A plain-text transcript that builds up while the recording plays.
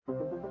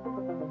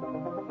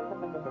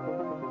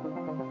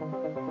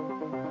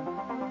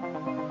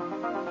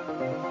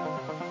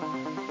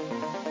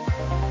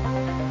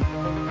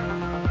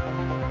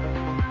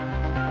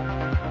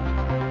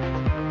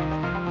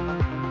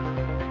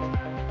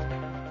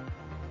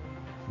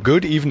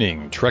Good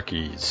evening,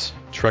 Trekkies,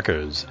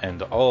 Trekkers,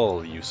 and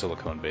all you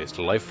silicone-based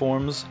life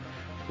forms.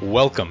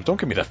 Welcome. Don't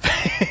give me that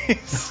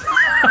face.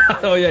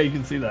 Oh yeah, you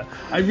can see that.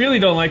 I really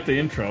don't like the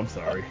intro. I'm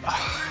sorry.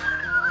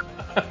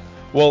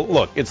 Well,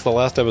 look, it's the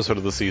last episode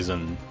of the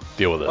season.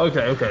 Deal with it.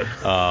 Okay.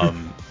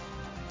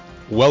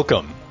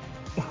 Welcome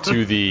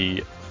to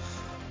the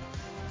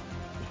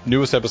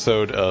newest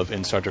episode of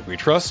In Star Trek We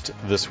Trust.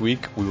 This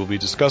week we will be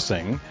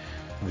discussing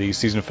the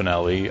season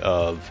finale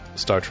of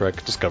Star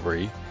Trek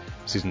Discovery,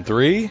 Season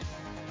 3,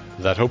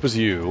 That Hope Is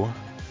You,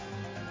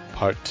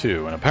 Part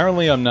 2. And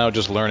apparently I'm now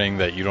just learning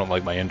that you don't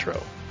like my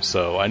intro.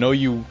 So I know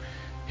you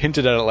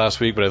hinted at it last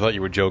week, but I thought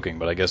you were joking.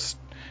 But I guess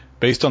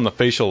based on the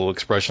facial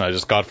expression I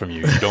just got from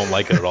you, you don't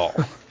like it at all.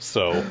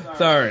 So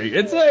Sorry.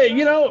 It's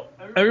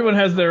everyone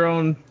has their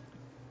own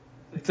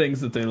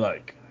things that they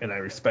like. And I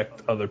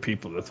respect other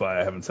people. That's why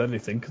I haven't said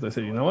anything, because I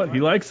said, you know what? He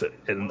likes it.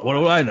 And what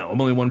do I know?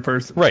 I'm only one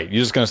person. Right.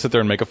 You're just going to sit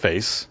there and make a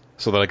face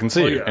so that I can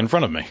see you in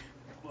front of me.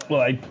 Well,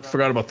 I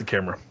forgot about the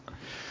camera.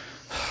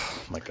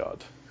 Oh, my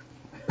God.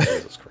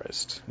 Jesus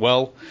Christ.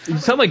 Well, You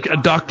sound like a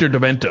Dr.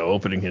 Demento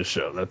opening his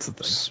show. That's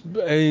the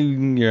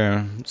thing.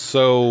 Yeah.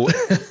 So,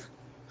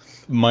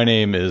 my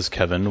name is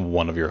Kevin,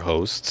 one of your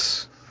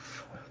hosts.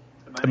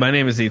 My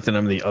name is Ethan.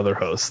 I'm the other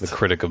host. The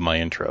critic of my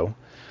intro.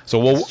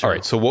 So, all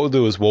right. So, what we'll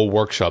do is we'll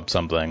workshop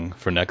something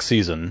for next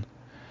season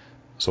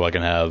so I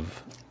can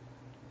have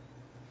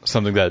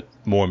something that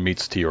more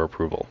meets to your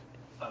approval.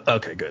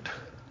 Okay, good.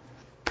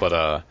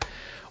 But,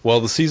 well,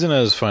 the season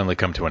has finally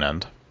come to an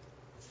end.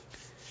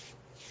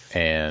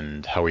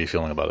 And how are you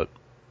feeling about it?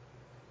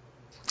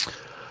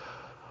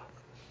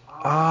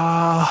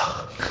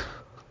 I'm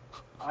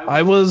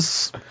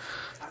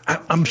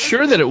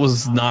sure that it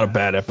was not a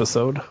bad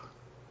episode.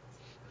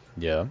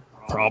 Yeah.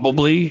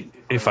 Probably,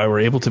 if I were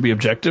able to be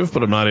objective,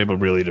 but I'm not able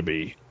really to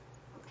be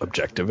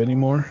objective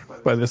anymore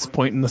by this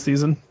point in the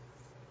season.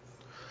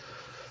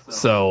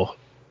 So,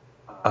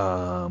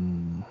 there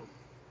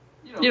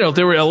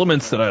were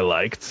elements that I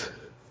liked.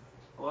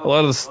 A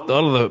lot of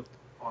the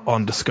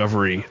on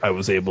Discovery I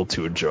was able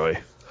to enjoy.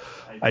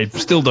 I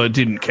still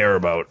didn't care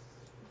about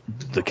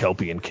the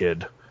Kelpian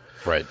kid,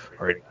 Right.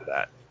 or any of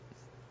that.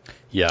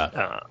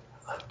 Yeah.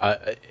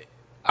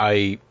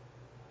 I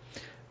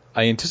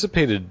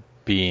anticipated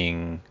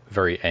being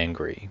very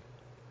angry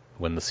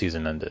when the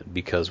season ended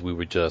because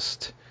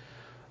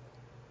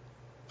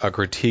our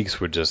critiques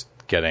were just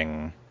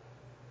getting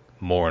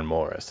more and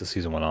more as the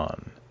season went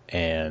on,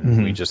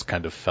 and we just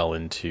kind of fell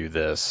into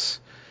this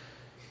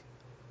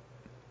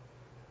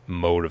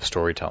mode of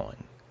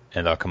storytelling,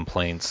 and our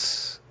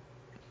critiques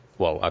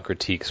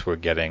were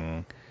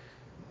getting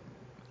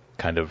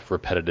kind of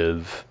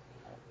repetitive,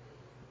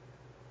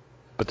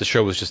 but the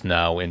show was just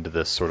now into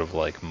this sort of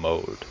like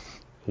mode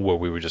where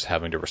we were just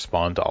having to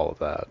respond to all of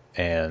that,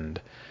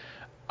 and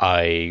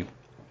I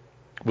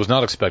was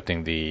not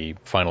expecting the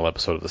final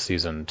episode of the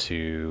season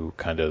to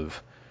kind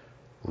of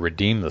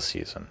redeem the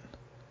season,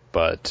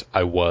 but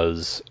I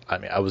was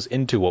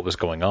into what was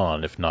going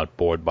on, if not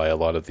bored by a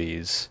lot of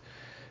these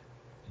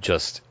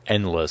just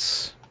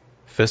endless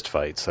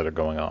fistfights that are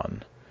going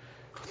on.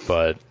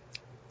 I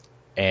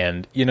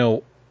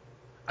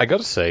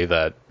gotta say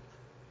that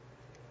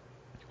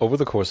over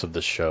the course of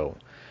this show,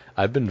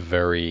 I've been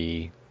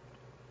very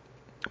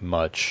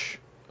much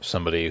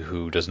somebody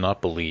who does not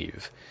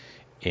believe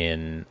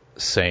in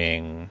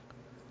saying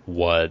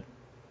what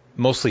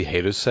mostly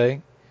haters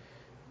say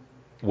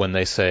when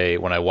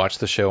I watch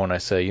the show and I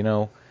say,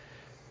 when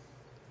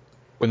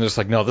they're just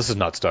like, no, this is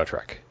not Star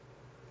Trek,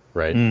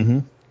 right? Mm-hmm.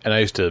 And I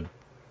used to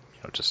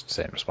just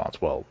say in response,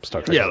 well,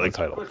 Star Trek is the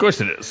title. Of course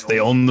it is. They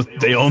own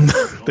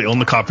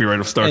the copyright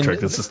of Star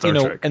Trek. This is Star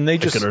Trek. And they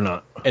like it or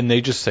not. And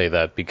they just say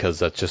that because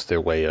that's just their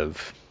way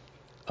of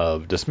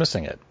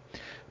dismissing it.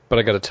 But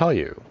I got to tell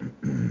you,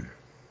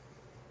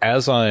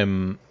 as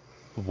I'm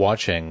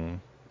watching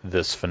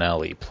this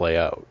finale play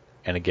out,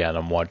 and again,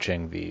 I'm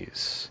watching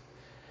these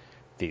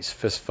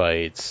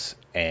fistfights,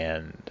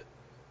 and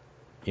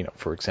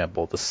for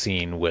example, the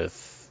scene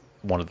with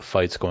one of the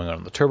fights going on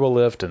in the turbo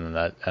lift, and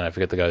I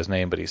forget the guy's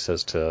name, but he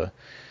says to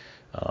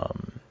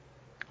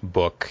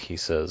Book, he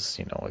says,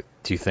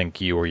 do you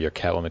think you or your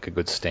cat will make a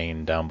good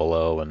stain down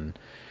below? And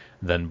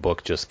then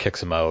Book just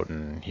kicks him out,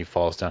 and he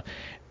falls down.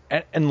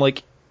 And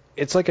like,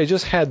 it's like I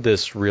just had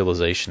this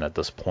realization at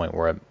this point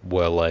where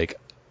like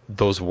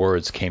those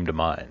words came to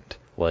mind.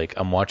 Like,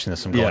 I'm watching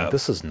this and going,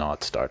 this is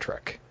not Star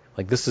Trek.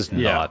 Like, this is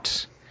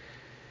not.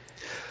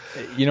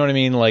 You know what I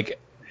mean? Like,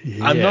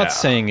 I'm not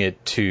saying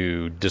it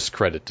to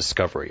discredit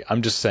Discovery.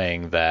 I'm just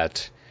saying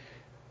that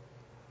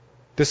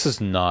this is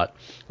not...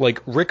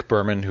 Like, Rick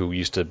Berman, who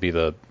used to be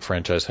the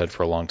franchise head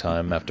for a long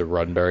time after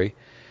Roddenberry,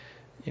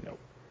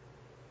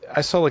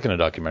 I saw, like, in a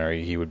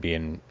documentary, he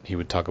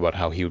would talk about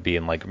how he would be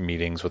in, like,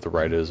 meetings with the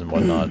writers and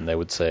whatnot, and they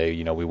would say,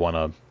 we want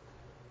to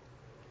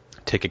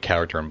take a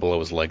character and blow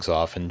his legs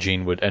off, and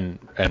Gene would... And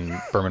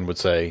Berman would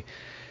say,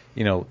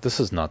 this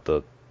is not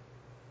the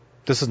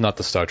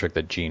Star Trek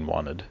that Gene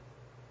wanted.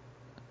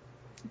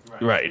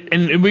 Right,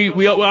 and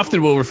we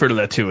often will refer to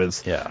that too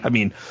as, I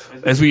mean,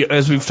 as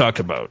we've talked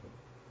about,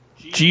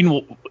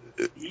 Gene,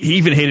 he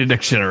even hated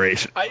Next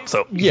Generation.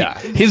 So yeah.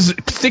 his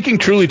sticking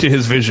truly to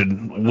his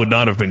vision would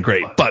not have been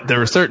great. But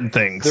there are certain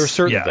things. There are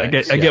certain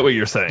things. I get what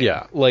you're saying.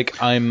 Yeah,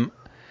 like I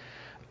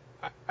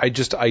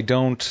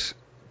don't,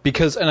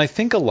 because, and I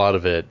think a lot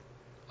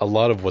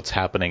of what's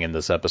happening in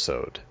this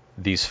episode,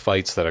 these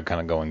fights that are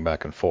kind of going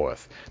back and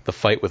forth, the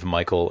fight with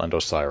Michael and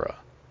Osira.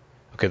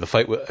 Okay, the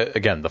fight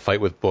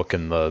with Book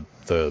and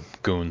the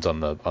goons on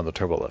the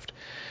turbolift.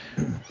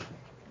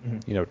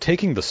 You know,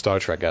 taking the Star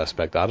Trek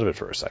aspect out of it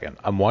for a second,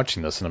 I'm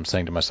watching this and I'm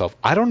saying to myself,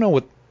 I don't know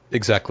what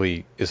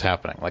exactly is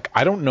happening. Like,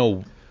 I don't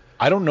know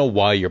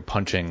why you're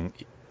punching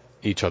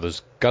each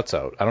other's guts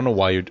out. I don't know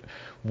why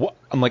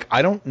I'm like,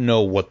 I don't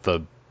know what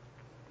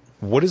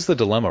is the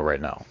dilemma right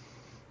now?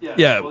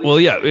 Yeah, well,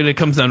 and it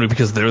comes down to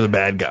because they're the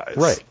bad guys.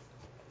 Right.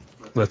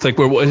 That's like,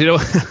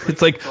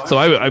 it's like, so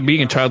I'm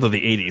being a child of the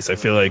 80s. I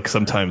feel like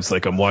sometimes,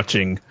 like,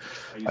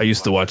 I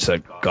used to watch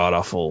that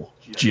god-awful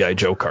G.I.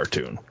 Joe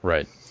cartoon.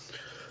 Right.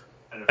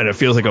 And it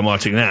feels like I'm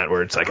watching that,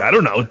 where it's like, I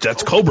don't know,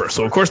 that's Cobra,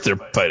 so of course they're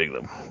fighting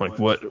them. Like,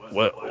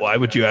 why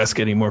would you ask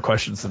any more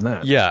questions than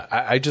that? Yeah,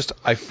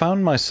 I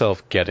found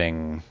myself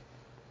getting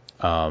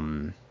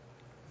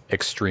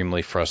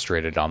extremely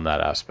frustrated on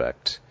that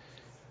aspect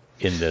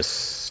in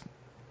this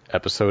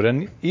episode,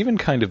 and even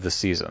kind of the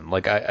season.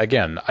 Like, I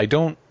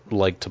don't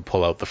like to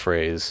pull out the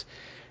phrase,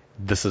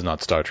 this is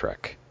not Star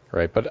Trek,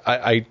 right? But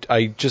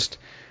I just,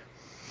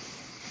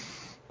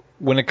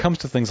 when it comes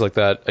to things like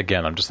that,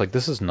 again, I'm just like,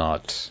 this is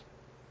not,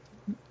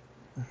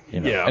 you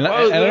know. Yeah, and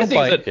I don't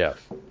buy it. Yeah.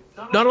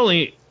 Not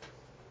only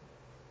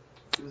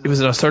it was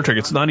not Star Trek,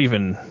 it's not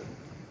even,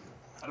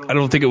 I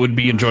don't think it would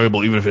be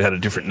enjoyable even if it had a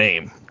different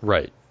name.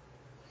 Right.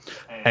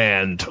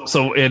 And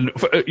so, I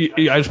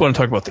just want to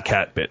talk about the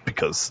cat bit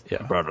because you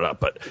brought it up.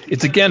 But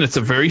it's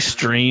a very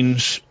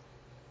strange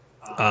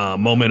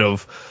moment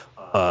of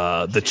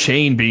the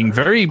chain being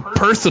very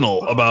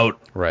personal about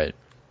right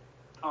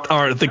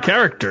the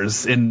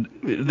characters, and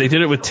they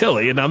did it with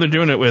Tilly, and now they're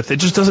doing it with. It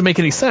just doesn't make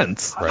any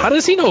sense. Right. How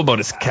does he know about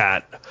his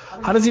cat?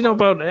 How does he know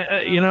about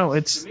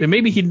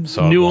maybe he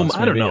knew him.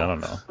 I don't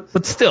know.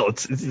 But still,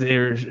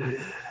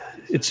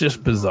 it's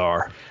just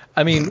bizarre.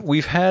 I mean,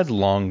 we've had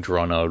long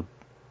drawn out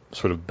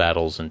sort of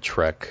battles in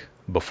Trek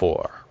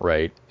before,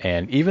 right?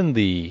 And even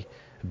the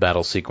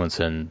battle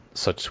sequence in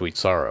Such Sweet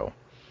Sorrow,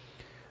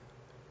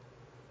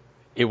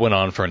 it went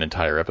on for an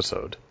entire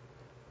episode.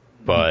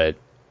 But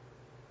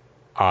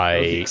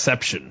the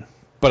exception.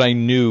 But I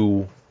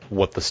knew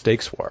what the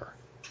stakes were.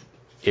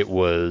 It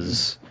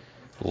was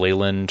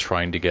Leyland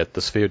trying to get the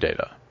sphere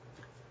data,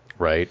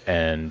 right?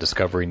 And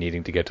Discovery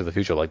needing to get to the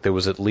future. Like, there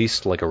was at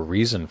least like a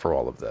reason for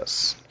all of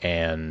this.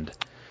 And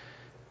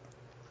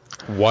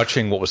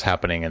watching what was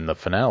happening in the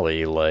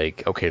finale,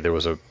 like, okay,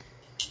 the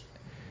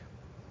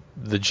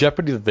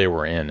jeopardy that they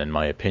were in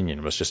my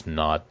opinion, was just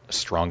not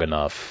strong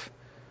enough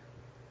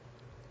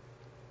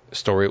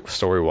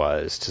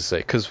story-wise to say,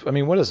 because, I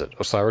mean, what is it?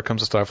 Osira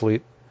comes to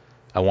Starfleet,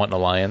 I want an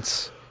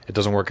alliance, it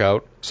doesn't work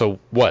out, so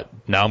what?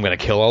 Now I'm going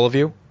to kill all of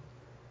you?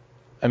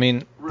 I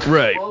mean...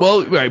 Right,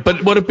 well, right,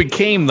 but what it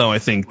became, though, I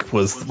think,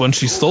 was when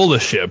she stole the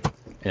ship,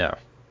 yeah,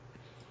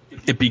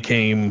 it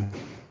became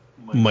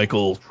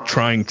Michael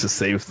trying to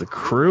save the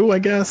crew, I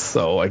guess.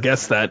 So I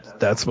guess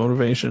that's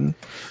motivation.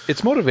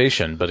 It's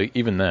motivation, but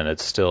even then,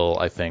 it's still,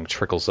 I think,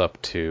 trickles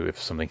up to,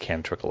 if something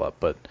can trickle up.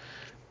 But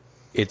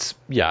it's,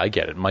 yeah, I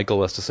get it.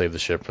 Michael has to save the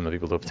ship from the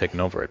people who have taken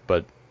over it.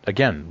 But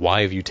again,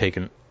 why have you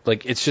taken?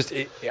 Like, it's just,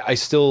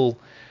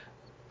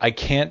 I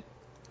can't.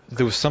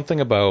 There was something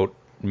about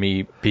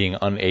me being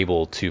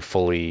unable to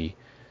fully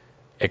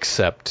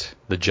accept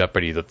the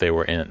jeopardy that they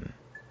were in.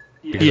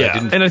 Yeah,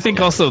 and I think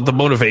also the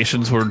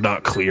motivations were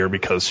not clear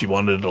because she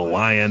wanted an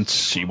alliance,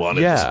 she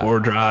wanted the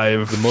spore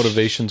drive. The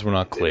motivations were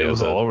not clear. It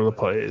was all over the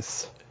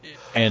place.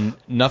 And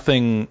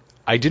nothing,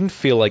 I didn't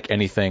feel like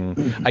anything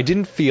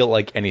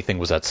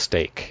was at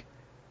stake.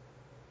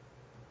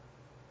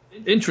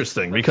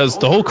 Interesting, because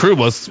the whole crew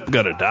was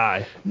going to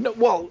die.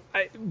 No,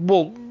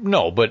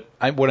 no, but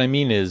what I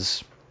mean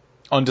is,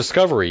 on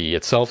Discovery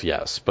itself,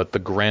 yes, but the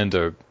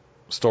grander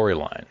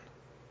storyline.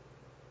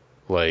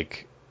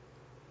 Like...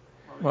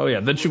 Oh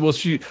yeah, then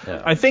she.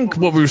 I think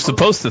what we were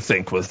supposed to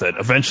think was that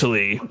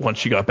eventually, once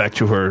she got back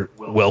to her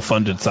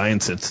well-funded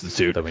science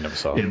institute, that we never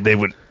saw, they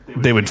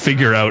would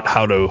figure out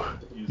how to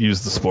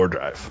use the spore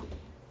drive,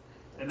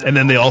 and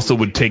then they also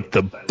would take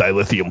the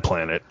dilithium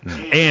planet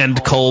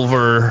and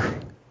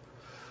Culver,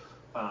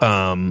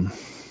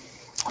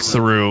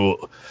 Saru,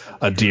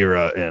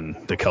 Adira,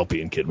 and the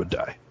Kelpian kid would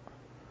die.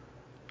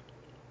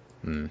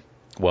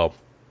 Well.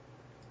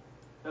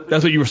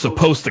 That's what you were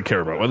supposed to care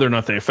about. Whether or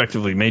not they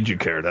effectively made you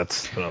care,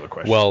 that's another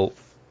question. Well,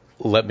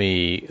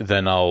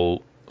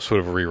 I'll sort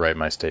of rewrite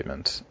my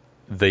statement.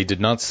 They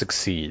did not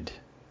succeed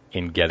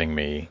in getting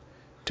me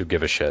to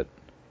give a shit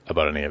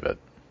about any of it.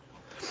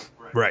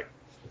 Right.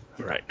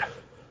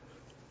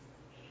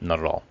 Not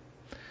at all.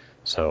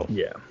 So.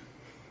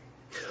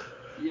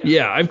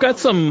 Yeah, I've got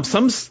some,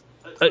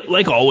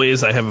 like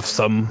always, I have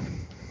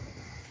some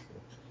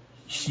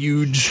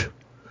huge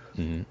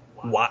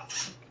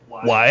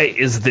why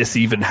is this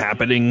even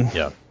happening?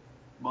 Yeah.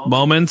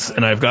 Moments,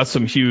 and I've got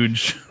some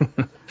huge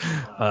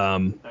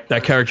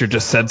that character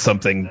just said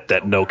something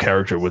that no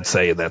character would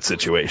say in that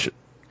situation.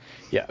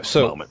 Yeah.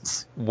 So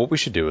moments. What we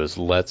should do is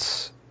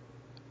let's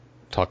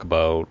talk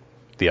about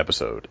the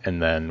episode,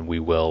 and then we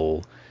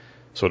will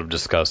sort of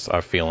discuss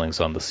our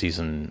feelings on the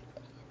season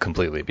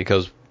completely,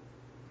 because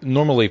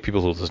normally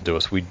people who listen to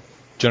us, we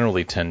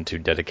generally tend to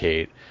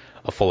dedicate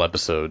a full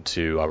episode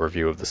to our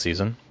review of the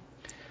season,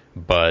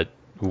 but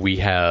we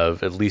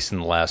have, at least in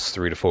the last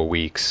 3 to 4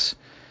 weeks,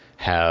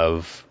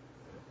 have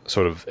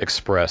sort of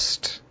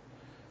expressed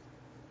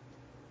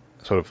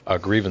sort of our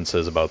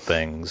grievances about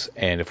things,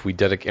 and if we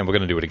dedicate, and we're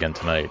going to do it again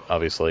tonight,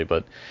 obviously,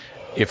 but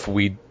if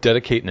we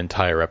dedicate an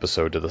entire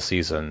episode to the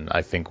season,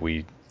 I think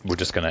we're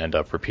just going to end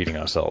up repeating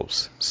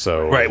ourselves.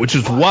 So right, which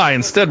is why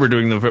instead we're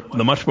doing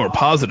the much more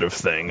positive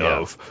thing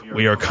of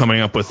we are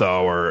coming up with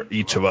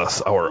each of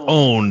us our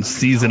own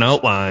season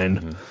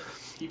outline,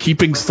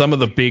 keeping some of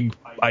the big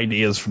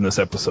ideas from this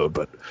episode,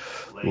 but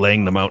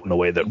laying them out in a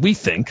way that we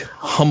think,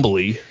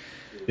 humbly,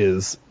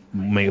 is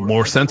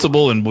more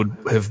sensible and would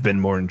have been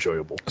more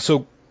enjoyable.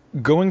 So,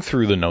 going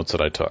through the notes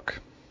that I took,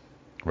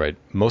 right,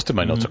 most of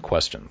my notes are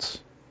questions,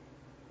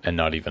 and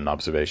not even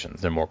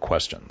observations. They're more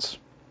questions,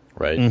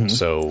 right?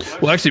 So,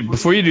 well, actually,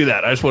 before you do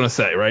that, I just want to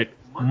say, right,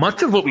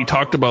 much of what we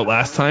talked about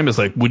last time is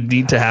like would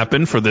need to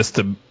happen for this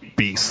to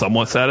be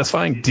somewhat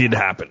satisfying. Did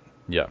happen.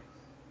 Yeah.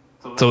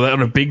 So that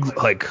on a big,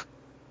 like,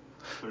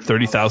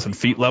 30,000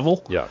 feet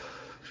level,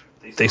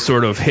 they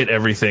sort of hit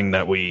everything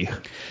that we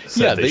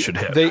said they should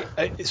hit.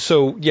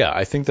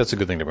 I think that's a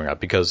good thing to bring up,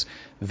 because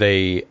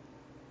I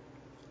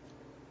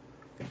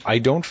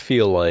don't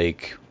feel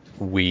like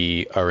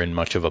we're in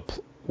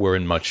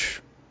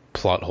much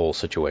plot hole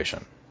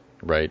situation,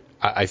 right?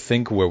 I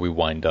think where we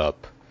wind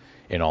up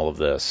in all of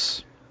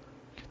this,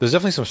 there's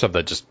definitely some stuff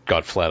that just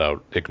got flat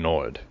out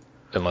ignored,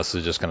 unless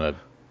they're just going to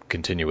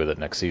continue with it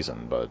next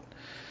season. But,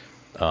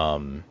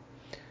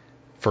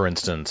 for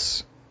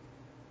instance,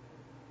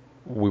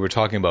 we were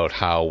talking about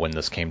how when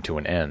this came to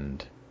an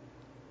end,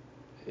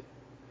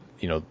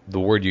 the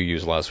word you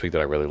used last week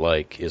that I really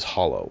like is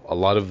hollow. A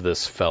lot of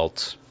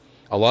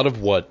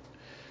what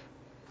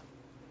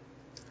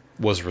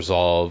was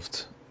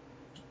resolved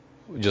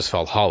just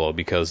felt hollow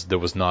because there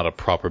was not a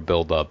proper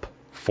build-up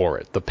for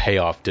it. The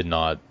payoff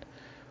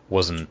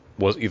wasn't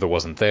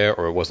there,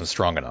 or it wasn't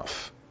strong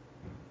enough.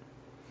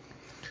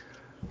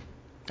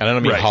 And I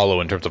don't mean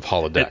hollow in terms of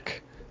holodeck,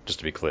 just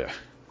to be clear.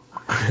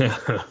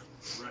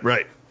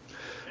 Right.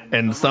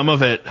 And some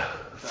of it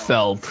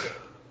felt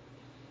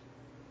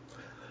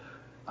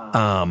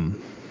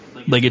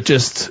like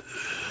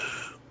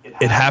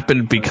it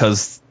happened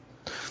because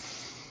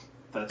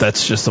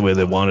that's just the way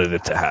they wanted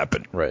it to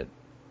happen. Right.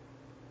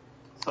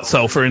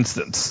 So, for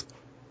instance,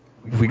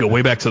 if we go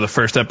way back to the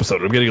first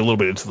episode, I'm getting a little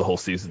bit into the whole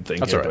season thing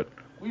That's here, all right.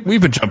 but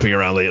we've been jumping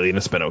around lately, and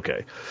it's been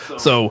okay.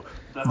 So,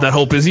 that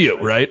hope is you,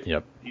 right?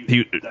 Yep.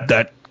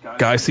 That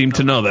guy seemed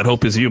to know that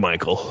hope is you,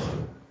 Michael.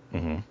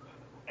 Mm-hmm.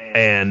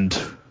 And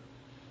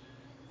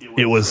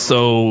it was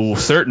so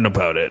certain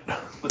about it.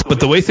 But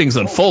the way things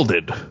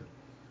unfolded,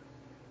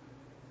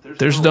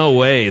 there's no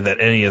way that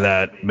any of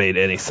that made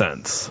any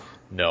sense.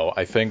 No,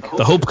 I think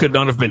the hope could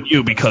not have been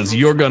you, because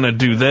you're going to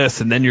do this,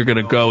 and then you're going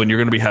to go, and you're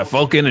going to be half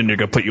Vulcan, and you're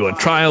going to put you on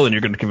trial, and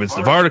you're going to convince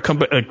Navarre to come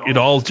back. It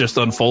all just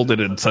unfolded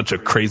in such a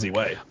crazy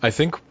way. I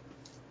think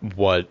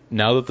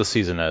now that the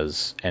season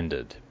has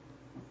ended,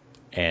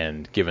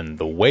 and given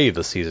the way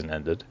the season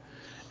ended,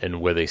 and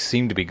where they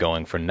seem to be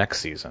going for next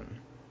season,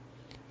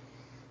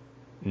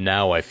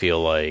 now I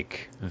feel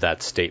like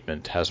that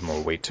statement has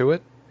more weight to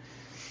it.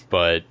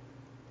 But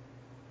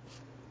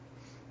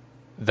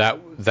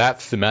that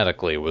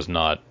thematically was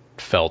not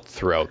felt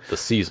throughout the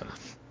season.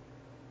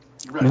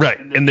 Right.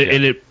 And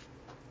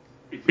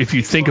if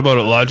you think about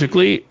it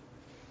logically,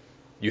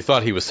 you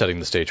thought he was setting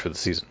the stage for the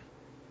season.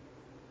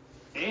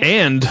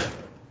 And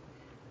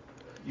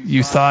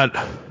you thought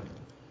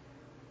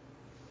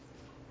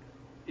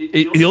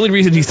the only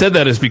reason he said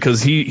that is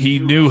because he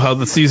knew how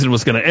the season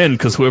was going to end,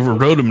 because whoever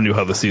wrote him knew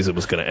how the season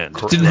was going to end.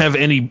 It didn't have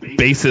any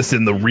basis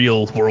in the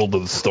real world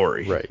of the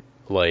story. Right.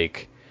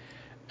 Like,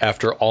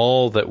 after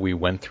all that we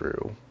went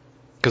through,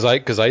 because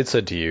I had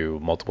said to you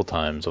multiple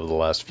times over the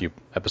last few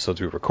episodes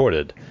we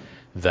recorded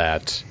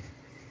that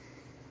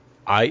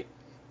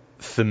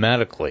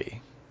thematically,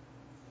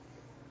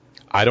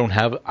 I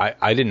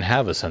didn't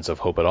have a sense of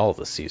hope at all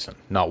this season,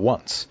 not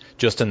once,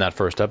 just in that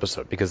first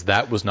episode, because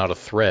that was not a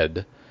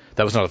thread,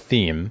 that was not a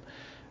theme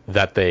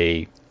that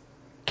they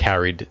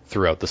carried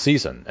throughout the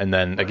season. And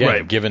then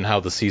again, given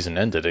how the season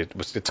ended,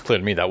 it's clear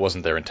to me that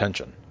wasn't their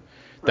intention.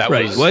 That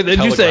was well, did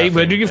you say?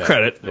 But you give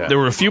credit. Yeah. There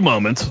were a few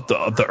moments.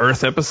 The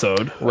Earth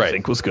episode, I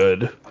think, was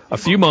good. A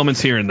few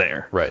moments here and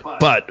there. Right.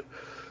 But,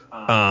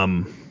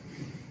 no,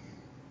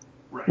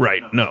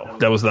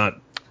 that was not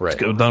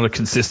not a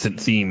consistent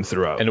theme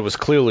throughout. And it was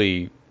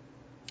clearly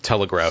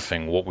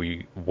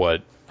telegraphing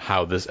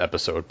how this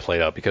episode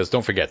played out. Because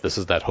don't forget, this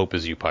is that Hope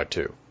Is You Part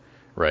 2,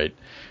 right?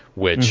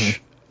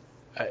 Which,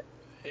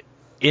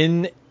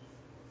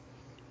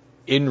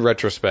 in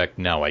retrospect,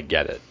 now I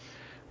get it.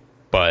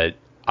 But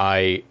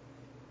I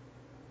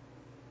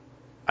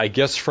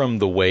guess from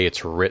the way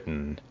it's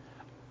written,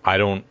 I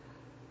don't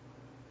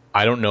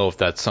know if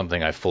that's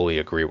something I fully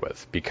agree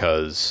with,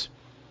 because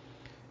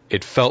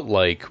it felt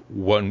like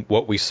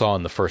what we saw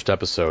in the first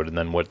episode and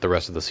then what the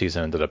rest of the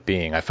season ended up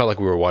being, I felt like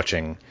we were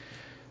watching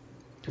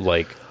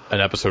like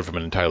an episode from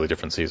an entirely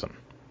different season.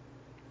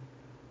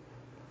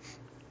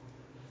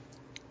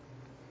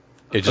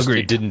 It just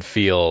it didn't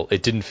feel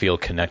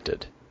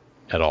connected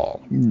at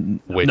all.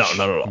 Which, no,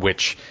 not at all.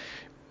 Which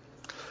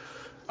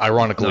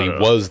ironically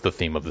was the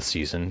theme of the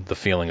season, the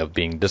feeling of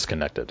being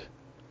disconnected.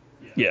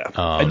 Yeah.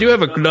 I do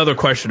have another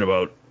question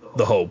about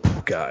the Hope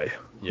guy.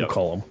 We'll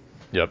call him.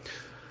 Yep.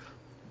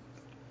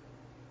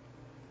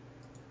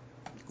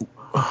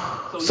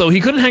 So he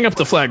couldn't hang up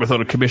the flag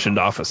without a commissioned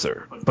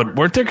officer. But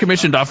weren't there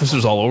commissioned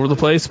officers all over the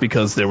place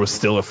because there was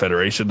still a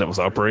federation that was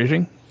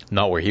operating?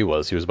 Not where he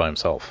was. He was by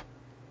himself.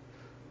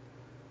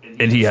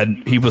 And he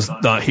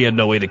had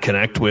no way to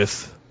connect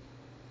with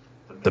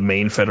the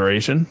main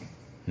federation?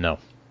 No.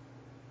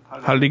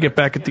 How did he get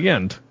back at the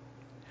end?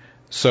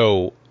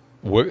 So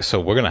we're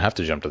going to have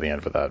to jump to the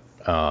end for that.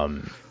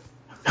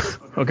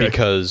 Okay.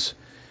 Because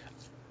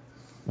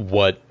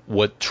what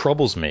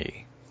troubles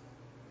me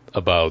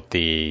about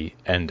the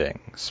ending,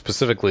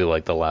 specifically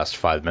like the last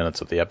 5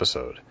 minutes of the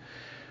episode,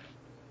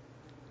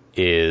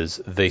 is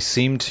they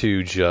seem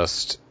to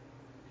just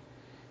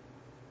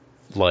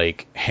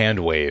like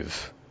hand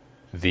wave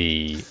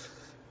the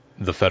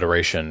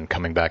Federation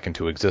coming back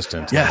into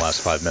existence in the last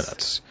 5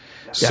 minutes.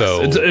 Yes.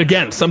 So it's,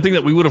 again, something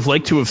that we would have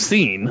liked to have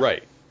seen.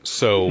 Right.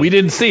 So we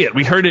didn't see it.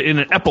 We heard it in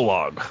an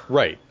epilogue.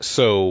 Right.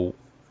 So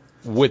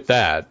with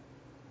that,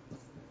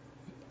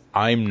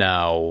 I'm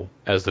now,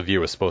 as the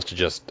viewer, supposed to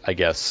just, I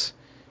guess,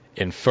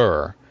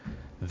 infer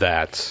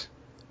that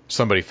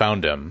somebody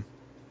found him.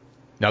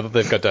 Now that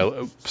they've got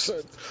to,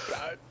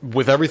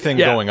 with everything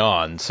going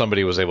on,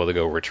 somebody was able to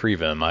go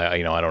retrieve him. I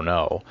don't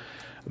know,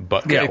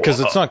 but because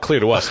it's not clear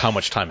to us how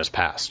much time has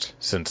passed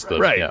since the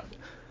right.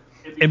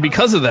 And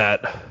because of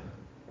that,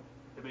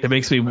 it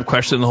makes me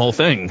question the whole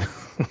thing.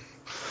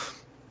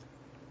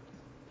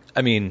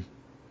 I mean,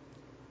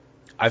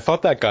 I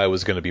thought that guy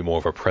was going to be more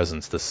of a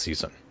presence this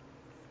season.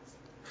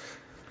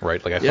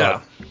 Right? Like I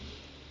thought.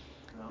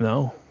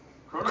 No.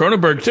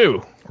 Cronenberg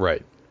too.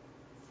 Right.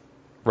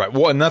 Right.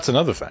 Well, and that's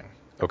another thing.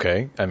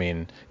 Okay? I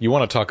mean, you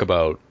want to talk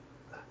about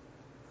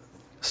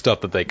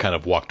stuff that they kind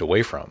of walked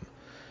away from.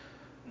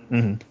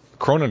 Mm-hmm.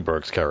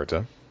 Cronenberg's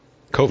character,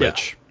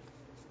 Kovich,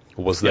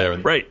 was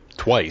there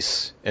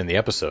twice in the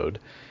episode.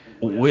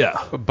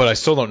 Yeah. But I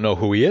still don't know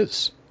who he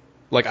is.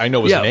 Like, I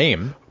know his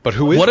name, but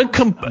who is what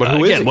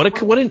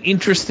he? What an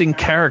interesting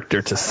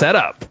character to set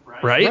up,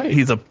 right?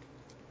 He's a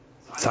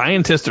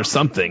scientist or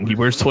something. He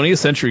wears 20th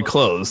century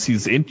clothes.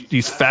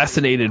 He's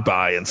fascinated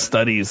by and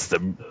studies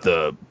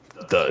the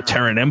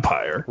Terran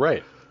Empire.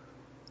 Right.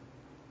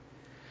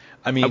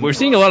 I mean, we're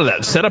seeing a lot of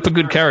that. Set up a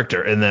good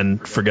character and then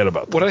forget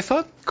about them. What I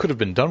thought could have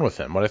been done with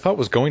him, what I thought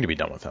was going to be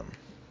done with him,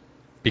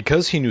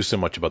 because he knew so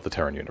much about the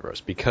Terran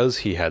universe, because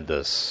he had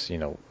this,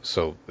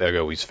 so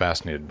ergo he's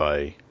fascinated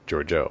by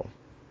Georgiou.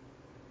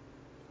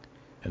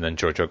 And then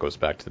Georgiou goes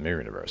back to the Mirror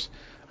Universe,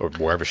 or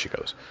wherever she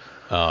goes.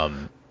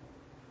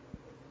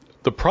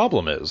 The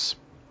problem is,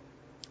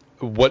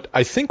 what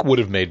I think would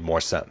have made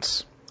more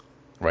sense,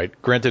 right?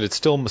 Granted, it's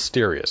still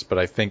mysterious, but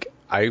I think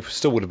I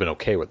still would have been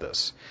okay with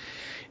this.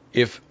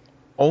 If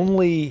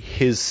only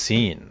his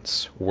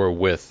scenes were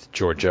with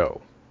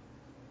Georgiou.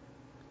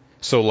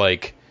 So,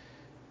 like,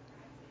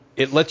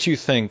 it lets you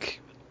think,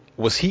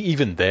 was he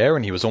even there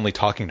and he was only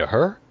talking to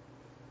her?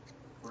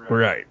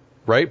 Right.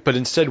 Right? But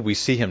instead we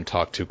see him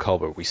talk to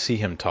Culber. We see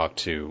him talk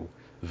to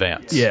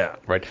Vance. Yeah.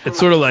 Right? It's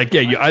sort of like,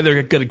 you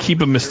either got to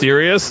keep him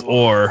mysterious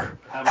or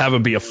have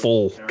him be a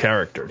full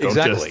character. Don't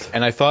exactly.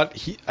 And I thought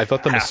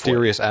the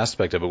mysterious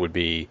aspect of it would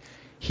be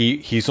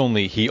he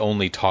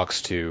only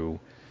talks to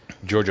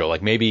Georgiou.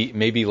 Like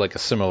maybe like a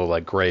similar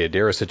like Gray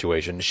Adira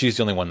situation. She's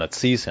the only one that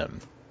sees him.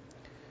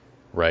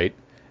 Right?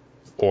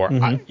 Or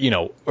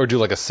or do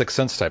like a Sixth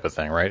Sense type of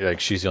thing, right? Like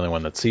she's the only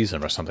one that sees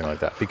him or something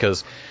like that.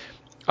 Because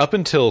up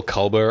until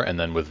Culber and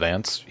then with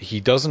Vance,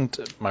 he doesn't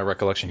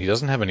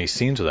have any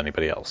scenes with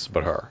anybody else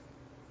but her.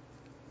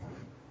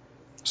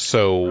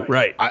 So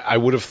I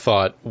would have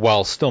thought,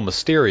 while still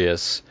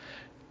mysterious,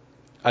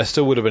 I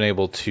still would have been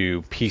able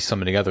to piece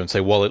something together and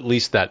say, well, at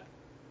least I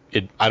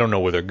don't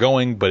know where they're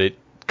going, but it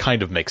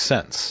kind of makes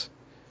sense.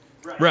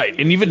 Right.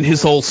 And even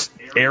his whole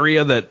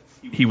area that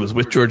he was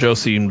with Georgiou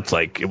seemed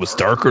like it was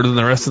darker than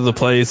the rest of the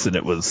place, and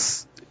it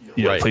was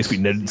a place we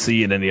didn't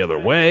see in any other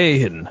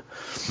way. And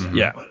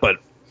we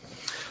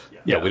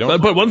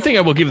don't. But one thing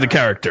I will give the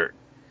character,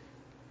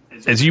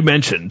 as you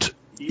mentioned,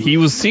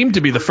 he seemed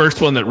to be the first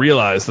one that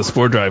realized the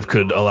spore drive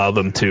could allow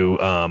them to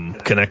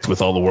connect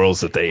with all the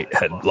worlds that they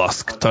had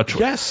lost touch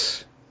with.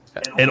 Yes.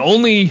 And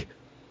only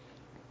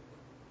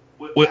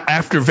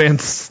after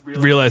Vance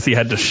realized he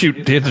had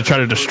to try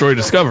to destroy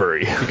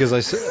Discovery.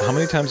 Because how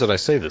many times did I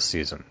say this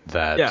season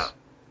that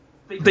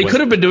they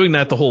could have been doing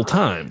that the whole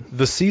time?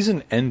 The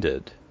season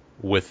ended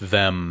with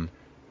them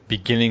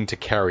beginning to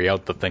carry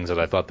out the things that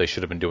I thought they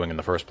should have been doing in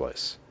the first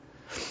place.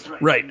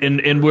 Right,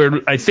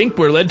 and I think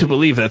we're led to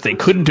believe that they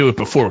couldn't do it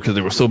before because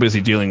they were so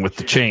busy dealing with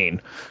the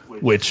chain,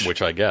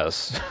 which I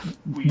guess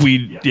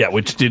we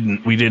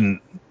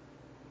didn't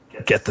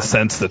get the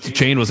sense that the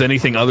chain was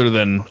anything other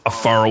than a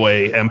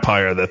faraway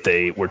empire that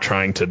they were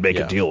trying to make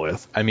a deal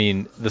with. I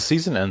mean, the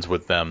season ends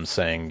with them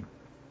saying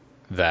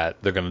that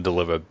they're going to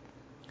deliver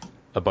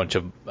a bunch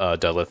of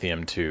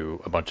dilithium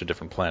to a bunch of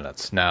different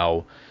planets.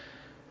 Now,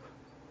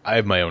 I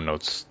have my own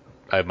notes.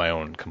 I have my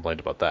own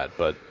complaint about that,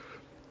 but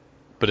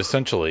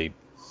essentially,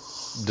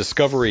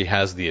 Discovery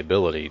has the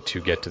ability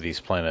to get to these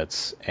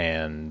planets,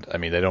 and I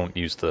mean, they don't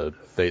use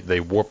they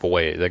warp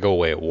away. They go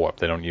away at warp.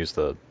 They don't use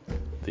the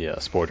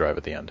spore drive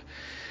at the end.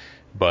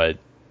 But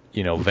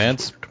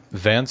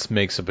Vance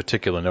makes a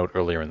particular note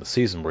earlier in the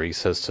season where he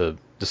says to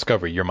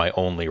Discovery, "You're my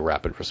only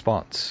rapid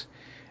response,"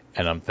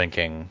 and I'm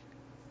thinking,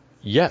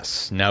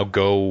 yes, now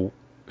go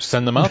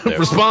send them out there.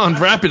 Respond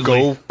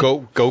rapidly.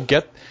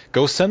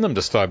 Go send them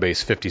to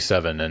Starbase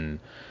 57, and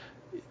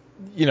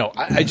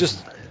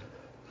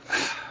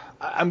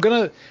I'm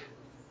gonna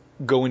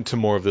go into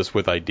more of this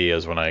with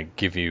ideas when I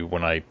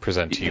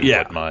present to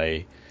you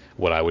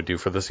what I would do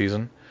for the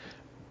season.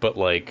 But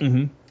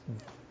and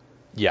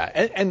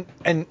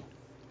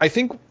I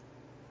think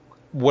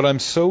what I'm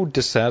so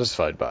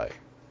dissatisfied by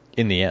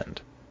in the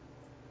end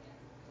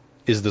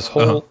is this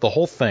whole the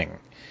whole thing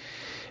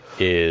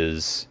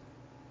is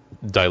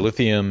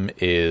dilithium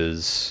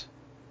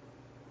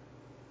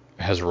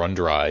has run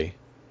dry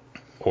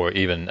or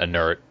even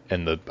inert,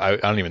 and I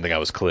don't even think I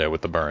was clear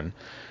with the burn.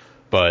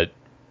 But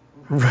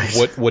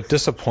what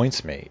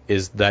disappoints me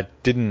is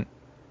that didn't.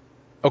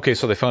 Okay,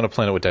 so they found a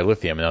planet with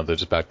dilithium, and now they're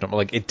just back to normal.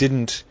 Like it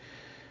didn't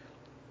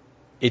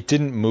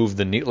move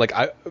the needle. Like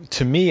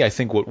to me, I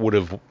think what would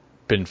have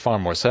been far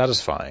more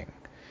satisfying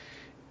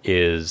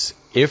is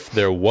if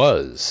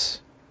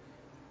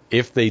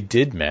they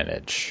did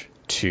manage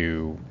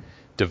to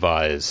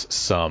devise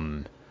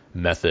some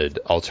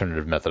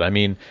alternative method. I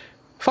mean,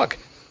 fuck.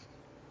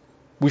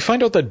 We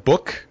find out that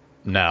Book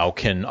now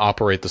can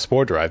operate the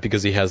spore drive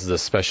because he has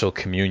this special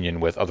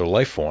communion with other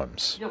life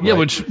forms. Yeah,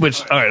 right?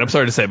 which all right, I'm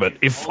sorry to say, but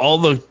if all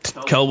the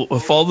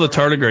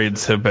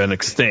tardigrades have been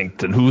extinct,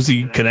 then who's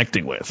he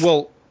connecting with?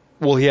 Well,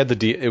 he had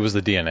it was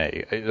the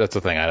DNA. That's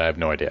the thing. I have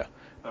no idea.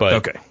 But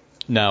okay.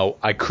 Now,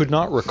 I could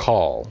not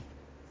recall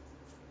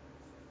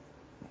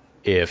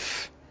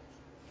if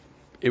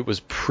it was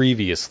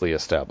previously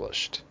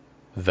established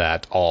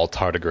that all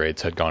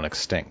tardigrades had gone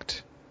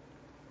extinct.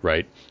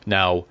 Right?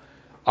 Now,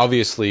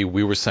 obviously,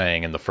 we were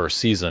saying in the first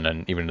season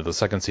and even into the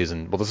second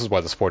season, well, this is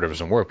why the spore drive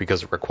doesn't work,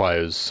 because it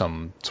requires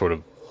some sort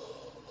of,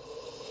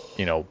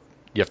 you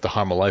have to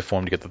harm a life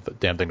form to get the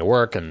damn thing to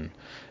work, and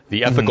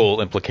the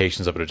ethical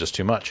implications of it are just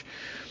too much.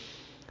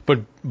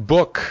 But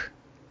Book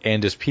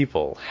and his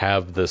people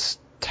have this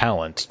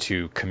talent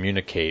to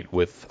communicate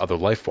with other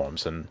life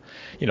forms, and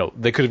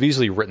they could have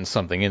easily written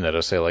something in there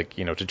to say, like,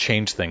 to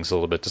change things a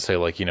little bit, to say,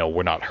 like,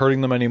 we're not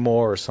hurting them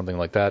anymore or something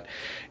like that.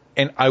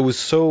 And I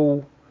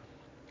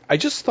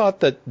just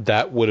thought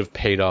that would have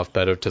paid off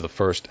better to the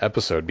first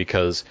episode,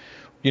 because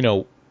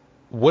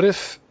what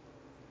if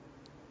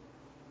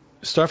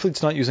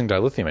Starfleet's not using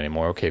dilithium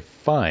anymore? Okay,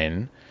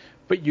 fine,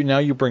 but now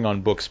you bring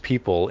on Book's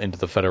people into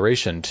the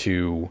Federation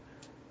to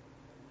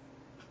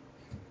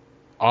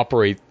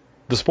operate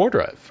the spore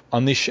drive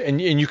on these and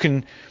you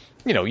can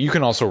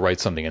also write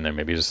something in there,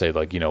 maybe to say,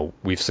 like,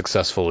 we've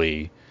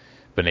successfully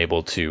been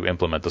able to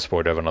implement the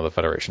spore drive on other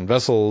Federation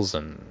vessels,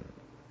 and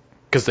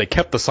because they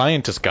kept the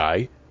scientist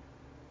guy.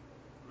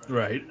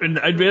 Right. And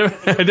I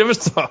never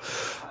saw,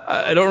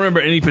 I don't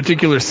remember any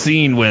particular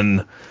scene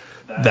when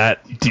that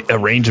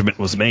arrangement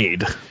was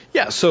made.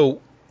 Yeah,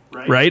 so.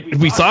 Right?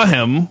 We saw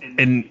him,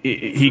 and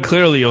he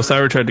clearly,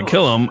 Osira tried to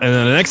kill him, and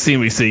then the next scene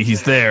we see,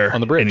 he's there,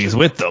 on the bridge. And he's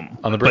with them.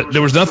 On the bridge. But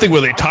there was nothing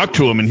where they talked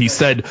to him, and he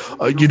said,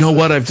 you know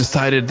what, I've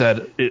decided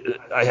that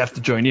I have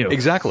to join you.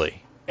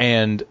 Exactly.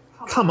 And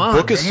come on,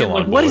 Book is still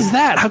on board. What is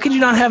that? How can you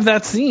not have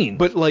that scene?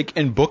 But,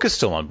 and Book is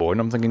still on board,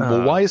 and I'm thinking,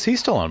 well, why is he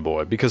still on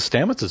board? Because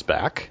Stamets is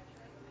back.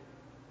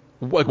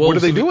 What are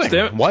they doing?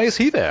 Why is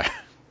he there?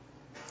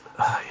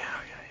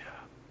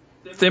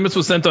 Stamets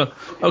was sent on.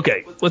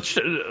 Okay,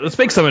 let's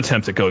make some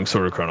attempt at going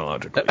sort of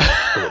chronologically.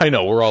 I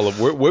know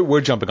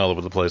we're jumping all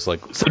over the place. So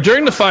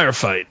during the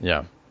firefight,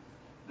 yeah,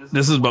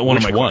 this is one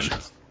of my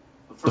questions.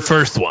 The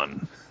first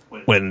one,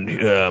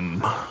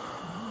 when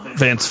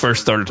Vance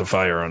first started to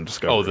fire on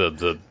Discovery.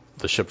 Oh,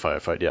 the ship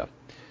firefight, yeah.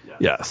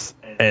 Yes,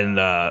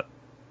 and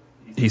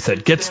he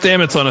said, "Get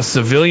Stamets on a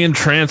civilian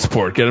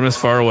transport. Get him as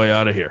far away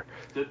out of here."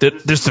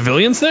 There's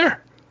civilians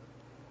there?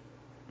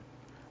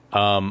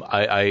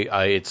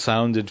 It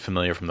sounded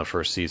familiar from the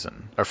first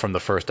season, or from the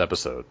first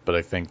episode, but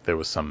I think there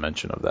was some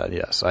mention of that,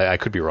 yes. I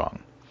could be wrong.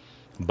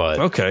 But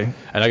okay.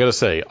 And I gotta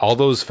say, all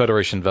those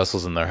Federation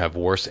vessels in there have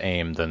worse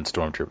aim than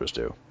stormtroopers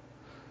do.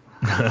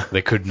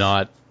 They could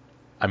not,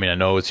 I mean, I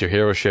know it's your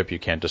hero ship, you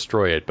can't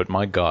destroy it, but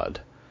my God.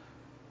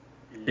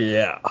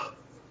 Yeah.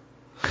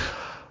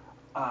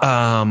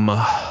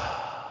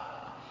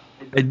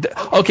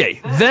 Okay,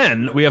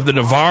 then we have the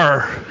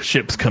Navarre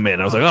ships come in.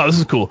 I was like, oh, this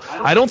is cool.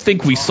 I don't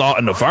think we saw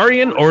a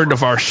Navarian or a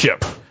Navarre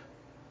ship.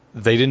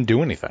 They didn't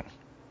do anything.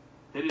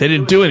 They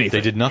didn't do anything.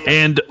 They did nothing.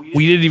 And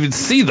we didn't even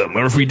see them.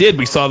 Or if we did,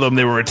 we saw them.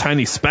 They were a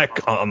tiny speck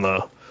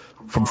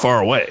from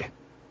far away.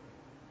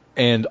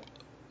 And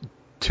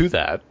to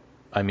that,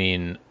 I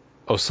mean,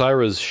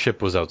 Osira's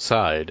ship was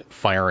outside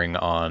firing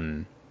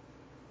on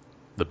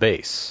the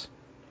base,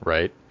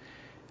 right?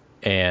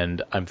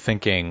 And I'm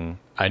thinking,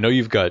 I know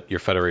you've got your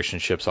Federation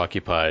ships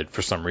occupied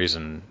for some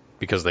reason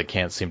because they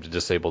can't seem to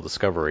disable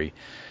Discovery,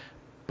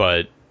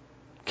 but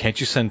can't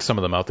you send some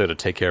of them out there to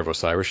take care of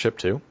Osira's ship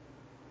too?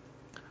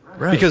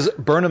 Right. Because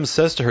Burnham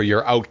says to her,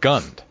 "You're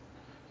outgunned."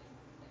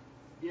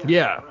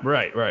 Yeah,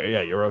 right.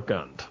 Yeah, you're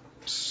outgunned.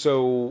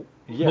 So,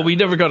 yeah. But we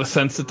never got a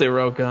sense that they were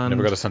outgunned.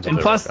 Never got a sense that and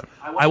they plus, were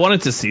outgunned. I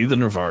wanted to see the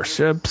Navarre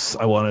ships.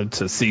 I wanted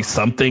to see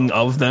something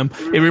of them.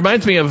 It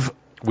reminds me of...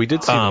 We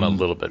did see them a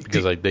little bit,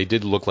 because they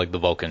did look like the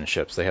Vulcan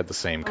ships. They had the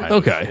same kind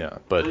of... Okay. Yeah,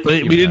 but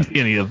we didn't see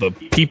any of the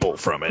people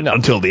from it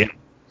until the end.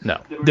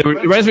 No. It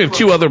reminds me of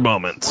two other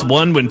moments.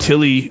 One, when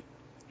Tilly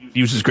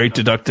uses great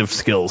deductive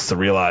skills to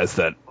realize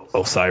that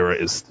Osira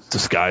is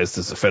disguised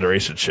as a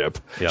Federation ship.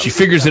 Yep. She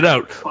figures it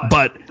out,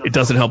 but it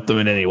doesn't help them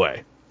in any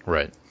way.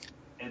 Right.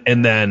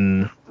 And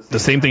then the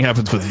same thing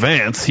happens with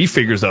Vance. He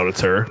figures out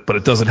it's her, but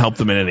it doesn't help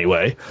them in any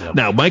way. Yep.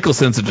 Now, Michael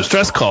sends a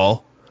distress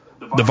call.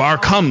 Navarre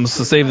comes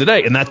to save the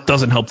day, and that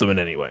doesn't help them in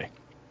any way.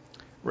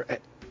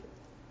 Right.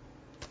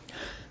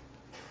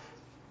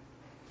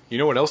 You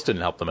know what else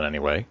didn't help them in any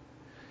way?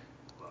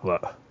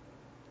 What?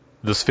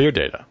 The sphere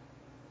data.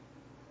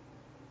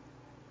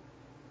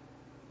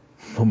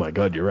 Oh my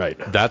God, you're right.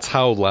 That's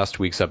how last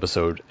week's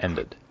episode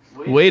ended.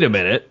 Wait a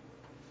minute.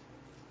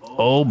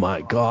 Oh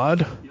my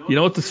God. You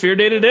know what the sphere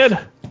data did?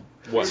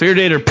 What? Sphere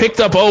data picked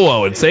up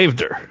Owo and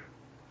saved her.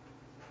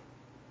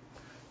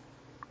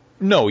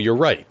 No, you're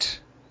right.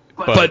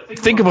 But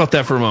think about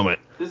that for a moment.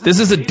 This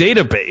is a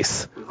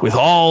database with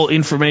all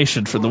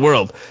information for the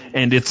world,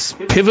 and its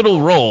pivotal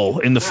role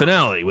in the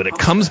finale, when it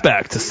comes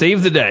back to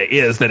save the day,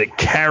 is that it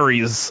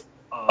carries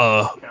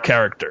a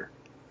character.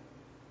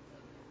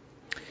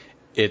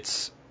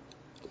 Its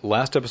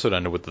last episode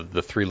ended with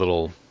the three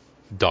little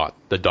dot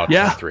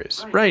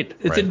 23s. Right.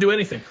 It didn't do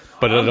anything.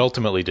 But it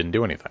ultimately didn't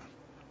do anything.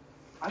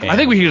 I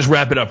think we can just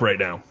wrap it up right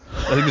now.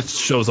 I think this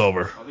show's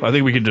over. I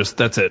think we can just,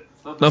 that's it.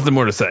 Nothing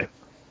more to say.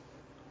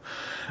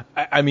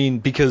 I mean,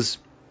 because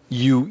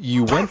you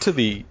took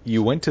the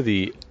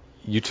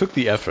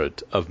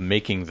effort of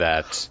making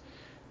that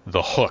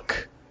the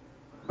hook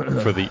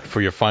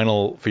for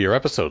your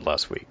episode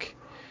last week.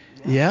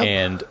 Yeah.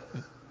 And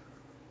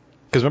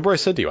because remember I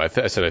said to you, I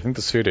said I think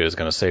the sphere data is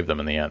going to save them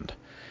in the end.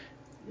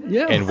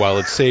 Yeah. And while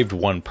it saved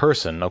one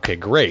person, okay,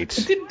 great.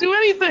 It didn't do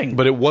anything.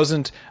 But it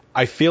wasn't.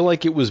 I feel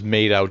like it was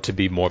made out to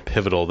be more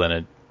pivotal than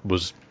it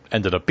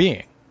ended up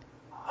being.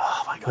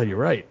 Oh my God, you're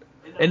right.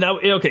 And now,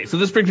 okay, so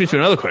this brings me to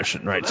another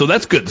question, right? So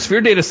that's good. The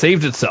sphere data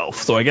saved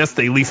itself, so I guess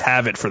they at least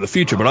have it for the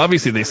future. But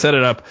obviously they set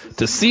it up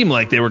to seem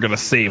like they were going to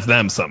save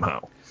them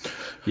somehow.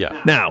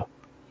 Yeah. Now,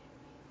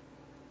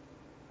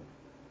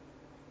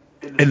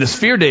 and the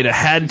sphere data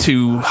had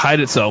to hide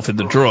itself in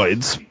the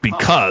droids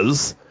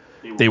because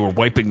they were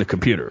wiping the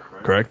computer,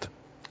 correct?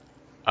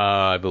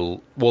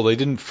 Well, they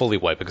didn't fully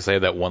wipe it because they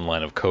had that one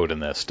line of code in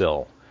there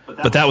still.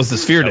 But that was the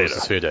sphere data. That was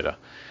the sphere data.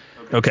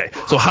 Okay,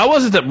 so how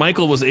was it that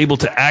Michael was able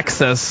to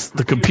access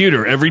the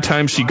computer every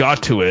time she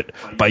got to it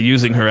by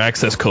using her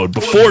access code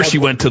before she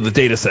went to the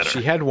data center?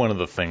 She had one of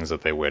the things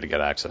that they wear to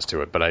get access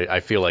to it, but I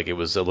feel like it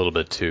was a little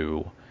bit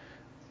too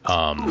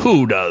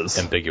who does?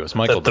 Ambiguous.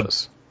 Michael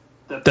does.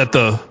 That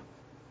the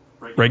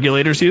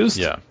regulators used?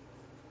 Yeah.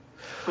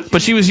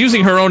 But she was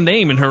using her own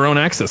name and her own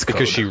access code.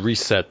 Because she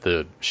reset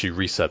the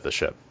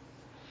ship.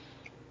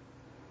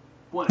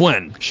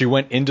 When? She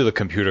went into the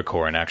computer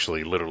core and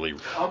actually literally...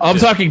 I'm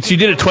talking, she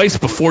did it twice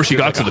before she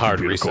got to the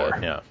computer core.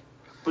 Yeah.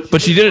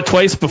 But she did it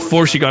twice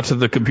before she got to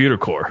the computer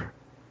core.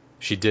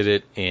 She did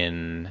it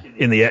in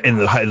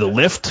the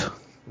lift?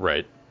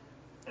 Right.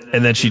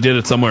 And then she did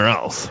it somewhere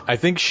else. I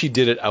think she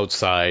did it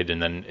outside,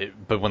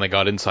 but when they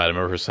got inside, I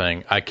remember her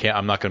saying,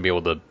 I'm not going to be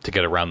able to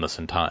get around this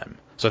in time.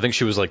 So I think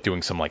she was like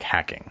doing some like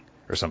hacking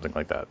or something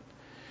like that.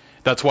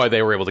 That's why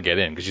they were able to get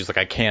in, because she's like,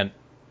 I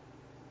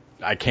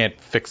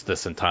can't fix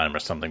this in time or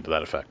something to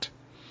that effect.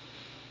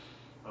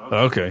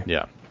 Okay.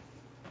 Yeah.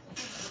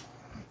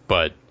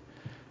 But,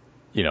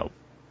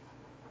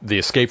 the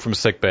escape from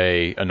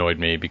sickbay annoyed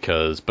me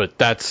but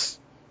that's...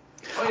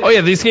 Oh yeah,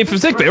 the escape from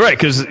sickbay, right,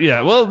 because,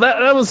 that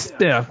was,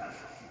 it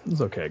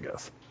was okay, I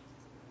guess.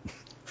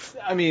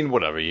 I mean,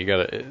 whatever,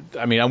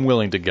 I'm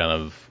willing to kind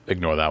of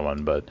ignore that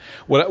one, but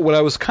what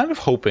I was kind of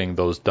hoping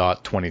those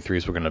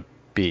 .23s were going to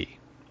be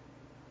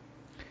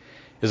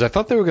is I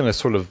thought they were going to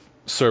sort of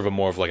serve a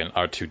more of like an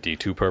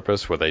R2-D2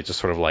 purpose, where they just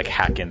sort of like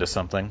hack into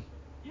something.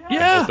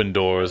 Yeah. Open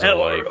doors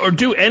or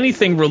do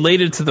anything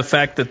related to the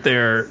fact that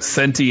they're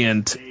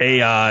sentient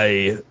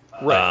AI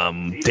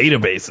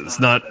databases,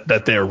 not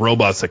that they're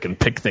robots that can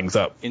pick things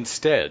up.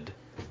 Instead,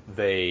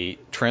 the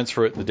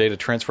data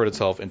transferred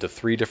itself into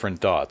 3 different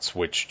dots,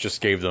 which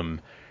just gave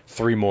them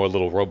 3 more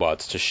little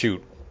robots to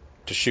shoot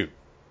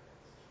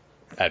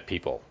at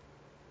people.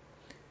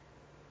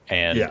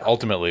 And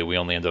ultimately, we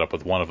only ended up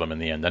with one of them in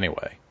the end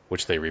anyway,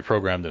 which they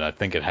reprogrammed, and I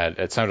think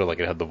it sounded like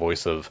it had the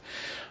voice of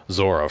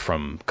Zora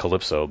from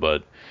Calypso,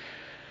 but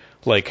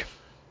like,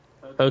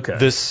 okay,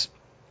 this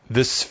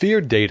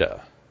sphere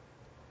data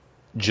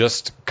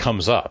just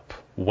comes up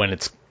when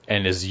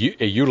is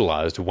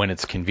utilized when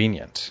it's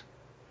convenient.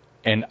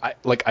 And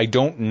I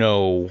don't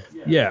know.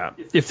 Yeah,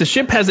 if the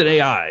ship has an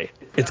AI,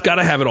 it's got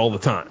to have it all the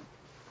time.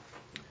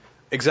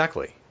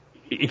 Exactly.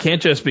 It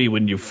can't just be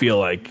when you feel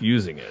like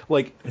using it.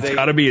 Like, it's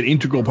got to be an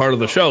integral part of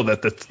the show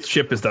that the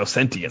ship is now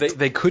sentient.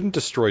 They couldn't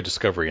destroy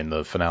Discovery in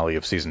the finale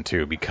of season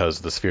 2 because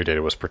the sphere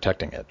data was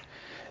protecting it.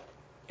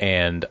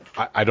 And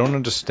I don't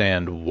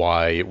understand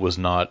why it was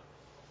not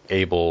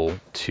able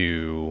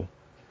to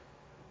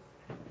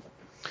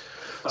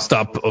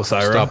stop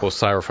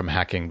Osira from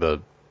hacking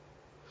the.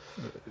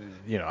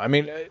 I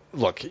mean,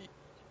 look,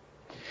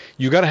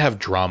 you got to have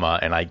drama,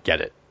 and I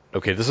get it.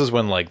 Okay, this is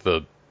when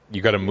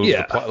you got to move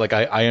the plot. Like,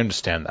 I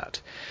understand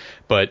that,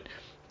 but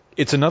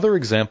it's another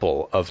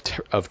example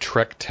of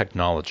Trek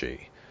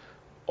technology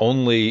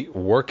only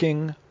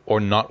working or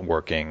not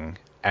working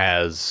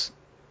as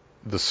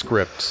the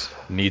script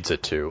needs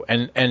it to,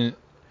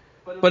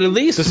 but at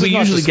least we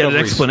usually get an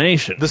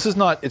explanation. It's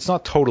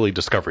not totally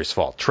Discovery's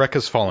fault. Trek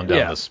has fallen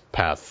down this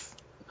path,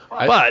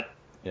 but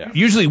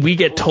usually we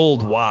get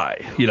told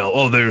why.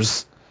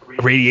 There's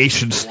a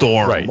radiation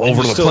storm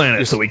over the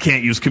planet, so we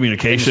can't use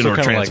communication or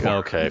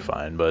transport. Okay,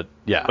 fine, but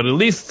yeah. But at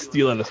least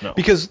you let us know.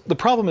 Because the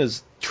problem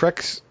is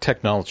Trek's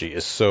technology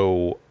is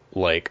so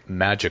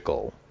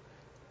magical.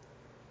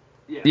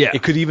 Yeah.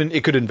 It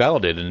could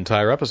invalidate an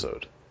entire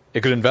episode.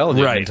 It could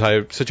invalidate an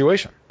entire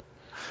situation.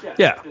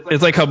 Yeah,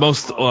 it's like how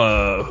most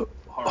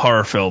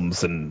horror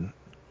films and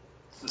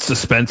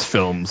suspense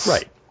films,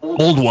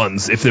 old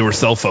ones, if they were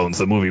cell phones,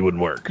 the movie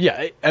wouldn't work.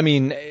 Yeah, I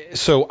mean,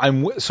 so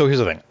here's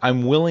the thing.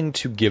 I'm willing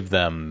to give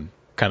them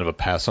kind of a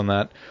pass on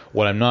that.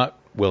 What I'm not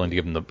willing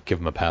to give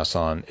them a pass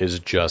on is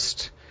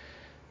just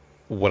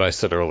what I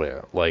said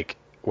earlier, like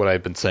what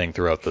I've been saying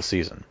throughout the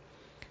season.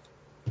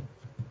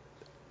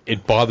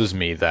 It bothers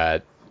me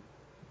that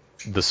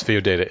the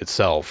sphere data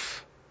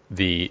itself,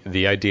 the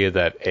idea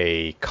that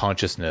a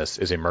consciousness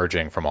is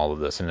emerging from all of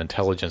this, an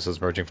intelligence is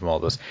emerging from all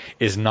of this,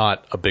 is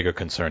not a bigger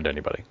concern to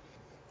anybody.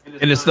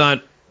 And it's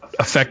not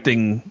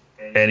affecting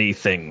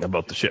anything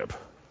about the ship.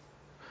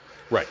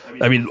 Right.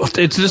 I mean,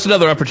 it's just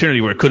another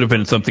opportunity where it could have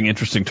been something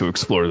interesting to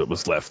explore that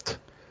was left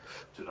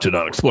to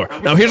not explore.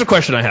 Now, here's a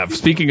question I have.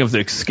 Speaking of the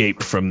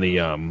escape from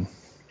the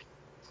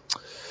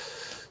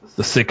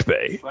sick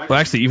bay. Well,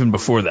 actually, even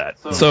before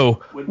that. So,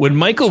 when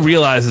Michael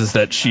realizes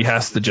that she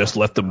has to just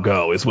let them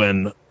go is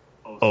when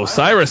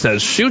Osira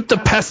says, shoot the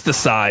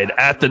pesticide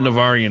at the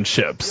Navarian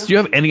ships. Do you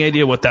have any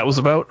idea what that was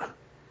about?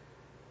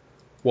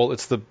 Well,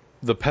 it's the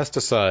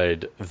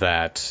pesticide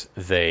that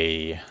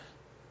they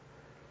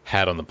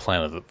had on the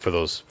planet for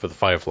the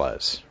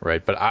Fireflies,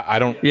 right? But I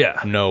don't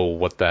know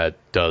what that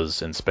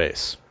does in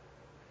space.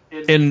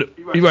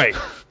 Right.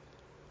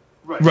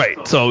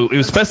 So it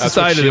was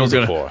pesticide, and they were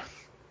going.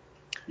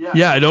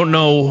 Yeah, I don't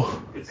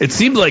know. It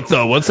seemed like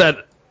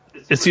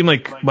It seemed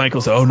like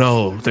Michael said, "Oh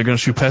no, they're going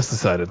to shoot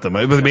pesticide at them."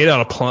 Are they made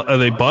out of are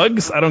they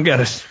bugs? I don't get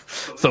it.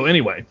 So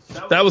anyway,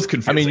 that was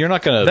confusing. I mean, you're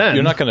not going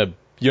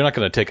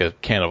to take a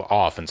can of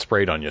off and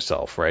spray it on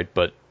yourself, right?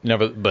 But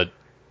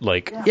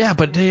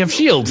they have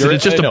shields, and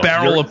it's just a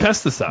barrel of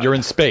pesticide. You're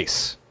in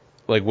space.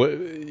 Like, what?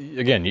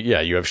 Again,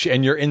 you have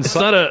and you're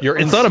inside.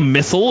 It's not a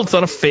missile. It's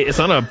not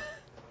a.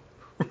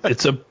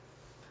 It's a.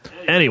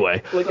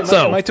 Anyway,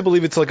 am I to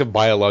believe it's like a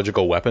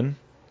biological weapon?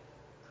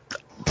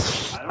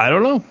 I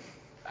don't know.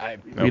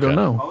 We don't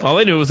know. All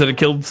I knew was that it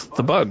killed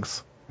the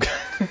bugs.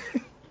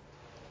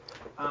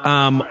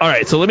 All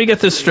right, so let me get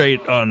this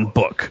straight on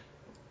Book.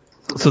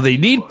 So they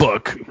need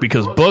Book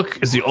because Book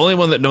is the only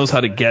one that knows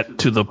how to get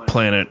to the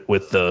planet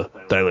with the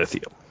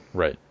dilithium.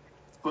 Right.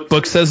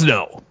 Book says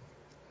no.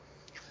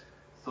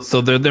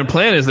 So their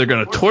plan is they're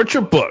going to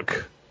torture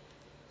Book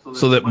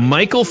so that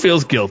Michael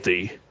feels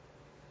guilty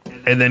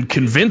and then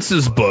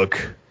convinces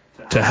Book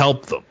to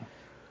help them.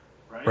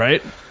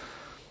 Right?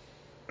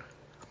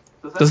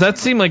 Does that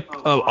seem like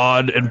an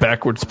odd and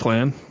backwards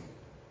plan?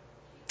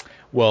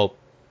 Well,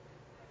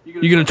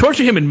 you're going to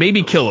torture him and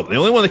maybe kill him. The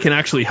only one that can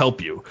actually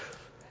help you.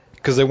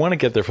 Because they want to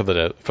get there for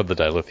the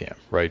dilithium,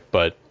 right?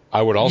 But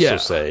I would also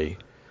say,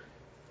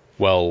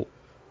 well,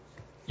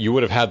 you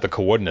would have had the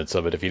coordinates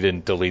of it if you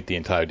didn't delete the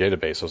entire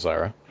database,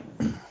 Osira.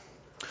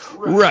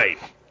 Right.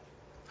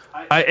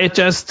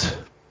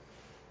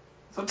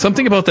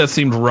 Something about that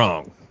seemed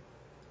wrong.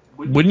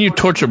 Wouldn't you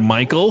torture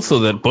Michael so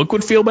that Book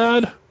would feel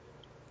bad?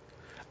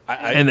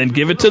 And then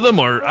give it to them,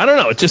 or I don't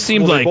know. It just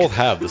seemed like they both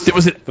have the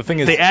thing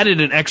is, they added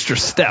an extra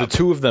step. The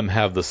two of them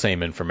have the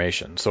same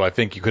information, so I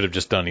think you could have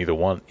just done either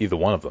one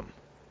of them.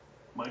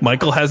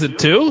 Michael has it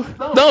too?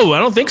 No, I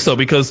don't think so,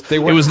 because it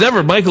was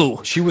never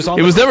Michael. She was on.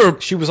 It was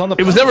never. She was on the.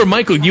 It was never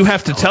Michael. You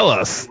have to tell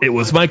us. It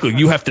was Michael.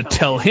 You have to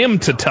tell him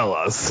to tell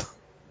us.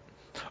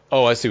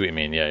 Oh, I see what you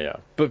mean. Yeah.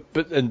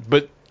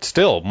 But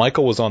still,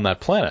 Michael was on that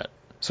planet,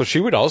 so she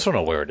would also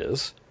know where it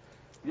is.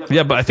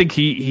 Yeah, but I think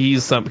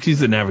he's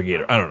the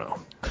navigator. I don't know.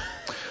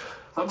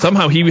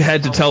 Somehow he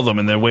had to tell them,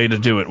 and their way to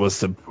do it was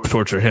to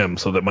torture him,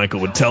 so that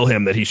Michael would tell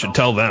him that he should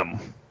tell them.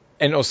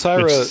 And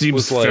Osira which seems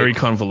was like, very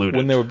convoluted.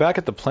 When they were back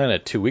at the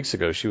planet 2 weeks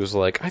ago, she was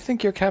like, "I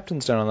think your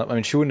captain's down on that." I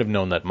mean, she wouldn't have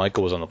known that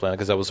Michael was on the planet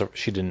because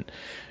she didn't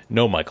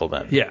know Michael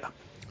then. Yeah.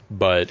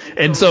 But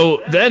and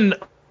so then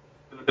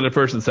the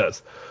person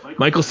says,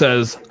 Michael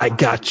says, "I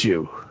got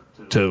you,"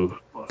 to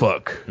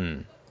Book.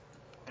 And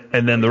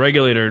then the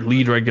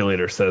lead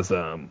regulator says,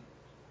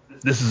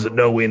 "This is a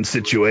no-win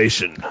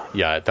situation."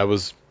 Yeah, that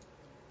was.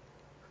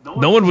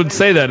 No one would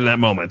say that in that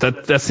moment.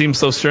 That seems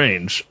so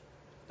strange.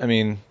 I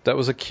mean, that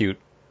was a cute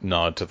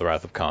nod to the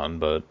Wrath of Khan,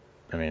 but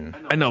I mean,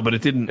 I know, but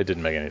it didn't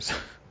make any sense.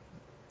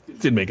 It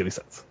didn't make any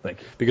sense.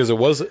 Thank you. Because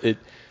okay.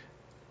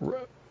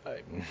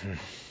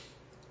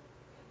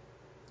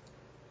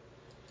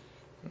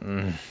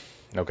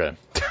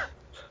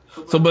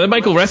 So, but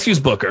Michael rescues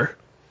Booker.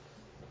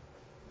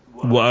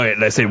 Why?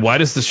 And I say, why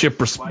does the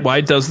ship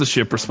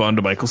respond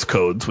to Michael's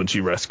codes when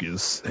she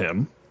rescues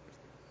him?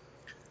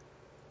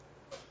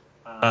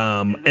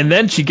 And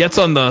then she gets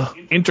on the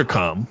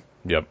intercom.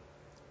 Yep.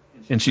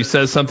 And she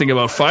says something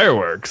about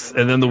fireworks.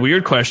 And then the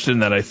weird question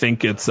that I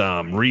think it's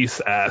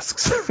Reese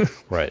asks.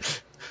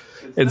 Right.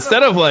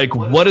 Instead of like,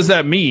 what does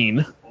that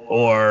mean?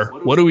 Or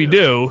what do we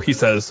do? He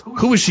says,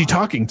 who is she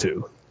talking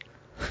to?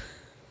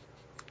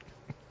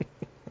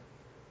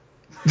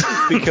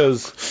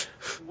 Because.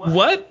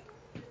 What?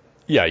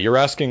 Yeah, you're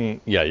asking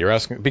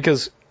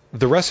because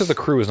the rest of the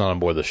crew is not on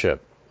board the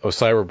ship.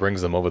 Osira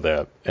brings them over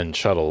there in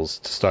shuttles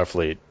to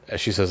Starfleet,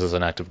 as she says, as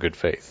an act of good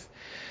faith.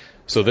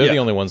 So they're the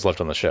only ones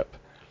left on the ship.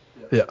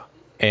 Yeah.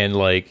 And,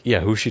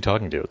 who's she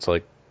talking to? It's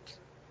like...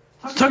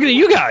 Talking to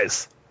you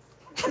guys!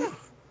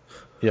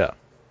 Yeah.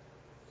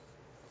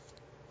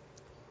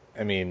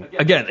 I mean...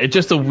 Again, it's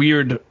just a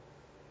weird...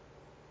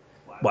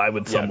 Why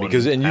would someone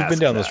because you've been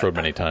down that? this road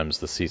many times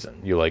this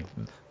season. You're like...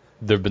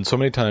 There have been so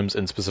many times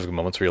in specific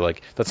moments where you're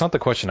like, that's not the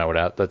question I would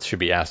ask. That should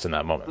be asked in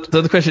that moment.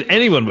 That's the question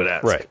anyone would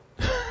ask. Right.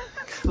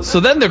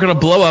 So then they're going to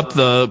blow up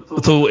the...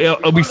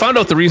 So we found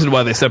out the reason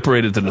why they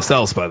separated the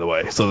nacelles, by the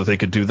way, so that they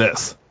could do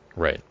this.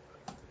 Right.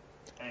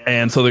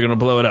 And so they're going to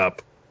blow it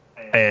up.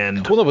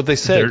 And well, no, but they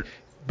said...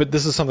 But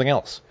this is something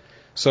else.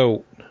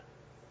 So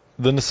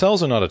the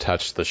nacelles are not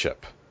attached to the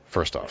ship,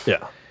 first off.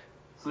 Yeah.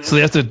 So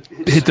they have to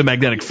hit the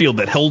magnetic field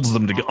that holds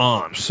them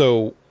on.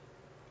 So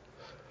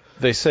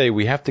they say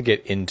we have to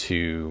get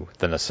into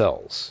the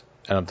nacelles.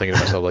 And I'm thinking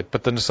to myself,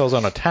 but the nacelles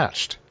aren't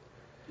attached.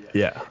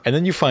 Yeah. And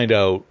then you find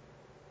out,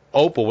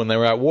 but when they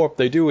were at warp,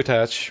 they do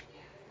attach.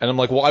 And I'm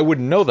like, well, I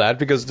wouldn't know that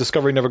because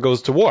Discovery never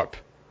goes to warp.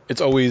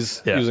 It's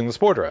always using the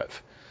spore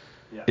drive.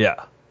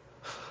 Yeah.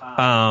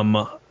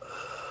 And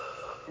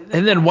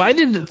then why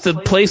did the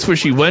place where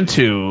she went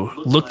to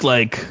look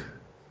like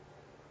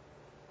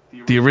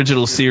the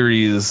original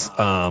series?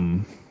 What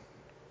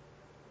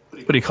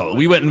do you call it?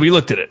 We went and we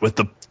looked at it with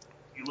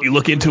you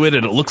look into it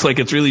and it looks like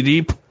it's really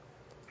deep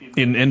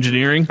in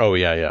engineering. Oh,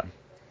 yeah.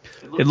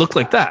 It looked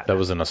like that. That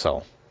was a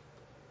nacelle.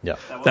 Yeah.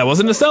 That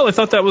wasn't a cell? I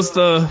thought that was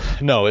the...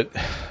 No, it...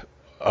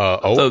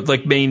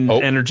 the main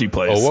energy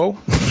place. OO?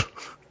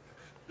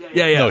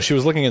 Yeah. No, she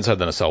was looking inside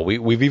the nacelle.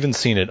 We've even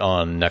seen it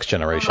on Next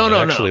Generation. It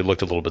actually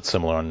looked a little bit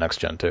similar on Next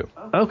Gen, too.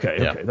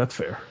 Okay, that's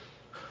fair.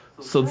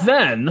 So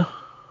then...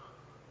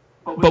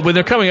 But when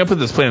they're coming up with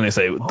this plan, they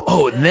say,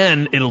 and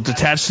then it'll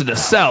detach to the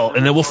cell,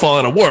 and then we'll fall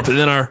out of warp, and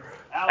then our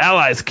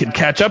allies can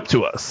catch up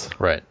to us.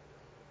 Right.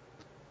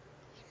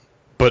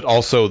 But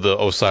also the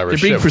Osiris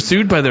ship. They're being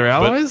pursued by their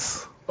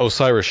allies?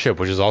 Osiris ship,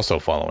 which is also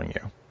following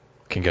you,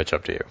 can catch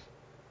up to you.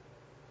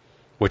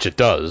 Which it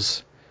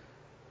does.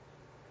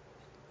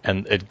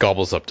 And it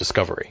gobbles up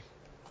Discovery.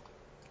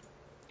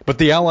 But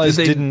the allies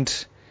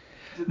didn't...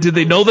 Did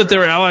they know that there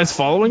were allies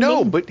following them?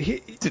 No, but...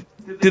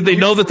 Did they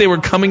know that they were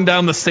coming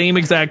down the same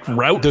exact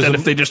route, that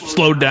if they just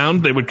slowed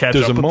down, they would catch up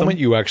with them? There's a moment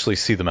you actually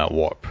see them at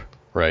warp,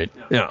 right?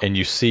 Yeah. And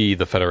you see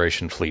the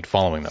Federation fleet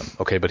following them.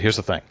 Okay, but here's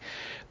the thing.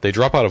 They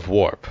drop out of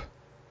warp...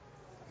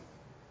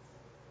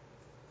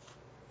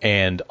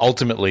 And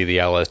ultimately, the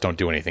Allies don't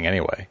do anything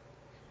anyway,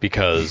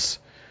 because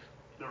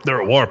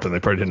they're at warp and they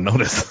probably didn't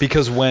notice.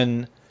 Because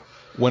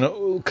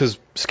because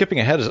skipping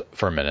ahead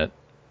for a minute,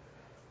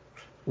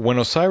 when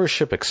Osiris'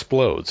 ship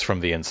explodes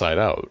from the inside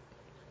out,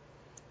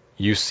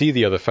 you see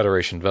the other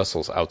Federation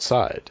vessels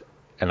outside,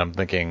 and I'm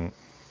thinking,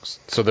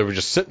 so they were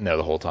just sitting there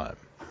the whole time.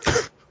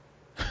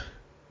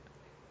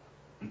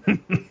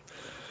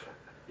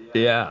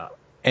 Yeah,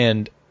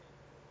 and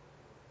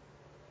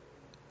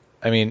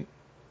I mean.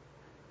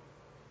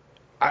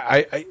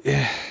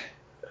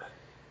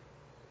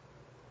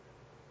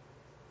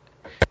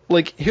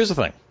 Here's the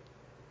thing.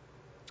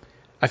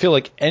 I feel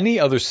like any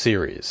other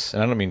series,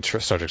 and I don't mean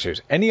Star Trek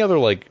series, any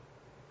other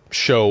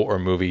show or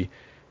movie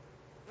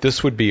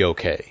this would be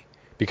okay.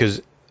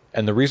 Because,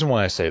 and the reason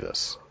why I say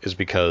this is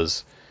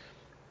because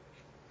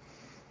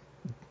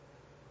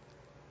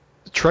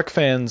Trek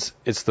fans,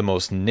 it's the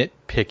most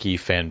nitpicky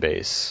fan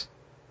base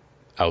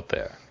out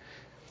there.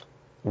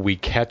 We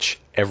catch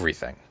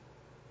everything.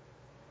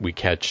 We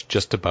catch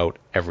just about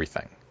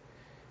everything.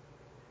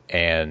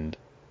 And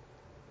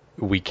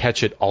we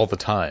catch it all the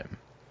time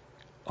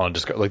on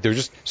Discovery. Like, they're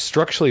just,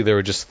 structurally, there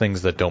are just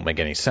things that don't make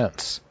any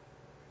sense.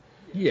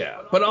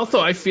 Yeah, but also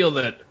I feel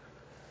that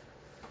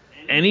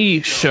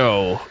any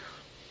show,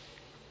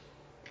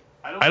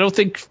 I don't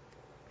think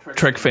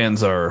Trek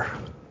fans are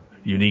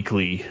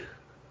uniquely,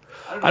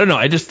 I don't know,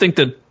 I just think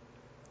that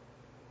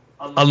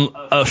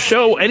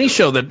any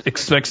show that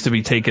expects to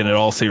be taken at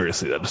all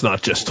seriously, that it's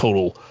not just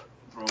total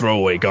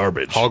throwaway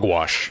garbage.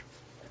 Hogwash.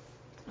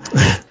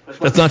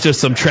 That's not just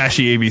some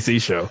trashy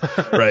ABC show,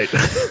 right?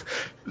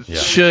 Yeah.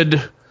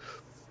 Should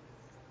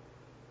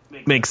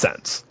make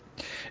sense.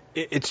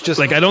 It's just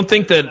like, I don't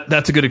think that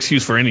that's a good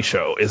excuse for any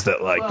show, is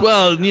that like,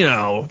 well, you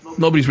know,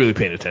 nobody's really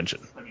paying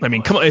attention. I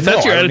mean, come on, if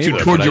that's your attitude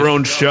towards your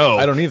own show,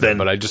 I don't either, then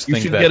but I just you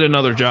think should that get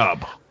another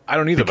job. I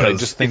don't either, but I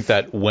just think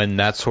that when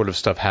that sort of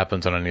stuff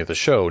happens on any other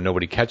show,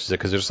 nobody catches it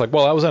because they're just like,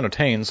 well, I was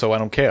entertained, so I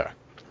don't care.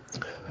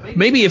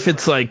 Maybe if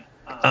it's like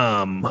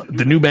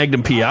the new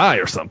Magnum PI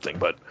or something,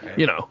 but,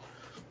 you know.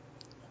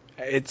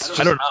 It's just,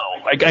 I don't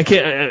know. I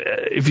can't.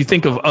 If you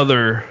think of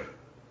other,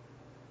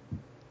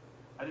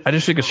 I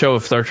just think a show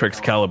of Star Trek's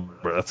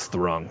caliber, that's the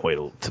wrong way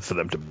for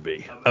them to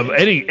be. Of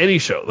any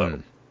show though,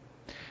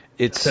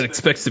 it's that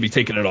expects to be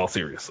taken at all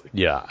seriously.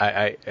 Yeah,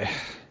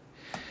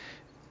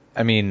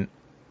 I mean,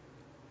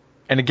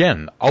 and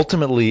again,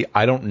 ultimately,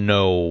 I don't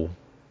know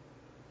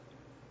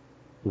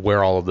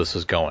where all of this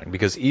is going,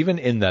 because even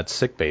in that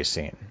sickbay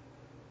scene,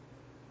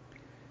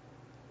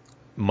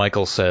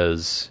 Michael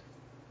says,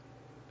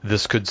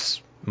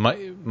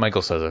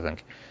 Michael says, I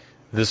think,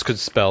 this could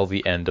spell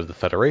the end of the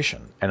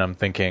Federation. And I'm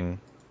thinking,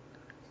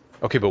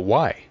 okay, but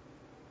why?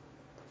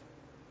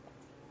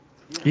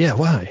 Yeah,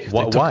 why?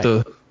 Why?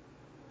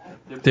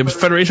 The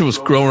Federation was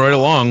growing right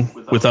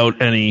along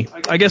without any,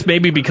 I guess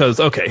maybe because,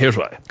 okay, here's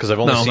why. Because I've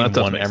only seen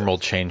one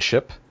Emerald Chain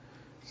ship.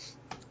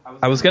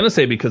 I was going to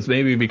say because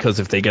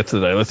if they get to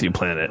the dilithium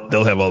planet,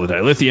 they'll have all the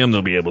dilithium,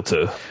 they'll be able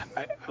to,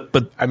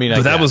 but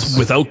that was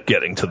without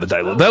getting to the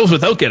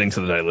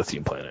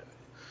dilithium planet.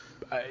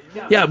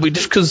 Yeah,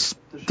 just because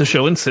the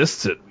show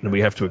insists it, and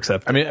we have to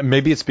accept it. I mean,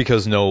 maybe it's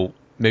because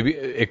maybe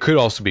it could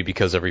also be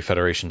because every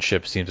Federation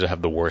ship seems to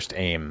have the worst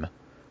aim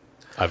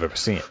I've ever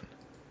seen.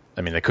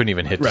 I mean, they couldn't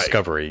even hit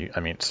Discovery. I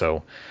mean,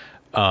 so,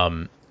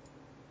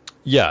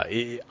 yeah,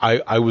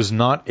 I was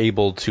not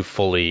able to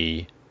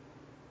fully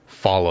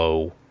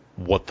follow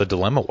what the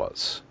dilemma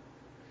was,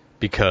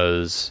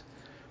 because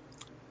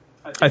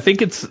I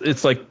think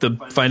it's like the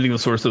finding the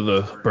source of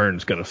the burn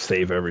is going to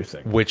save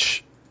everything.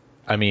 Which,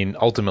 I mean,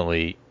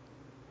 ultimately,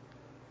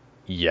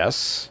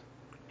 yes.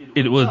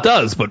 It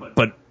does,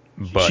 but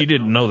she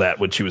didn't know that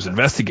when she was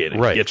investigating.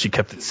 Right. Yet she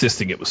kept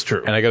insisting it was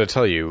true. And I got to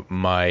tell you,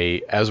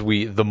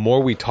 the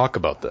more we talk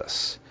about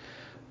this,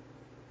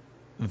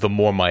 the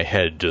more my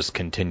head just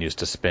continues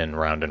to spin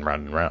round and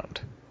round and round.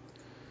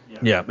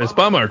 Yeah, it's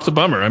a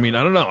bummer. I mean,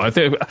 I don't know. I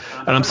think,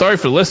 and I'm sorry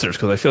for the listeners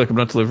because I feel like I'm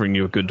not delivering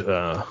you a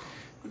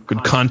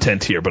good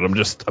content here, but I'm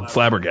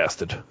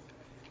flabbergasted.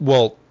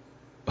 Well,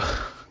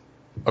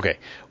 okay.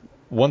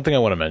 One thing I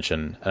want to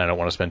mention, and I don't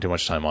want to spend too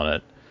much time on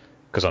it,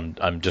 because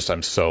I just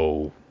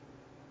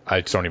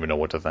don't even know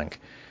what to think.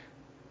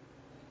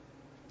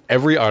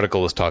 Every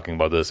article is talking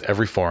about this.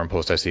 Every forum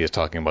post I see is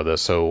talking about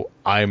this, so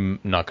I'm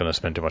not going to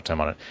spend too much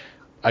time on it.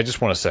 I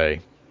just want to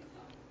say,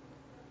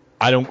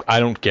 I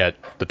don't get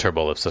the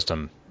turbo lift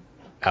system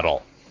at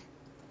all.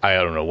 I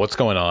don't know what's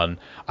going on.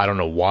 I don't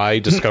know why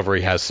Discovery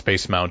has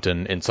Space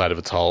Mountain inside of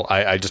its hull.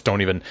 I just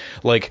don't even,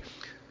 like,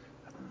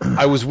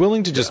 I was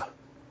willing to just,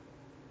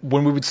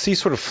 when we would see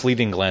sort of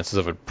fleeting glances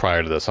of it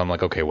prior to this, I'm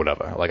like, okay,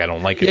 whatever. Like, I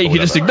don't like it. Yeah, you can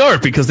just ignore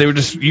it because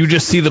you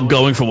just see them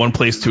going from one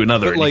place to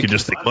another, and you can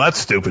just think, well, that's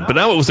stupid. But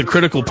now it was a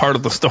critical part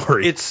of the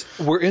story.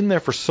 We're in there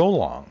for so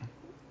long.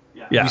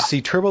 Yeah. We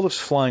see turbolifts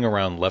flying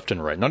around left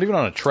and right, not even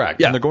on a track.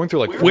 Yeah. And they're going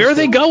through like, where are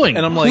they going?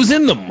 And I'm like, who's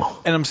in them?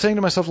 And I'm saying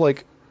to myself,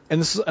 like,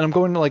 and I'm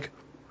going like,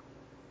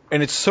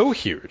 and it's so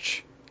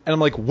huge. And I'm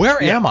like,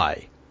 where am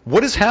I?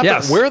 What is happening?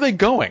 Yes. Where are they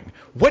going?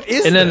 What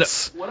is this?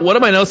 And then one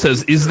of my notes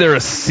says, is there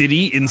a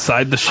city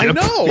inside the ship? I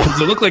know.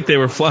 Because it looked like they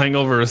were flying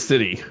over a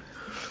city.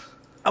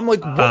 I'm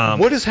like,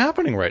 what is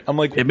happening right? I'm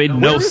like, it made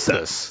no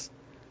sense.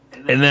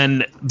 And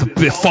then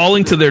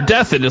falling to their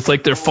death, and it's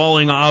like they're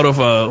falling out of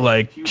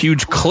a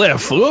huge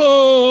cliff.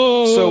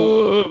 Whoa!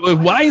 So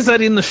why is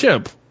that in the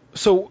ship?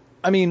 So,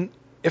 I mean,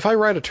 if I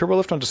ride a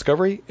turbolift on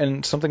Discovery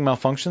and something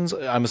malfunctions,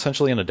 I'm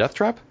essentially in a death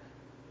trap?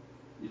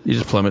 You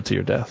just plummet to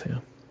your death, yeah.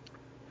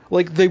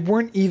 Like, they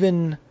weren't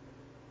even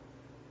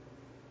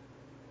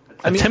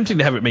attempting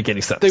to have it make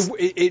any sense.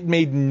 It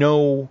made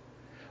no...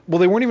 Well,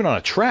 they weren't even on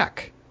a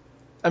track.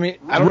 I mean,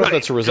 I don't know if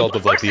that's a result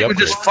of, like, the upgrade.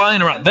 They were just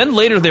flying around. Then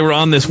later they were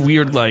on this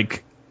weird,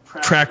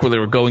 track where they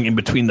were going in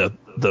between the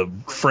the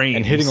frames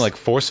and hitting like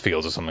force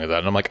fields or something like that.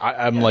 And I'm like,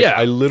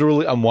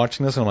 I'm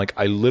watching this and I'm like,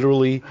 I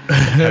literally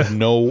have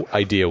no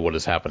idea what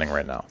is happening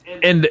right now.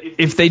 And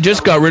if they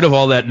just got rid of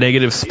all that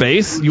negative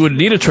space, you wouldn't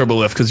need a turbo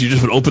lift because you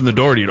just would open the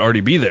door and you'd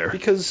already be there.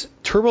 Because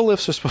turbo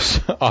lifts are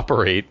supposed to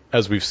operate,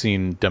 as we've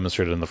seen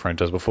demonstrated in the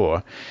franchise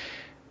before.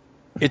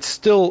 It's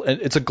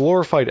a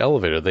glorified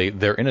elevator.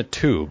 They're in a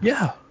tube.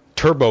 Yeah.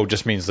 Turbo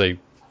just means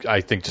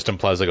I think just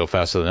implies they go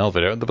faster than an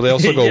elevator, but they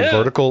also go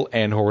vertical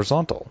and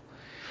horizontal.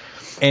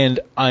 And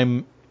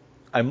I'm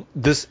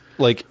this,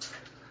 like,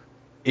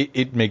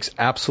 it makes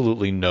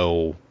absolutely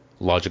no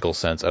logical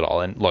sense at all.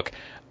 And look,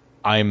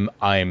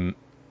 I'm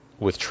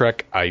with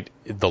Trek,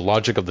 the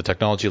logic of the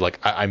technology, like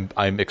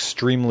I'm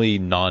extremely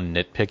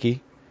non-nitpicky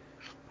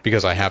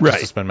because I have to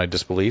suspend my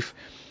disbelief.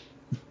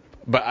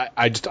 But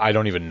I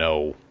don't even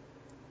know.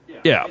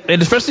 Yeah,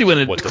 and especially when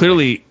it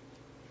clearly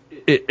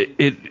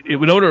you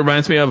know what it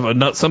reminds me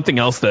of? Something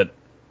else that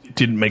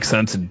didn't make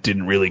sense and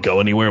didn't really go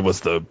anywhere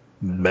was the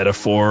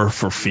metaphor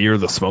for fear,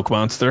 the smoke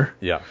monster.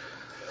 Yeah.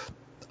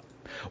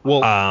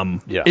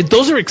 Well,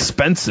 those are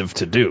expensive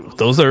to do.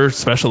 Those are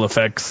special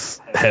effects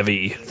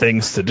heavy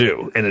things to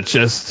do, and it's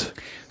just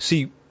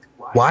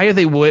why are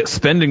they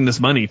spending this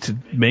money to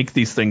make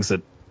these things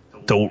that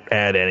don't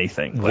add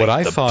anything? What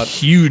I thought,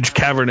 huge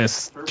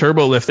cavernous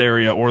turbo lift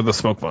area or the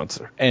smoke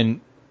monster,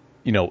 and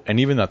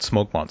even that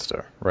smoke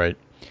monster, right?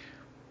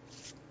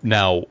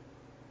 Now,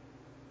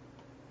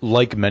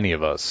 like many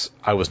of us,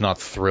 I was not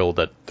thrilled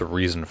at the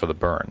reason for the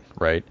burn,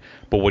 right?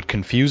 But what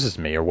confuses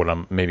me, or what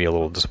I'm maybe a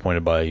little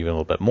disappointed by even a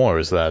little bit more,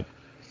 is that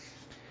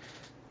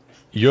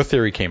your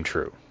theory came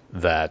true.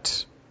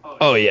 That,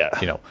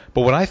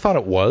 but what I thought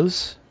it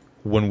was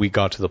when we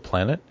got to the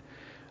planet,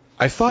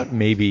 I thought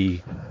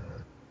maybe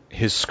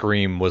his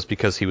scream was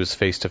because he was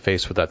face to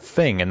face with that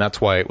thing, and that's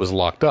why it was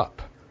locked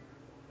up.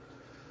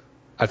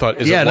 I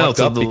thought, is it locked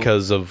up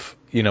because of,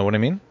 you know what I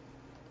mean?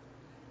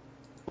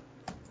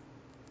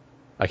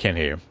 I can't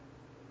hear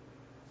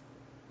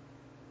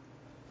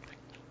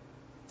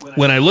you.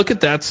 When I look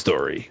at that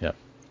story,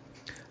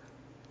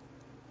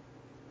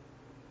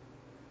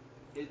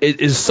 it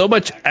is so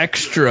much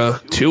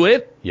extra to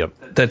it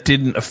that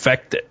didn't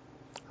affect it.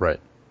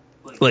 Right.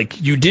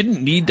 Like, you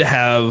didn't need to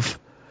have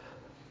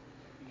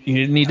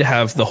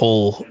the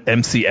whole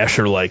MC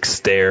Escher-like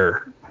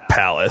stair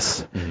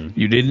palace. Mm-hmm.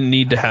 You didn't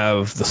need to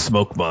have the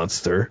smoke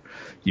monster.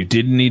 You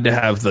didn't need to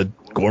have the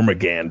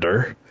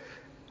Gormagander.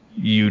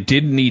 You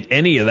didn't need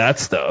any of that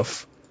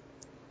stuff.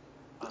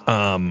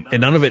 And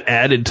none of it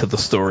added to the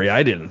story,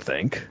 I didn't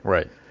think.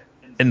 Right.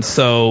 And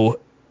so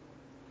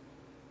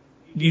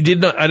you did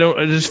not, I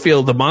just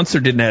feel the monster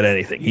didn't add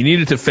anything. He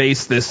needed to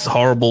face this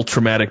horrible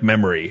traumatic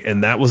memory,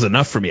 and that was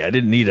enough for me. I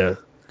didn't need the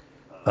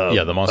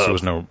monster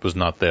was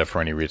not there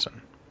for any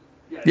reason.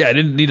 Yeah, I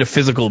didn't need a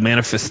physical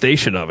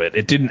manifestation of it.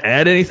 It didn't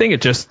add anything,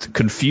 it just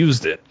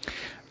confused it.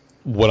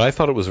 What I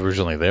thought it was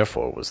originally there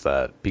for was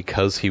that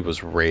because he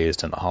was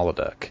raised in the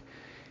holodeck,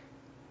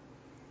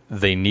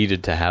 they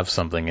needed to have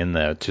something in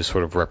there to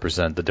sort of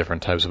represent the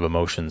different types of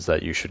emotions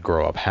that you should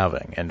grow up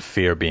having, and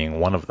fear being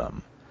one of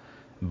them.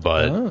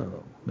 But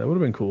that would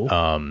have been cool.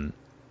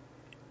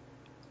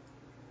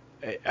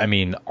 I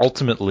mean,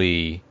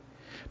 ultimately,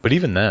 but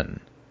even then,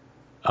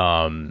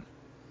 the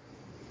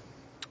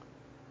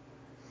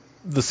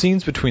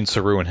scenes between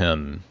Saru and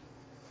him,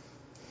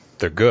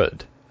 they're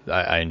good.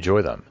 I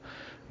enjoy them.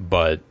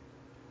 But,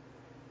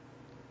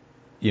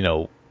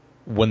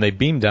 when they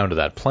beamed down to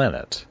that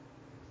planet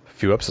a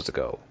few episodes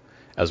ago,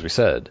 as we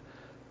said,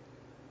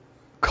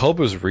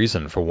 Culber's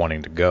reason for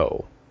wanting to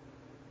go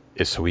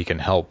is so he can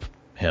help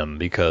him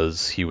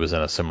because he was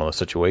in a similar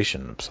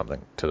situation,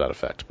 something to that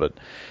effect. But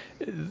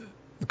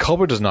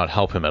Culber does not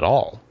help him at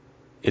all.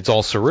 It's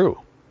all Saru.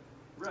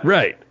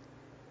 Right.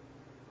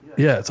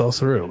 Yeah, it's all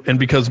Saru. And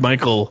because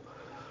Michael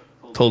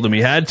told him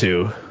he had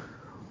to...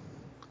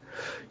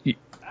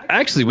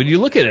 Actually, when you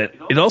look at it,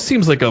 it all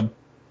seems like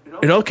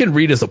it all can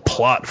read as a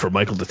plot for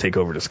Michael to take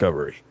over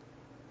Discovery.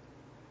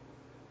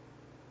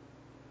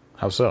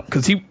 How so?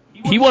 Because he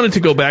wanted to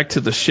go back to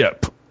the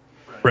ship,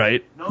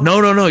 right?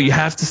 No, you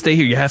have to stay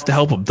here. You have to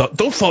help him.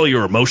 Don't follow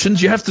your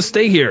emotions. You have to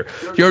stay here.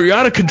 You're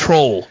out of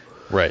control.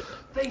 Right.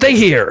 Stay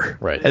here.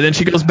 Right. And then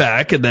she goes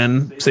back and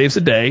then saves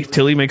the day.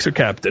 Tilly makes her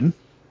captain.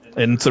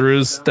 And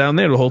Saru's down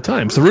there the whole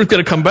time. Saru's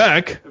going to come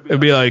back and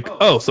be like,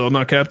 oh, so I'm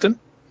not captain?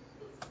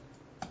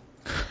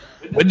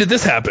 When did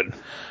this happen?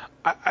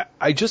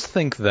 I just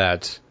think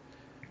that...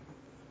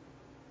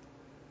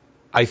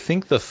 I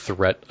think the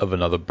threat of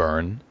another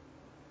burn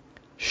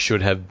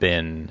should have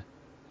been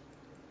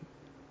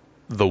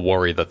the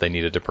worry that they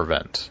needed to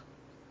prevent.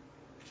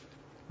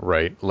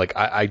 Right? Like,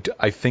 I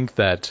think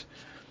that...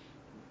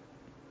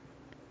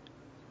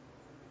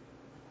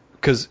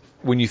 Because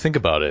when you think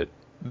about it,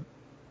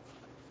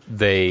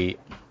 the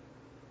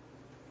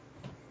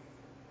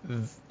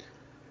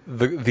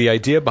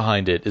idea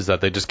behind it is that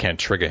they just can't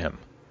trigger him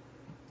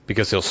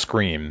because he'll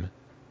scream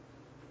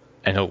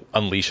and he'll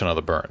unleash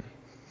another burn,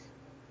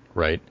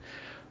 right?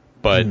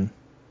 But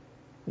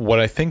what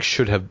I think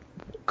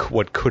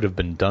what could have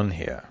been done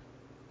here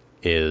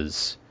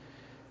is,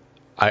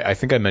 I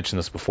think I mentioned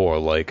this before,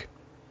 like,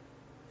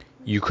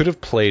 you could have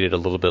played it a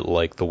little bit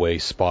like the way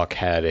Spock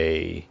had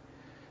I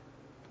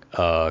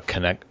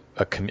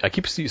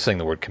keep saying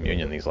the word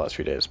communion these last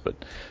few days, but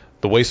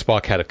the way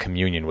Spock had a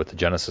communion with the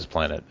Genesis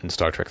planet in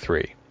Star Trek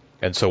 3.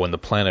 And so when the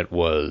planet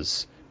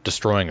was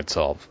destroying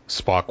itself,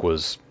 Spock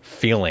was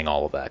feeling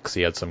all of that because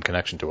he had some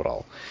connection to it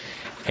all.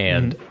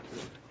 And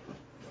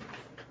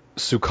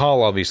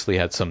Su'Kal obviously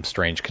had some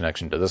strange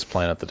connection to this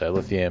planet, the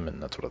dilithium,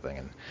 and that sort of thing.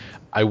 And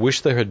I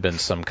wish there had been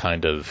some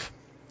kind of,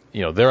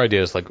 their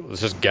idea is like,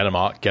 let's just get him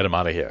out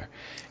of here.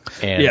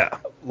 And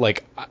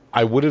like,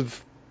 I would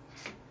have,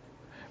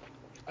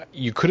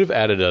 you could have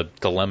added a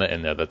dilemma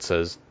in there that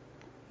says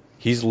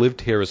he's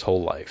lived here his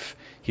whole life.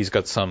 He's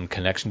got some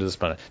connection to this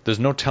planet. There's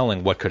no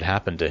telling what could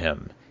happen to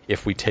him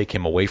if we take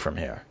him away from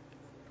here,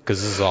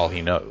 because this is all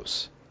he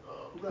knows.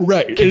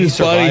 Right. Can his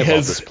body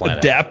has this planet?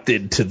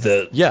 Adapted to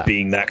the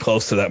being that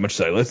close to that much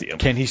dilithium.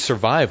 Can he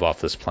survive off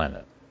this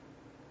planet?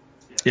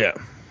 Yeah.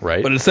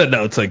 Right. But instead,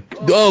 no, it's like,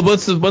 oh,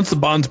 once the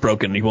bond's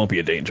broken, he won't be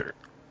a danger.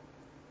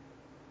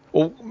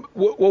 Well,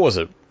 what was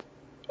it?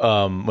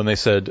 When they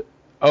said,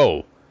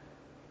 oh,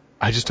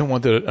 I just don't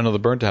want another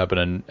burn to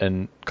happen,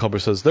 and Culber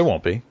says, there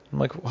won't be. I'm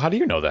like, well, how do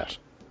you know that?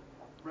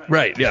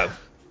 Right, yeah.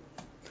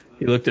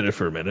 He looked at it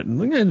for a minute, and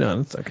like, no,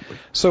 that's not complete.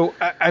 So,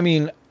 I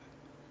mean,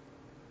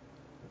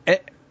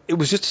 it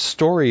was just a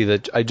story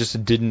that I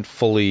just didn't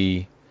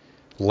fully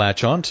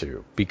latch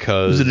onto,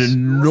 because... It was an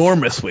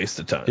enormous waste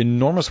of time.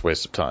 Enormous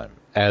waste of time,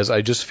 as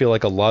I just feel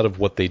like a lot of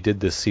what they did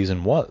this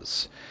season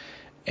was.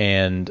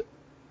 And,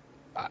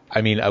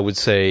 I mean, I would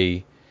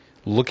say,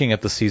 looking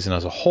at the season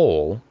as a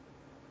whole,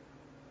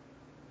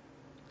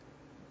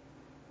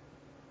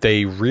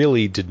 they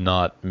really did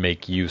not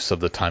make use of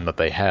the time that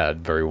they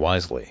had very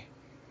wisely.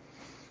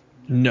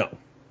 No.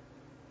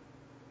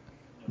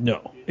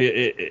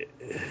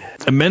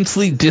 It's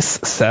immensely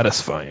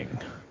dissatisfying.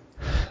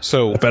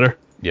 So better?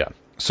 Yeah.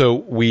 So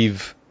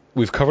we've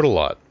covered a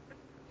lot,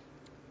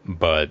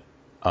 but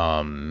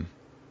I want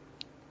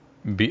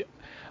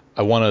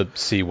to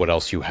see what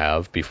else you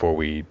have before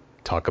we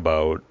talk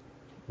about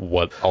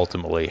what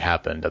ultimately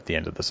happened at the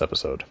end of this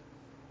episode.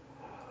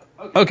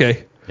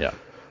 Okay. Yeah.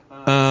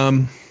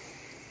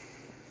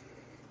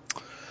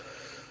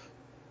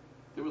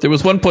 There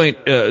was one point.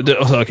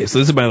 Okay, so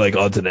this is my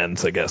odds and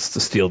ends, I guess, to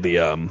steal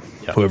the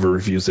whoever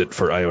reviews it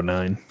for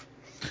IO9.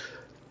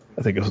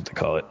 I think is what they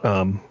call it.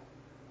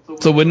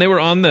 So when they were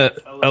on the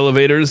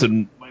elevators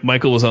and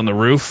Michael was on the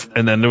roof,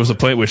 and then there was a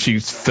point where she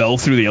fell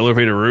through the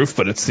elevator roof,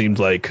 but it seemed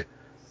like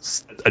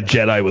a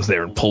Jedi was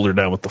there and pulled her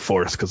down with the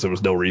Force because there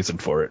was no reason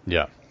for it.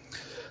 Yeah.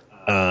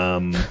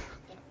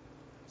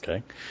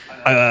 Okay.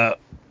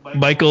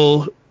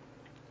 Michael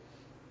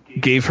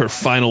gave her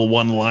final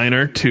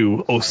one-liner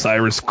to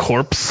Osiris'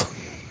 corpse.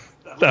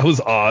 That was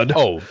odd.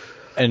 Oh,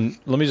 and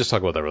let me just talk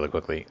about that really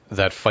quickly.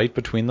 That fight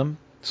between them,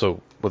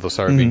 so with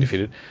Osiris being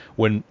defeated,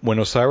 when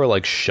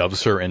Osiris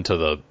shoves her into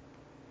the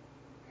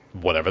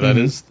whatever that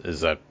is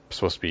that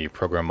supposed to be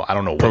programmable? I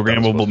don't know.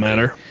 Programmable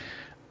matter.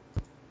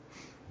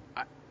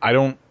 I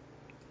don't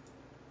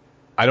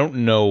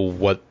know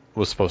what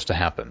was supposed to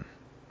happen.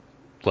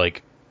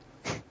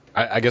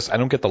 I guess I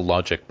don't get the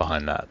logic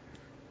behind that.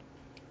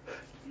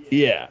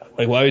 Yeah,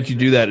 why would you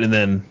do that and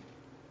then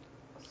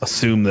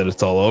assume that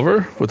it's all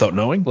over without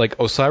knowing?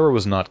 Osiris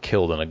was not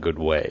killed in a good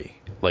way.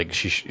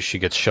 She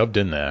gets shoved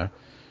in there,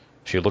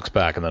 she looks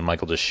back, and then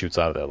Michael just shoots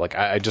out of there.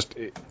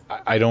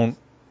 I don't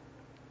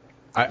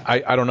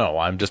know.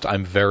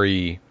 I'm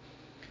very...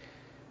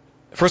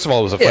 First of all,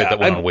 it was a fight that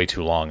went on way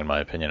too long, in my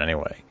opinion,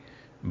 anyway.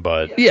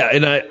 But yeah,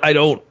 and I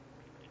don't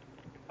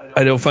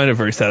find it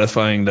very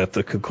satisfying that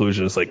the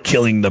conclusion is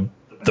killing the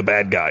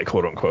bad guy,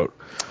 quote unquote.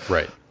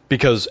 Right.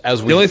 Because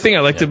the only thing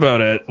I liked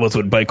about it was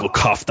when Michael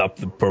coughed up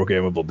the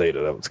programmable data.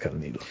 That was kind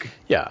of neat looking.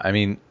 Yeah, I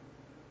mean,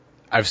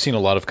 I've seen a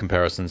lot of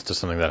comparisons to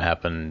something that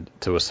happened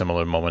to a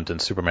similar moment in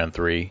Superman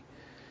 3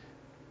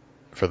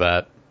 for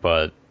that,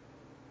 but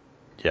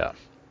yeah.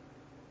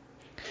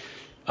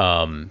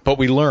 But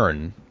we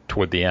learn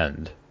toward the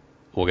end.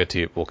 We'll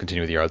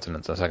continue with the odds in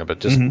a second, but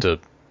just to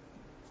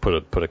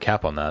put a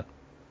cap on that,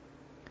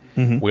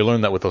 we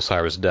learn that with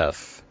Osiris'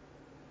 death,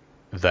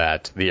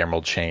 that the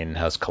Emerald Chain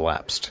has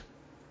collapsed.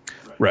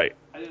 Right.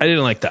 I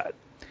didn't like that.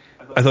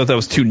 I thought that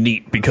was too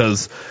neat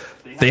because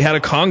they had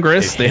a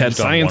Congress, they had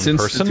Science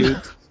Institute.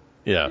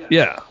 Yeah.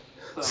 Yeah.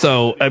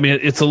 So, I mean,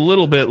 it's a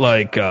little bit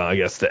like, I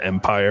guess, the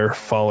Empire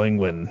falling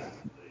when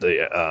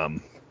the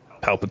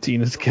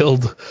Palpatine is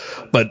killed.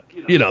 But,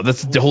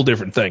 that's a whole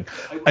different thing.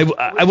 I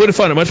would have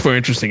found it much more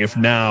interesting if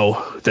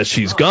now that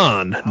she's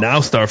gone, now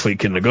Starfleet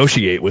can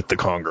negotiate with the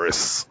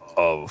Congress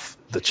of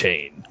the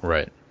Chain.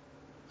 Right.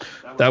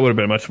 That would have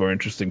been much more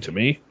interesting to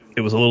me.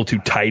 It was a little too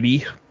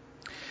tidy.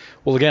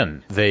 Well,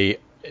 again, they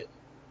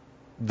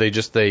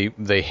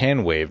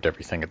hand waved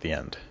everything at the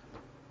end.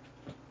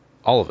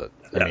 All of it.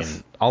 Yes. I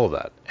mean, all of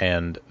that.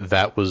 And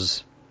that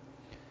was...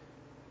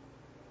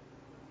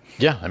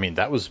 Yeah, I mean,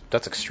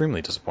 that's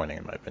extremely disappointing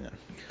in my opinion.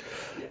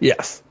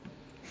 Yes.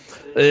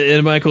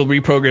 And Michael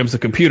reprograms the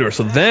computer.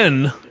 So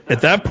then,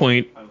 at that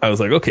point, I was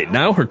like, okay,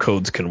 now her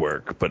codes can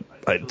work, but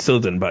I still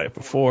didn't buy it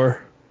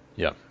before.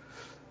 Yeah.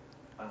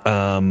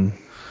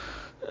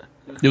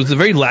 It was the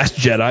very last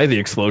Jedi, the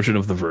explosion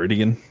of the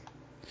Viridian.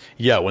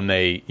 Yeah,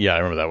 I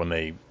remember that when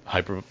they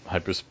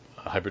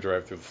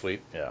hyperdrive through the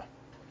fleet. Yeah.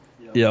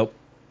 Yep.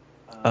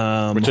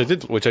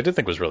 Which I did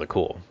think was really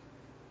cool.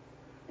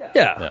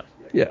 Yeah.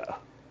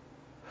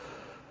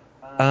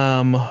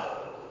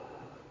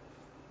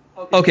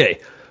 Okay.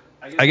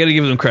 I got to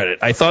give them credit.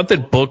 I thought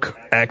that Book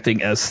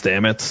acting as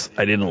Stamets,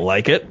 I didn't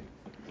like it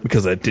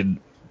because that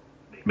didn't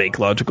make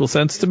logical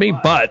sense to me.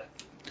 But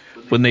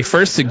when they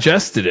first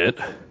suggested it,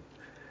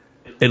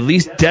 at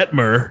least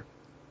Detmer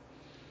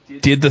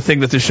did the thing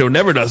that the show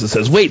never does. It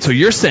says, wait, so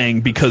you're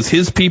saying because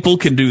his people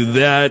can do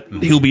that,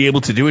 he'll be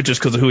able to do it just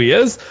because of who he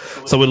is?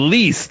 So at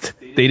least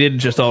they didn't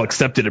just all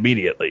accept it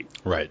immediately.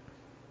 Right.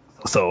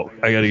 So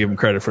I got to give him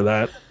credit for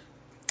that.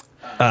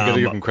 You got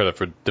to give him credit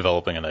for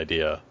developing an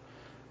idea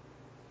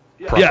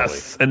properly.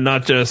 Yes, and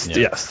not just,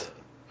 yes.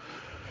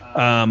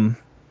 I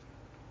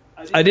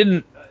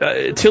didn't,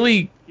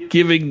 Tilly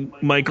giving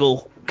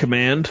Michael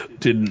command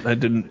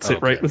didn't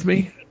sit right with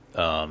me.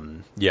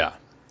 Yeah.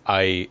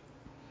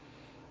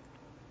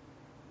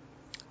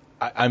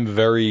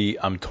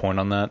 I'm torn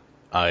on that.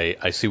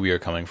 I see where you're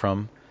coming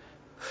from.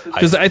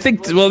 Because I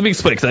think, well, let me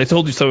explain, because I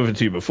told you some of it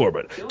to you before,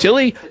 but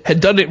Tilly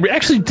had done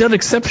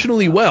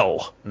exceptionally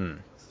well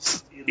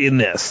in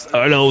this.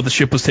 I know the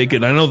ship was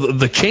taken, I know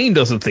the chain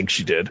doesn't think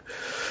she did,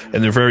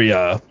 and they're very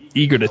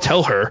eager to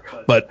tell her,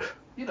 but,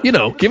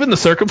 given the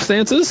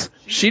circumstances,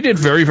 she did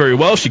very, very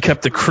well. She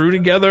kept the crew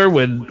together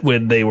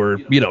when they were,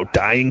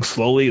 dying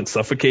slowly and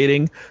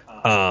suffocating.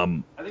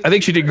 I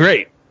think she did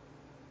great.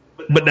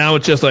 But now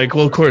it's just like,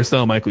 well, of course,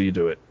 no, Michael, you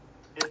do it.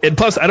 And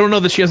plus, I don't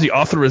know that she has the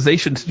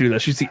authorization to do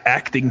that. She's the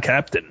acting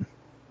captain.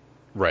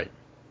 Right.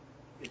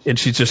 And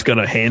she's just going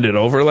to hand it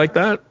over like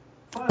that?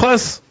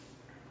 Plus,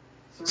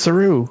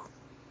 Saru.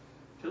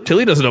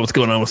 Tilly doesn't know what's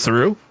going on with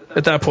Saru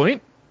at that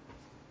point.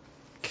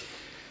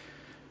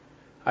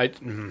 I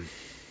can't.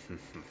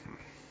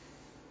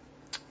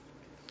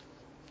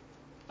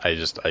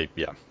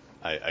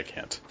 I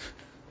can't.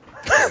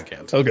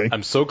 Okay.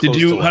 I'm so close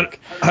to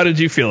how did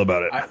you feel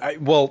about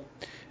it? Well,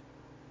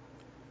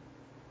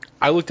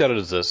 I looked at it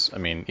as this. I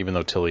mean, even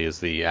though Tilly is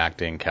the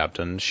acting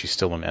captain, she's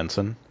still an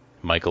ensign.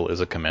 Michael is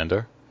a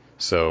commander.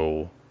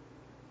 So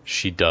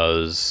she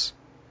does...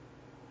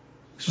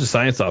 She's a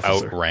science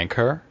officer. Outrank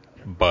her.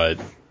 But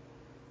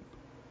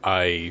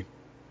I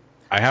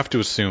have to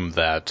assume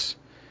that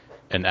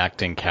an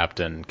acting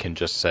captain can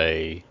just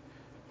say...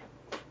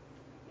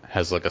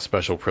 has like a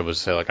special privilege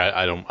to say like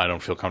I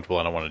don't feel comfortable,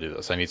 I don't want to do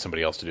this, I need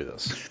somebody else to do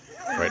this.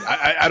 Right.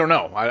 I don't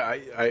know. I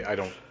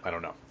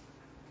don't know.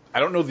 I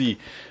don't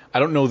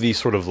know the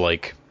sort of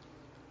like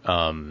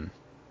No,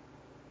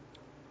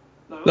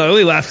 I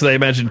really laughed because I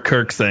imagined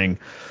Kirk saying,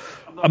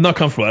 I'm not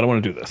comfortable, I don't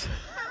want to do this.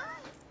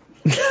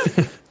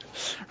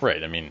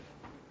 Right, I mean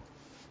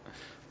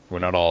we're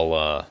not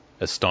all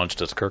as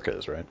staunched as Kirk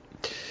is, right?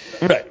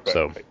 Right.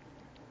 So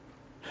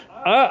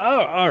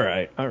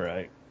right. All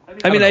right.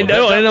 I mean, I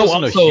know that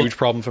wasn't also, a huge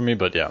problem for me,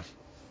 but yeah.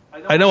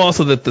 I know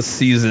also that the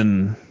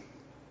season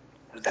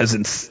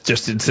has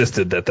just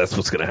insisted that that's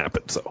what's going to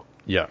happen. So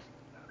yeah,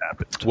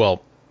 happened.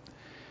 Well,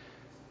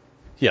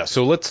 yeah.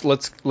 So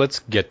let's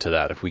get to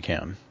that if we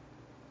can.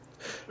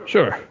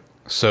 Sure.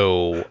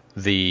 So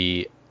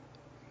the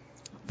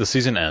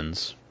season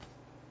ends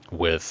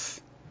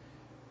with.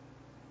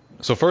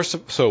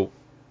 So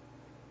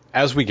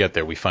as we get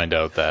there, we find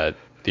out that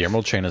the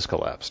Emerald Chain has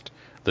collapsed.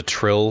 The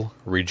Trill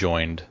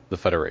rejoined the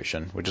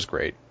Federation, which is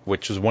great.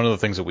 Which is one of the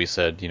things that we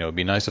said, it'd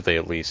be nice if they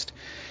at least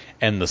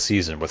end the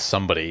season with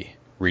somebody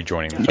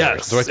rejoining the Federation.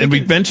 Yes, so I think and we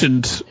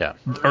mentioned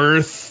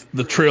Earth,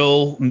 the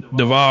Trill,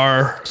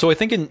 Navarre. So I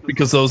think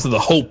because those are the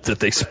hope that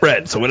they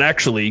spread, so it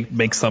actually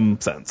makes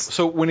some sense.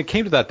 So when it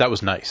came to that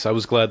was nice. I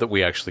was glad that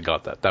we actually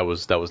got that. That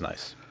was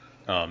nice.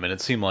 And it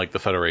seemed like the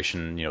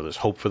Federation, there's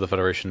hope for the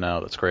Federation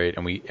now. That's great.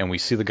 And we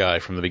see the guy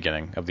from the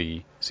beginning of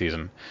the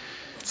season.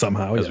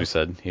 Somehow, as we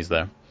said, he's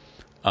there.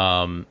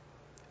 And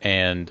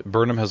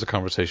Burnham has a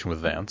conversation with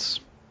Vance,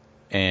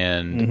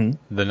 and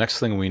the next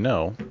thing we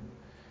know,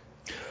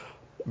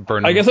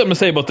 Burnham... I guess I'm going to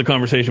say about the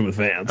conversation with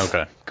Vance.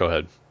 Okay, go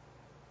ahead.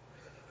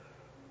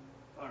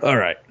 All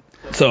right.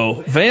 So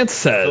Vance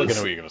says... I feel like I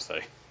know what you're going to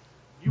say.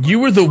 You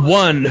were the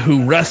one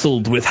who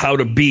wrestled with how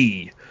to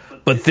be,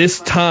 but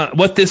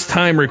what this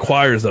time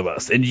requires of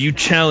us, and you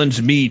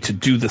challenged me to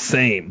do the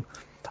same.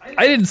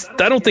 I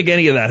don't think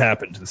any of that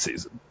happened this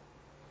season.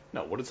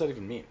 No, what does that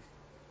even mean?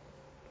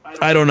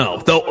 I don't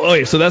know.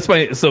 So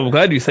I'm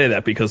glad you say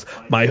that, because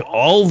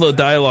all the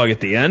dialogue at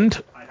the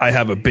end, I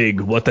have a big,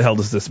 what the hell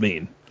does this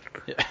mean?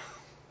 Yeah.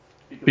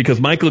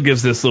 Because Michael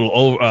gives this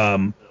little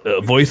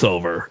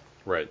voiceover.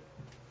 Right.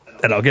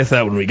 And I'll get to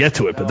that when we get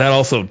to it, but that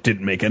also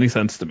didn't make any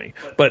sense to me.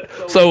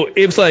 But, so,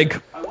 it's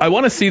like, I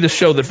want to see the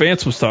show that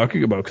Vance was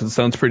talking about, because it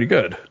sounds pretty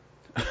good.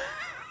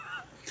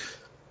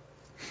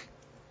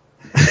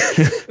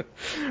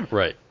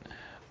 Right.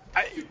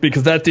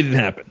 Because that didn't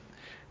happen.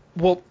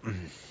 Well,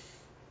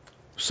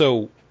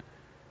 so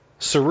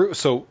Saru.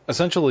 So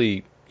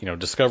essentially,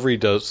 Discovery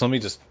does. So let me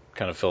just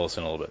kind of fill us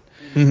in a little bit.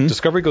 Mm-hmm.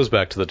 Discovery goes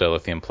back to the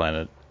Dilithium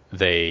planet.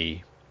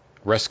 They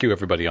rescue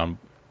everybody down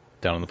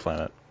on the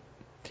planet.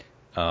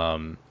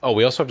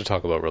 We also have to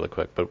talk about really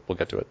quick, but we'll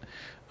get to it.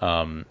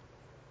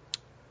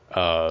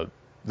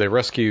 They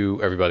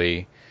rescue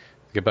everybody,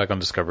 get back on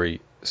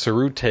Discovery.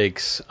 Saru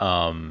takes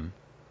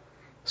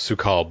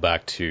Su'Kal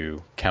back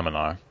to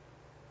Kaminar,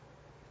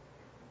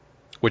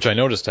 which I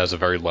noticed has a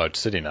very large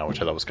city now,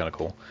 which I thought was kind of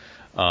cool.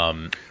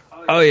 And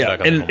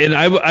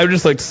I would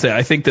just like to say,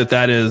 I think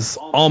that is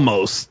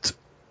almost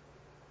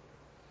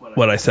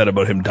what I said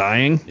about him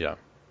dying. Yeah.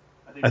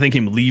 I think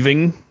him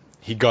leaving.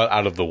 He got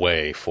out of the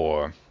way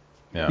for...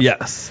 Yeah.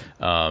 Yes.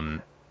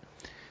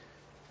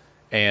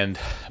 And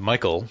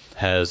Michael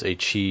has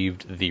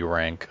achieved the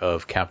rank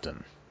of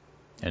captain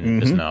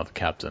and is now the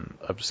captain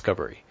of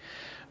Discovery.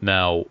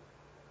 Now,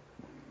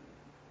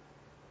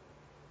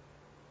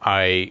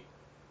 I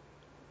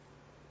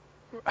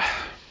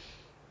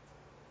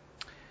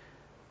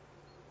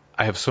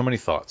have so many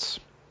thoughts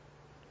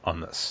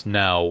on this.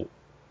 Now,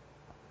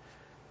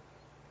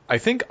 I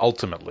think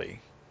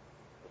ultimately,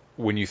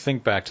 when you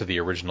think back to the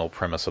original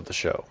premise of the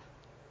show,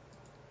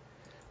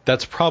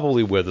 that's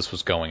probably where this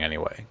was going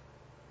anyway,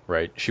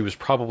 right? She was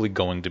probably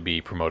going to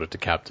be promoted to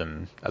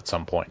captain at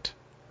some point,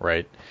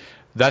 right?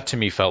 That to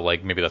me felt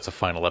like maybe that's a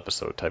final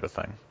episode type of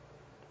thing,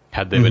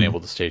 had they been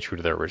able to stay true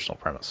to their original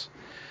premise.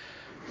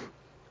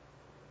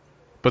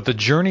 But the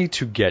journey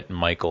to get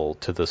Michael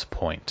to this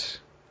point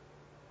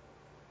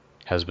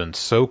has been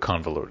so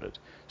convoluted,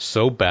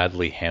 so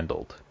badly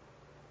handled.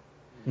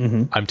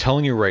 I'm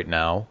telling you right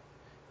now,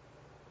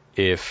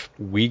 if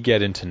we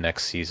get into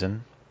next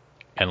season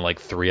and like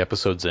 3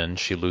 episodes in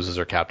she loses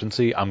her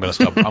captaincy, I'm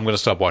gonna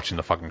stop watching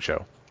the fucking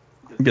show.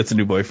 Gets a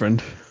new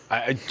boyfriend.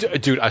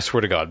 Dude, I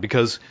swear to God,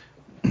 because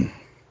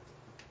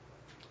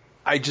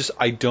I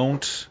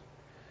don't.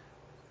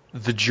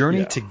 The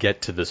journey to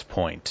get to this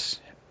point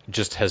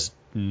just has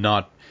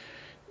not.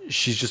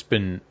 She's just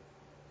been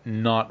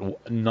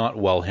not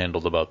well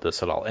handled about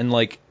this at all, and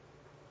like,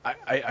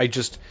 I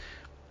just.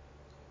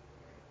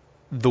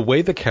 The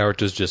way the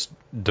characters just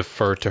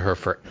defer to her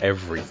for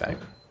everything.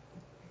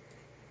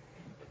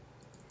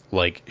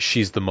 Like,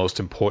 she's the most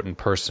important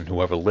person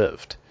who ever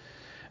lived.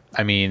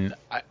 I mean,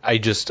 I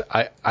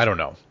don't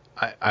know.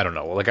 I don't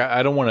know. Like,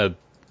 I don't want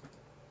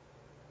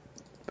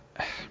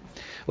to...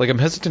 Like, I'm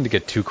hesitant to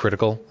get too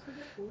critical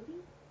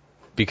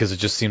because it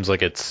just seems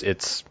like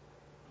it's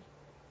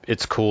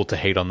cool to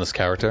hate on this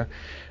character.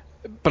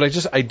 But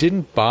I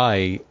didn't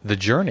buy the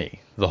journey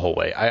the whole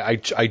way.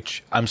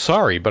 I'm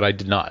sorry, but I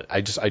did not.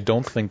 I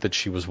don't think that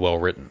she was well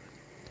written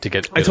to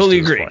get I totally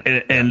agree.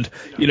 And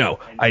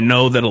I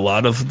know that a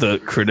lot of the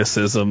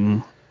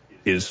criticism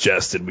is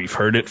just, and we've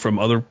heard it from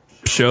other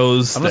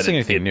shows. I'm not saying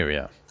anything new,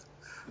 yeah.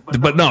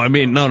 But no, I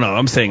mean, no,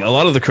 I'm saying a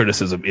lot of the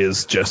criticism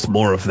is just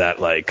more of that,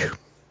 like,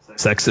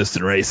 sexist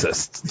and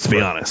racist, to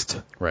be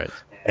honest. Right.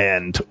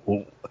 And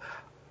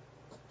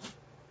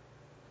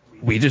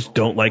we just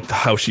don't like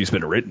how she's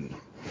been written.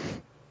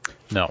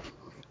 No.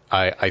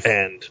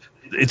 And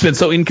it's been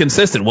so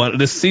inconsistent.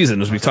 This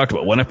season, as we talked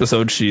about, one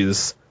episode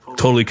she's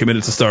totally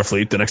committed to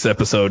Starfleet. The next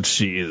episode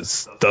she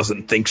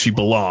doesn't think she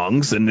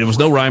belongs. And there was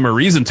no rhyme or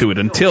reason to it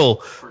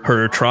until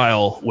her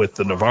trial with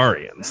the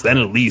Navarians. Then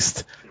at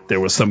least there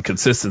was some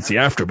consistency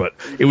after. But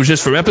it was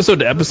just from episode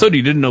to episode,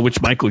 you didn't know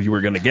which Michael you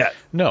were going to get.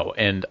 No,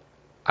 and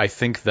I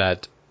think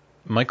that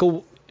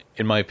Michael,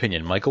 in my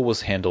opinion, Michael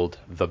was handled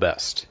the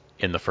best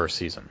in the first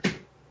season.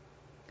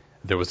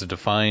 There was a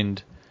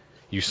defined...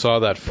 You saw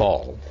that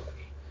fall,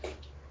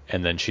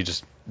 and then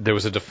there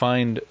was a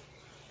defined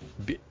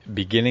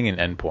beginning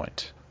and end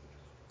point.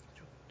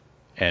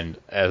 And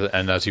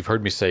as you've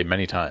heard me say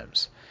many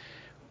times,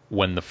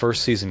 when the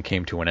first season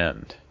came to an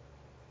end,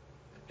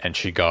 and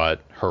she got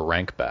her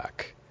rank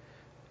back,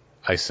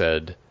 I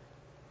said,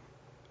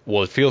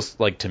 well, it feels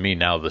like to me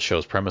now the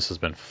show's premise has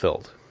been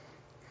fulfilled.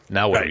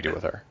 Now what do we do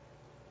with her?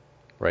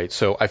 Right?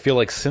 So I feel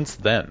like since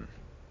then,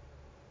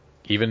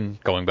 even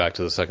going back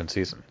to the second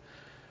season,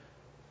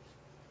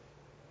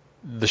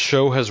 the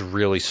show has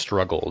really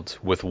struggled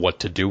with what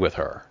to do with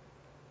her.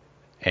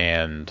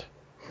 And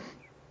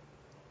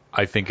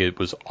I think it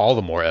was all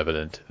the more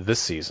evident this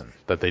season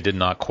that they did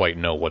not quite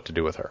know what to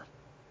do with her.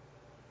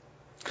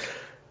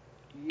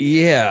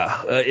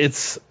 Yeah,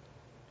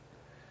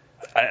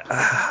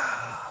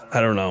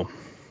 I don't know.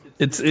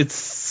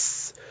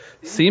 It's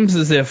seems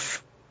as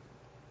if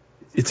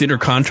it's in her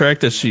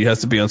contract that she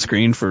has to be on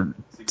screen for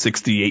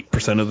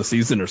 68% of the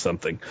season or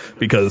something,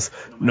 because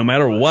no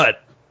matter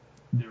what,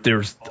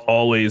 there's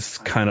always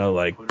kind of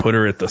like put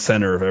her at the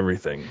center of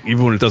everything,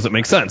 even when it doesn't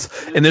make sense.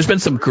 And there's been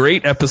some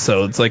great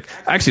episodes. Like,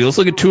 actually, let's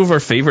look at 2 of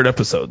our favorite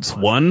episodes.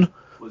 One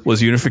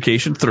was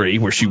Unification 3,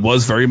 where she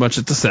was very much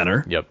at the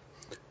center. Yep.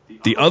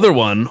 The other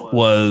one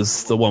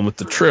was the one with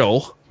the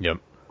Trill. Yep.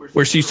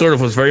 Where she sort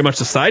of was very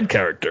much a side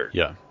character.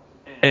 Yeah.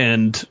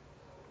 And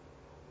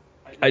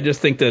I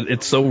just think that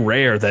it's so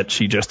rare that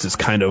she just is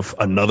kind of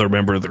another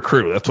member of the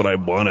crew. That's what I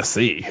want to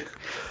see.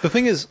 The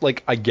thing is,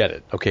 like, I get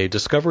it. Okay,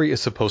 Discovery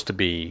is supposed to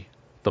be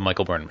the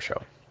Michael Burnham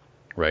show,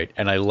 right?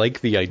 And I like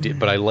the idea,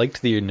 but I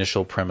liked the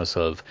initial premise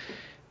of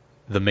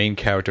the main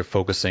character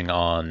focusing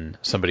on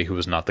somebody who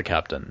was not the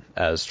captain,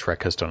 as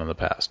Trek has done in the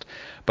past.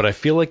 But I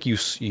feel like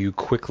you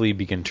quickly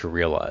begin to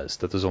realize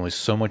that there's only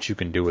so much you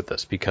can do with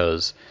this,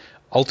 because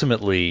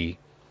ultimately,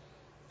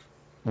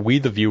 we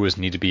the viewers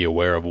need to be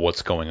aware of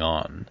what's going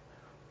on.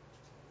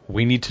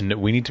 We need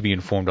to be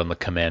informed on the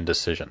command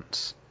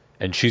decisions,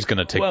 and she's going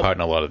to take part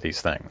in a lot of these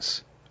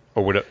things,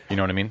 or would it, you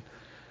know what I mean?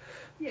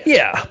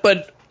 Yeah,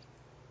 but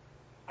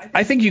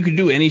I think you could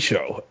do any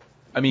show.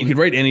 I mean, you could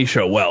write any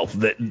show well.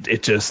 That they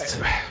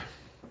just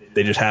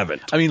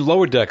haven't. I mean,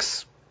 Lower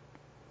Decks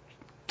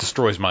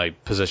destroys my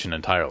position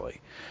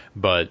entirely,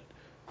 but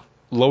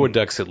Lower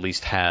Decks at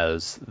least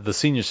has the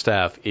senior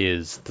staff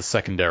is the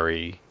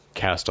secondary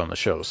cast on the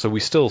show, so we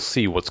still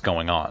see what's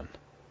going on.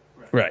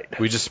 Right.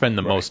 We just spend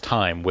the most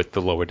time with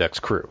the Lower Decks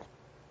crew.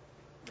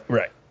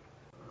 Right.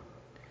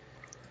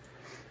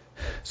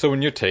 So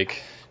in your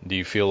take, do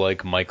you feel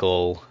like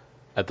Michael,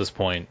 at this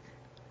point,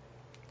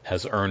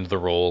 has earned the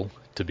role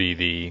to be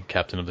the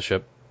captain of the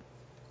ship?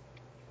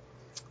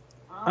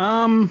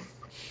 Yeah,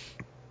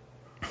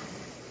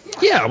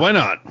 why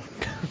not?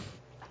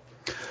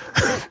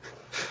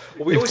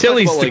 Well, if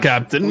Tilly's the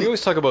captain. We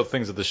always talk about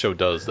things that the show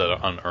does that are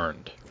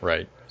unearned,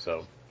 right?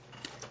 So.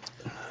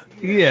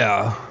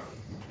 Yeah.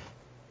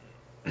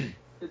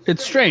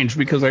 It's strange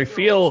because I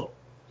feel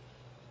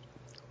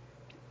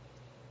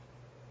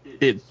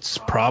it's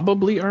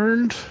probably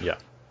earned. Yeah.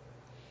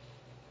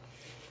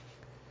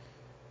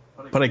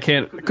 But I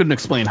couldn't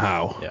explain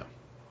how. Yeah.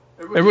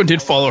 Everyone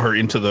did follow her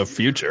into the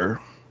future.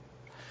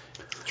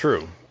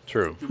 True.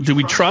 Do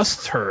we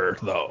trust her,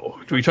 though?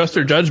 Do we trust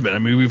her judgment? I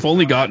mean, it's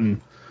only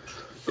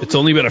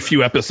been a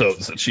few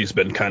episodes that she's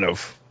been kind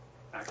of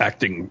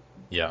acting,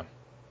 yeah,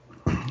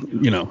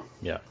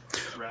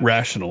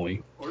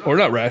 rationally. Or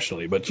not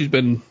rationally, but she's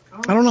been,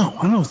 I don't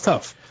know, it's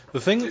tough. The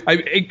thing...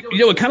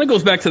 it kind of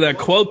goes back to that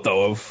quote,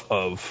 though,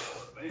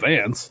 of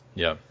Vance.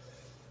 Yeah.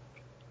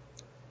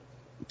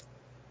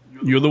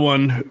 You're the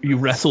one you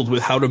wrestled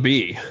with how to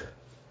be.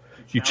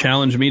 You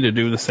challenged me to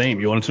do the same.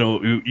 You wanted to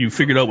know, you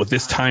figured out what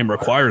this time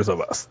requires of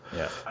us.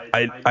 Yeah.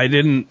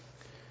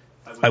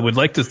 I would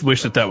like to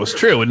wish that was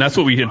true, and that's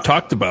what we had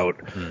talked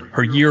about.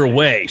 Her year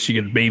away, she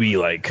could maybe,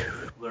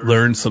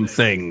 learn some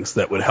things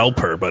that would help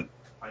her, but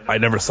I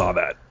never saw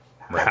that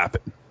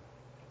happen.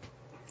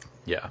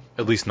 Yeah,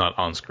 at least not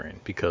on screen,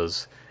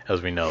 because,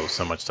 as we know,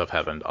 so much stuff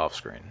happened off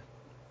screen.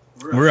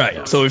 Right.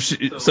 Yeah. So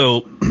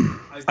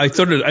I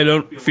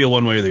don't feel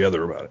one way or the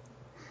other about it.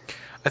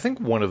 I think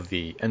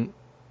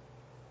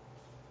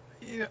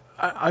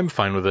I'm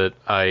fine with it.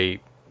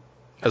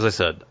 As I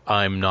said,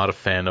 I'm not a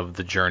fan of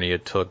the journey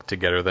it took to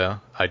get her there.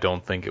 I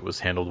don't think it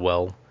was handled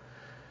well.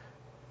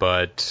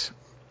 But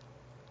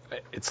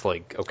it's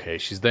like, okay,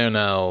 she's there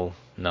now.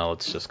 Now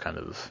let's just kind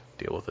of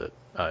deal with it.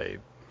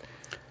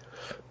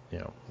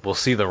 We'll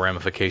see the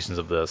ramifications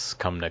of this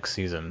come next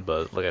season.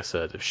 But like I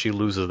said, if she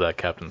loses that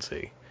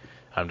captaincy,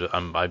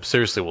 I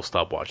seriously will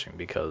stop watching,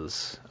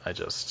 because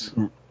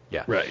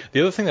yeah. Right.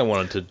 The other thing I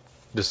wanted to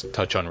just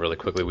touch on really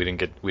quickly, we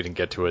didn't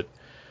get to it.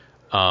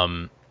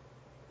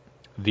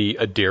 The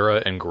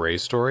Adira and Gray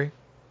story.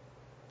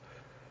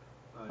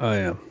 Oh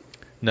yeah.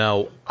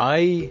 Now,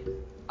 I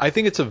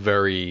think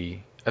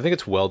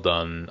it's well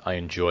done. I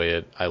enjoy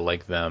it. I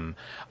like them.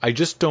 I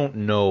just don't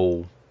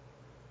know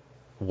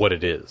what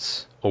it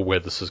is or where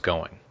this is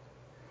going.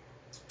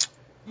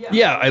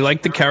 Yeah, I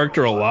like the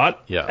character a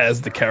lot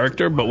as the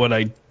character, but when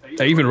I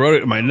even wrote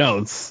it in my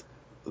notes.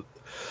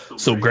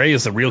 So Gray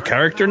is a real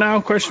character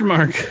now? ?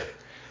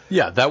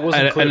 Yeah, that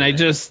wasn't clear. And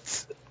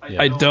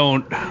I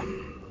don't.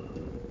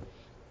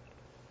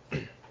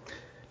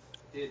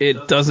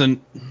 It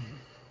doesn't.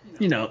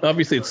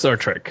 Obviously it's Star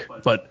Trek,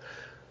 but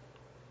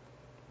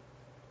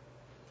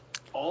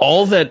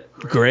all that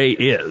Gray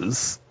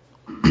is,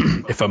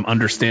 if I'm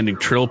understanding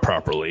Trill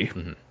properly,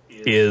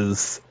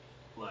 is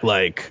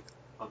like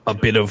a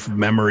bit of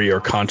memory or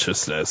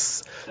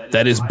consciousness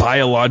that is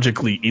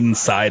biologically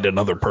inside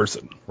another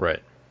person.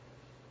 Right.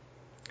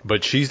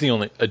 But she's the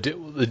only...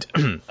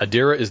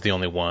 Adira is the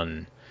only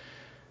one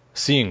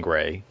seeing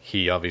Gray.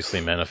 He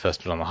obviously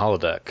manifested on the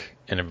holodeck,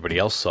 and everybody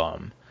else saw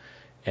him.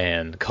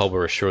 And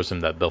Culber assures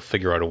him that they'll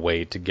figure out a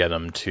way to get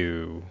him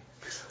to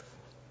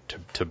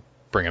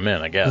bring him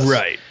in, I guess.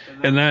 Right.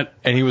 And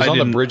he was on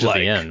the bridge at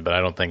the end, but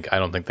I don't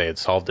think they had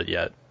solved it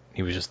yet.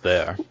 He was just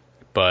there.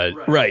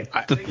 But right.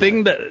 The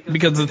thing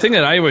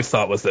that I always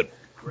thought was that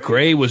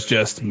Gray was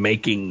just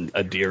making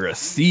Adira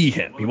see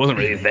him. He wasn't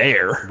really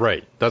there.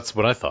 Right. That's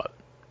what I thought.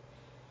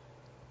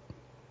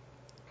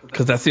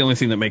 Because that's the only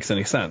thing that makes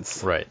any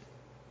sense. Right.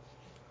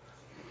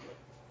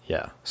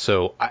 Yeah.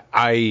 So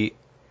I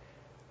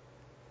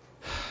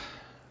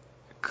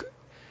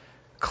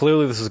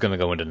clearly this is going to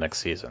go into next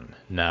season.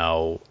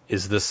 Now,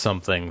 is this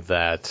something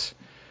that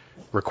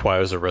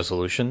requires a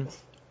resolution?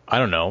 I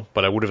don't know,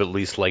 but I would have at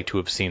least liked to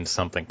have seen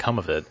something come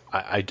of it.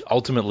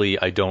 Ultimately,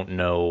 I don't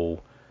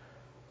know.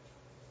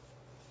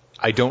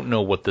 I don't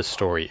know what this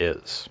story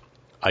is.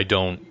 I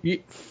don't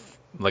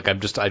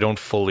I don't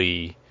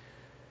fully.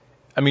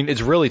 I mean,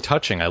 it's really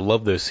touching. I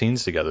love those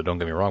scenes together. Don't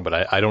get me wrong,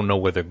 but I don't know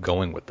where they're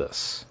going with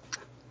this.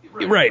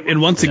 Right,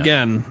 and once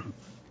again,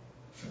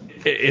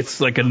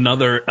 it's like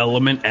another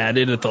element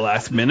added at the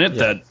last minute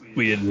that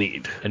we didn't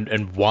need.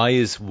 And why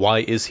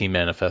is he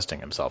manifesting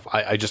himself?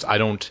 I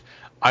don't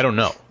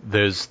know.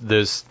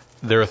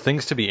 There are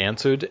things to be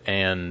answered,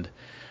 and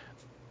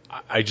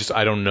I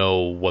don't know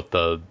what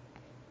the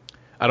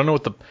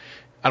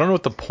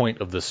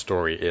point of this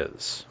story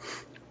is.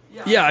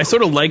 Yeah, I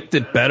sort of liked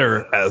it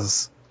better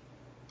as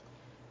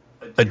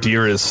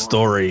Adira's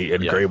story,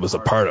 and Gray was a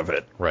part of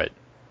it. Right.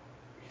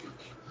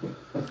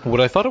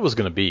 What I thought it was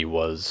going to be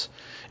was,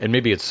 and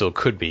maybe it still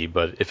could be,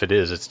 but if it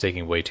is, it's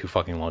taking way too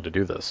fucking long to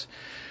do this.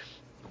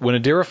 When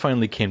Adira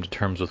finally came to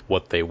terms with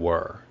what they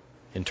were,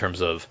 in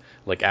terms of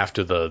like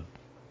after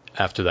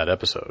that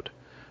episode,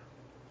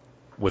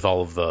 with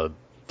all of the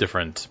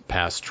different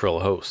past Trill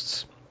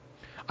hosts,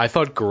 I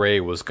thought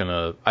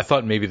I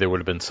thought maybe there would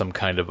have been some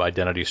kind of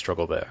identity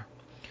struggle there.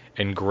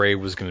 And Gray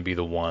was going to be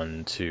the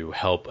one to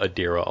help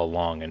Adira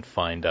along and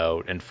find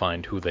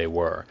who they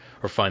were,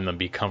 or find them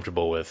be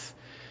comfortable with,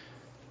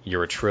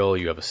 you're a Trill,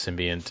 you have a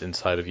symbiont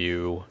inside of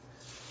you.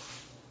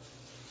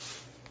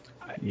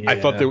 Yeah.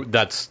 I thought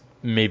that's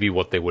maybe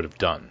what they would have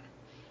done.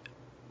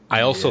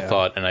 I also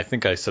thought, and I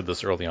think I said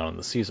this early on in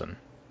the season,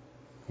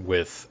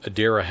 with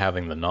Adira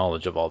having the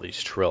knowledge of all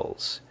these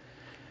Trills,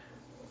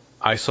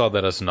 I saw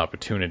that as an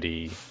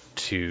opportunity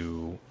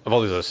of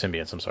all these other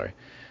symbionts, I'm sorry.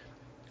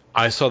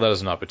 I saw that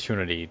as an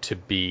opportunity to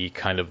be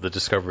kind of the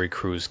Discovery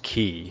crew's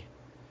key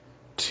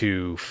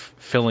to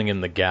filling in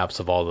the gaps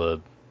of all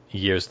the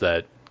years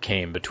that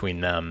came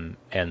between them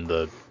and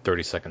the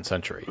 32nd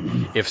century,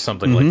 if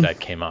something like that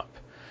came up.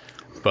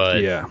 But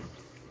I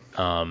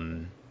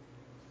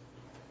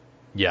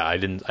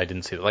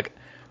didn't see that. Like,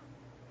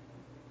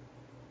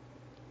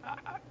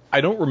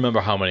 I don't remember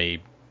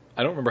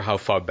how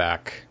far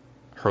back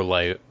her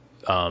life,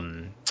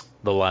 the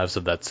lives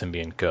of that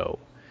symbiont go.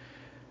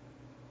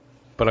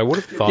 But I would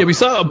have thought... Yeah, we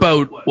saw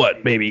about,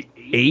 maybe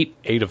 8?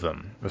 8 of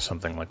them, or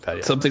something like that,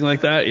 yeah. Something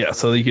like that, yeah.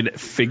 So you could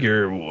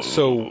figure...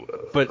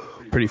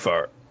 pretty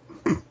far.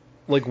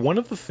 Like, one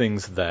of the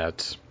things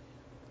that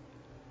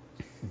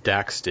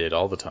Dax did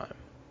all the time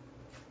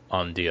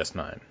on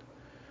DS9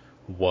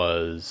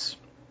 was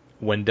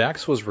when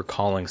Dax was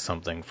recalling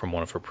something from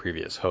one of her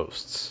previous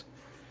hosts,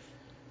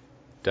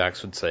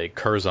 Dax would say,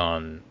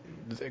 Curzon...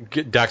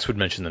 Dax would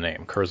mention the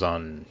name,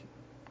 Curzon,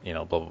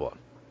 blah, blah, blah.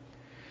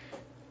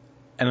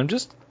 And I'm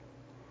just...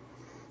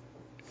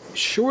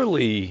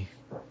 Surely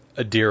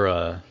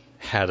Adira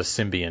had a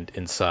symbiont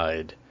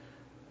inside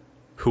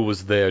who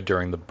was there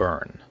during the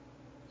burn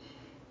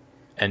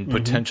and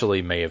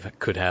potentially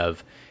could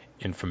have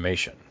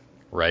information,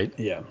 right?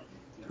 Yeah.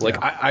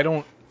 Like, I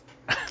don't...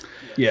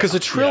 Because a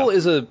Trill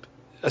is a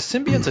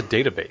symbiont's a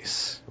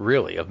database,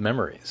 really, of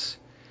memories.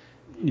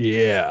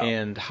 Yeah.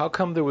 And how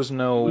come there was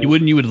no... You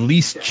would at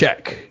least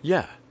check.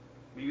 Yeah.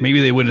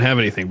 Maybe they wouldn't have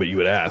anything, but you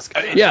would ask.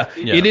 Yeah,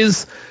 it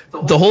is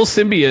the whole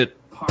symbiote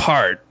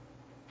part.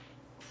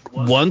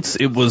 Once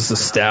it was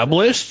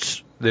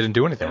established, they didn't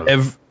do anything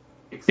with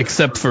it.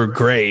 Except for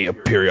Gray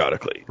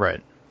periodically.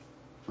 Right.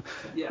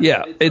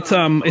 Yeah, it's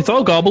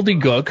all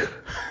gobbledygook,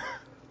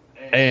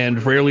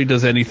 and rarely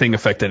does anything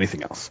affect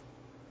anything else.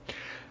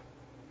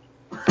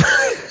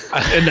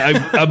 And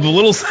I'm a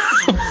little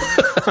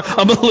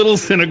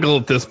cynical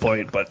at this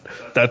point, but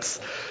that's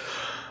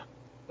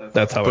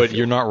how. But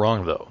you're not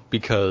wrong though,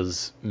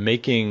 because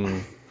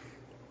it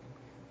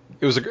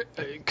was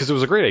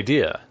a great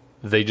idea.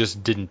 They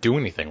just didn't do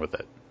anything with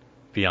it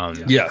beyond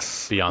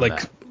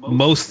that.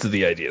 Most of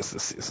the ideas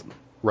this season.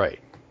 Right.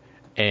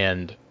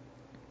 And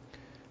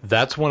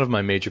that's one of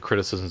my major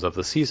criticisms of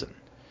the season,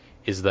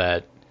 is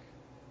that,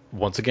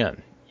 once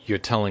again, you're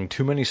telling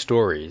too many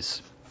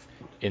stories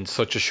in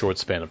such a short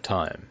span of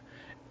time.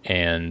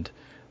 And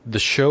the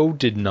show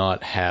did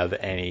not have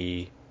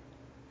any...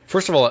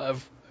 First of all,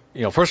 I'm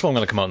going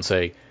to come out and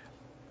say,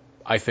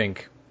 I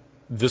think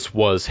this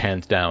was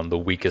hands down the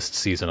weakest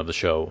season of the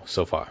show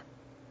so far.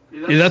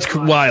 Yeah, that's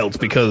wild,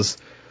 because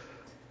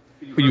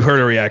you heard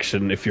a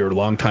reaction, if you're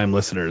longtime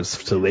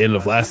listeners, to the end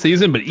of last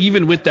season, but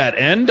even with that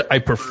end, I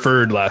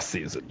preferred last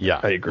season. Yeah,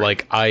 I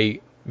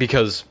agree.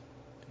 Because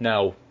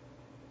now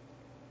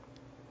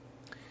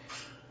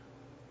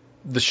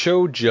the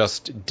show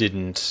just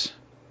didn't...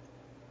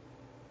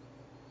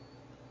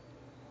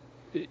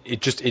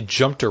 It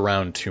jumped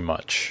around too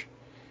much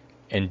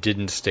and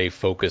didn't stay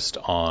focused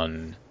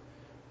on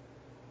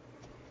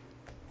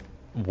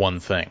one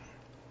thing,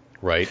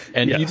 right?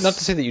 And not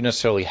to say that you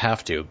necessarily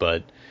have to,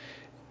 but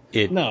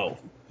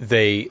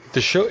the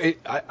show.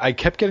 I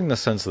kept getting the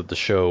sense that the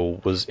show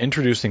was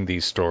introducing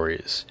these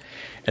stories,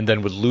 and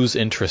then would lose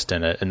interest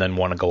in it, and then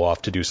want to go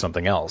off to do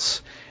something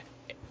else.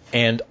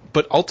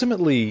 But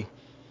ultimately,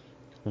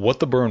 what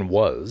the burn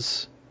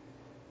was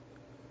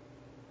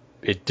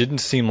it didn't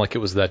seem like it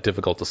was that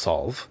difficult to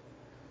solve.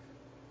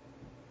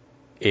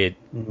 It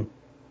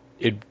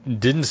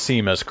didn't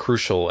seem as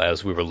crucial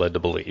as we were led to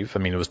believe. I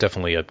mean, it was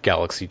definitely a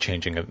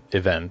galaxy-changing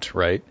event,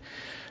 right?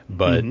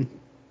 But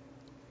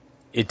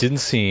it didn't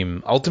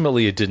seem...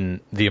 Ultimately, it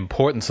didn't... The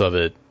importance of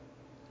it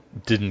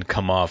didn't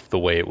come off the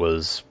way it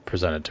was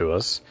presented to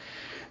us.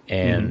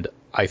 And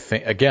I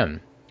think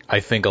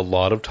a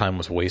lot of time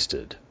was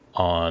wasted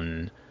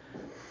on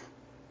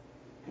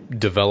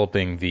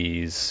developing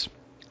these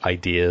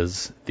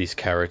ideas, these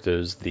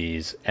characters,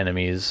 these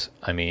enemies.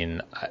 I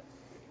mean,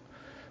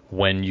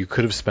 when you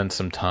could have spent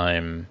some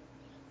time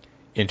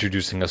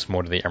introducing us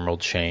more to the Emerald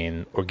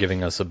Chain or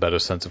giving us a better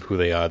sense of who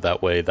they are,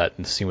 that way,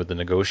 that scene with the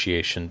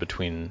negotiation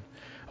between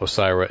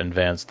Osyraa and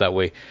Vance, that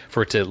way,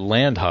 for it to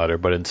land harder,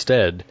 but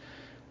instead,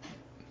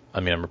 I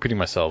mean, I'm repeating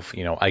myself,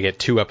 I get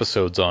 2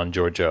 episodes on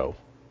Georgiou.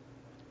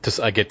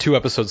 I get 2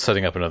 episodes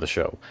setting up another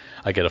show.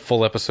 I get a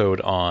full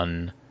episode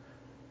on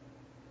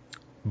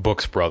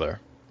Book's brother.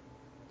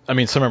 I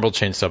mean, some Emerald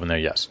Chain stuff in there,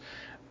 yes.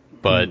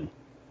 But,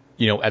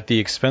 at the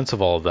expense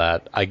of all of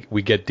that,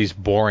 we get these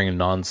boring,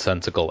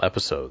 nonsensical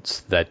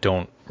episodes that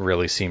don't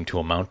really seem to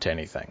amount to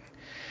anything.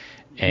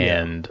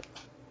 And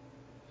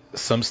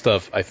some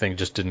stuff, I think,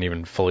 just didn't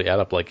even fully add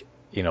up. Like,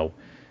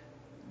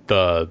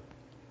 the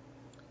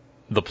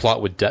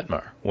plot with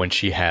Detmer, when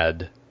she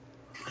had...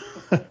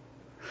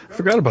 I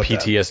forgot about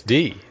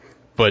PTSD. That.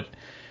 But,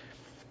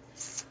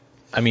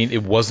 I mean,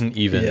 it wasn't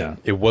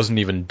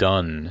even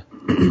done.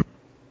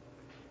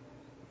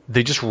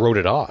 They just wrote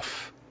it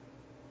off.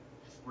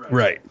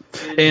 Right.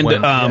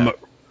 And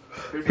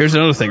here's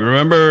another thing.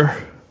 Remember,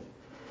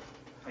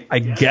 I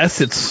guess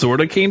it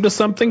sort of came to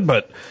something,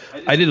 but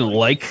I didn't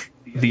like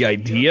the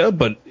idea,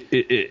 but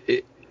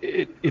it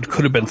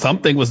could have been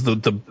something, was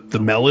the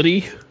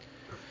melody.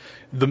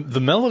 The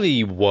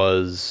melody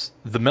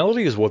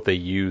is what they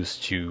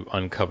used to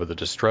uncover the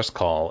distress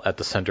call at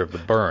the center of the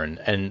burn,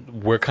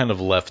 and we're kind of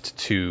left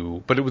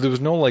to... But there was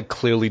no,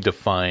 clearly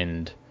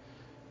defined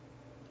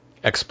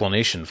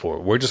explanation for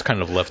it. We're just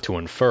kind of left to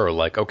infer,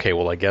 okay,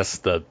 well, I guess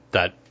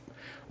that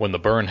when the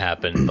burn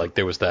happened,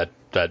 there was that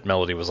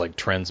melody was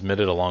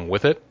transmitted along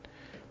with it.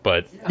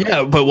 But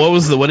yeah, but what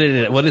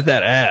did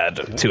that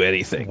add to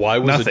anything? Why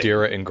was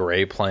Adira and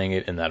Gray playing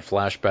it in that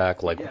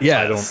flashback?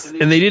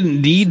 And they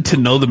didn't need to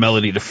know the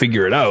melody to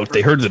figure it out.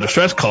 They heard the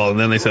distress call and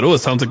then they said, "Oh, it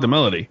sounds like the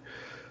melody."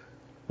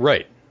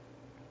 Right.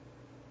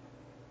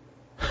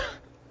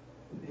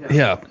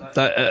 Yeah.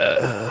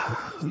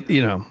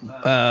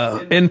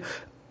 And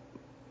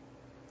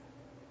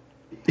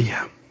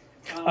yeah.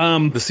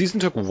 The season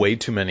took way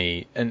too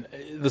many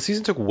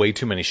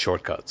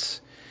shortcuts.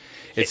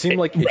 It seemed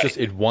like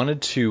it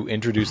wanted to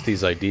introduce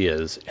these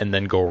ideas and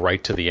then go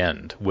right to the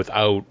end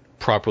without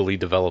properly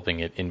developing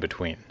it in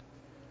between.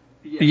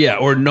 Yeah,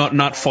 or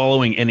not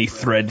following any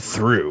thread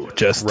through,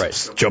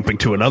 just jumping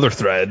to another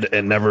thread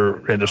and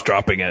just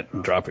dropping it.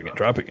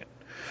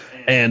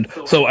 And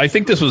so I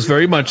think this was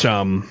very much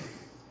you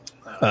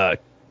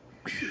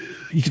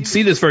can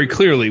see this very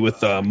clearly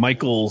with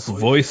Michael's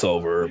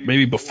voiceover,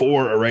 maybe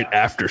before or right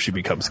after she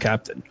becomes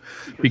captain,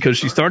 because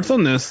she starts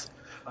on this,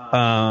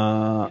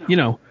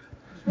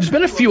 there's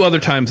been a few other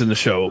times in the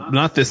show,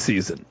 not this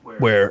season,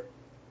 where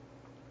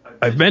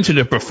I've mentioned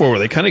it before, where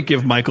they kind of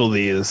give Michael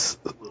these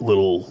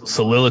little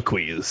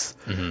soliloquies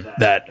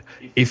that,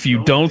 if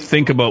you don't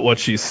think about what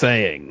she's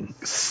saying,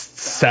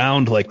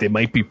 sound like they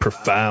might be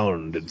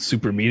profound and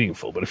super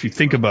meaningful. But if you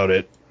think about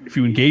it, if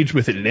you engage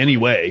with it in any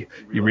way,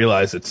 you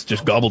realize it's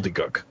just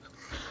gobbledygook.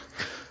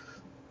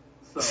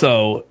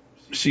 So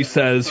she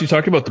says, she's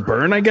talking about the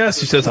burn, I guess.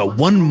 She says, "A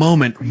one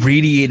moment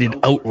radiated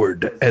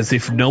outward as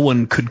if no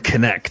one could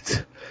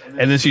connect."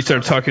 And then she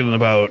starts talking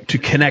about, to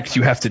connect,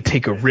 you have to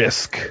take a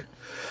risk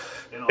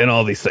and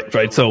all these things,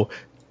 right? So,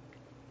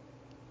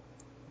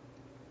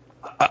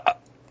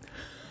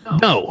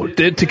 no,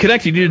 to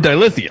connect, you need a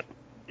dilithium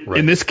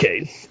in this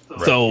case.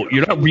 Right. So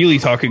you're not really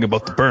talking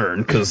about the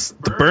burn, because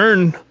the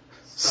burn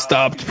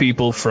stopped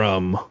people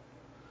from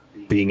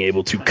being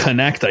able to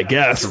connect, I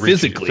guess,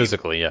 physically.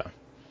 Physically, yeah.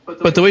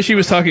 But the way she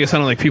was talking, it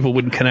sounded like people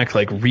wouldn't connect,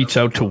 reach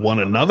out to one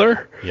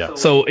another. Yeah.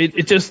 So it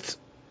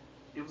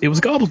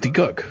was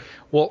gobbledygook.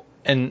 Well,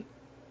 and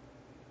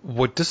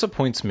what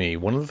disappoints me,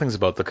 one of the things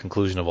about the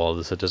conclusion of all of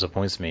this that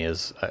disappoints me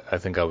is, I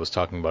think I was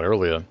talking about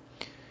earlier,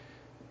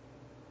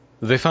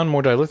 they found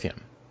more dilithium,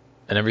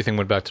 and everything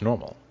went back to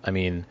normal. I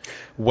mean,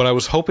 what I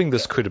was hoping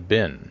this could have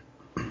been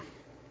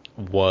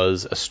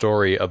was a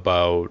story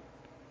about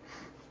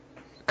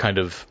kind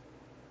of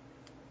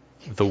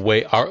the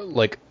way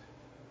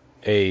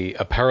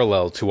a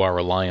parallel to our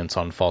reliance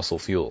on fossil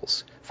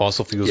fuels.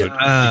 Fossil fuels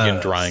begin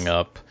drying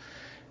up.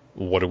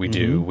 What do we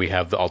do? We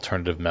have the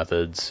alternative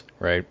methods,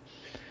 right?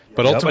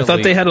 But ultimately, I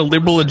thought they had a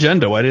liberal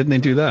agenda. Why didn't they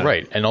do that?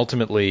 Right, and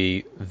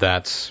ultimately,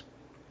 that's,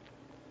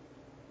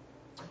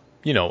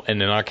 and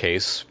in our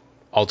case,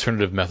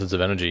 alternative methods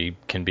of energy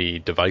can be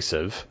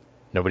divisive.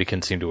 Nobody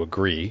can seem to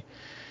agree,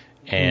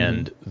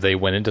 and they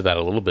went into that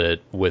a little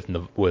bit with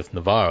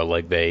Navarre.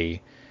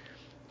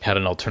 had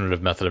an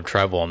alternative method of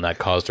travel, and that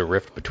caused a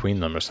rift between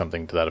them or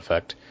something to that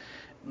effect.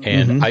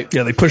 And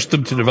they pushed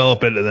them to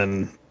develop it, and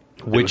then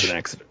it was an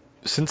accident.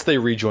 Since they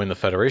rejoined the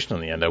Federation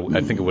in the end,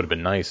 I think it would have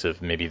been nice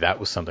if maybe that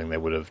was something they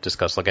would have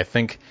discussed. Like, I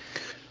think...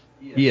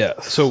 Yeah.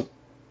 So,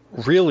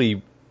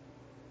 really,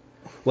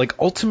 like,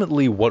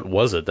 ultimately, what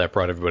was it that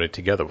brought everybody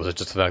together? Was it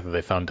just the fact that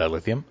they found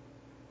dilithium?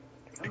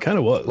 It kind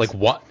of was. Like,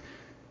 what?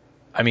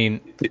 I mean...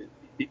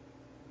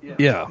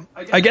 Yeah.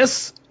 I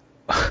guess...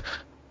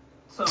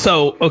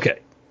 So, okay.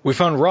 We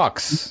found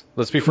rocks.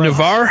 Let's be frank.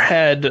 Navarre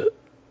had...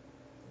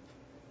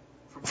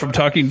 From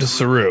talking to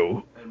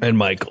Saru and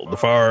Michael,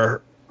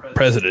 Navarre,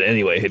 president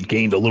anyway, had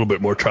gained a little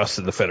bit more trust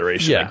in the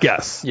Federation, I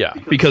guess. Yeah.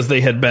 Because they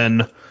had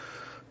been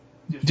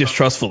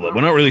distrustful of them.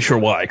 We're not really sure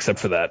why, except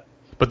for that.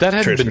 But that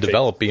hadn't been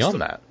developed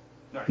beyond that.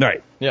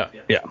 Right. Yeah.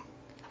 Yeah.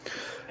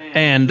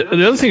 And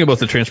the other thing about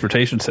the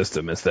transportation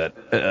system is that,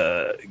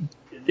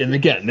 and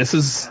again,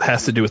 this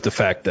has to do with the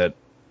fact that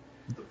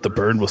the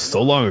burn was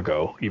so long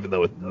ago, even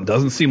though it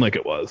doesn't seem like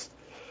it was.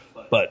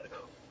 But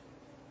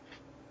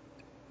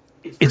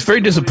it's very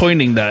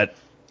disappointing that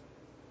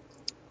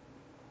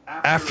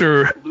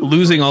after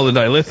losing all the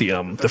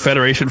dilithium, the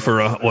Federation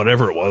for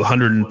whatever it was,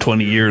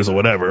 120 years or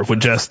whatever, would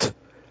just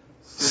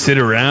sit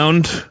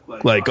around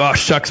like, oh,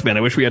 shucks, man,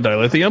 I wish we had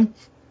dilithium.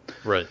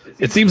 Right.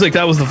 It seems like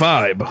that was the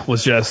vibe,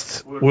 was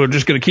just, we're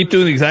just going to keep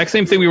doing the exact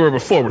same thing we were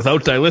before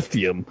without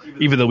dilithium,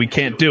 even though we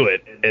can't do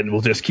it, and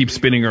we'll just keep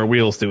spinning our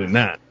wheels doing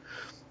that.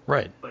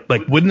 Right.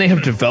 Like, wouldn't they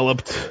have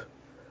developed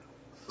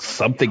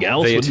something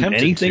else? They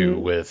attempted to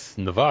with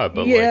Navarre,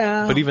 but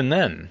but even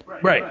then.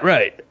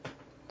 Right.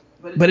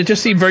 But it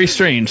just seemed very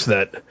strange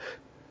that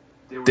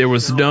there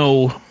was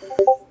no...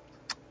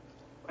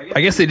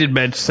 I guess they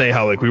did say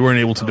how like we weren't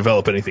able to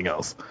develop anything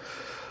else.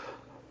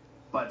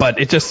 But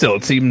it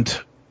seemed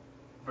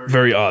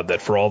very odd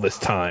that for all this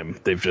time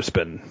they've just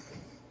been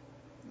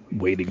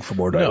waiting for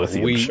more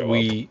dilithium to show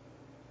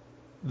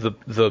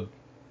up.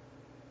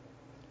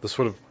 The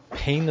sort of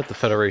pain that the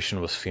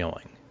Federation was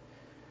feeling.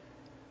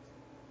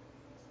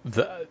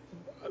 The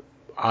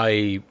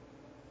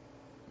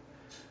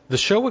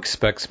show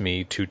expects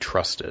me to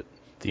trust it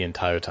the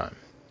entire time.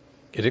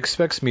 It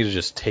expects me to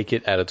just take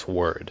it at its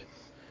word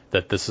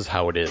that this is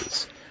how it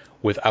is,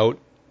 without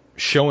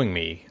showing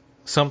me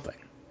something.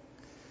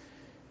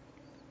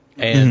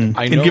 And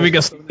I know, and giving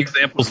us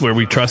examples where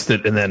we trust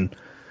it and then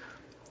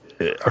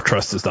our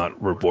trust is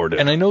not rewarded.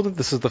 And I know that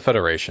this is the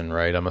Federation,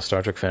 right? I'm a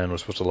Star Trek fan. We're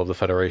supposed to love the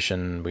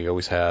Federation. We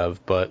always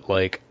have. But,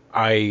 like,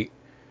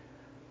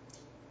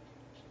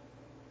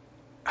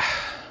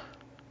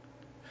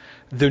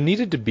 there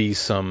needed to be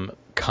some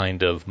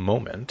kind of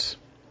moment.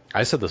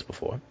 I said this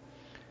before.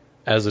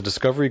 As a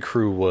Discovery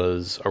crew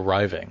was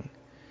arriving,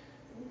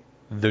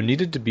 there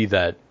needed to be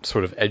that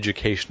sort of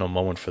educational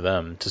moment for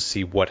them to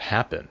see what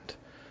happened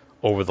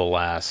over the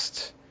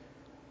last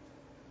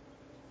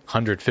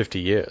 150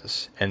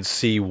 years and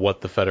see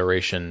what the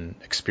Federation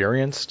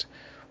experienced,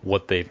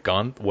 what they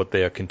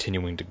are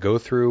continuing to go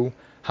through,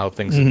 how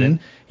things have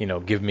been.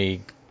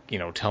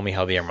 Tell me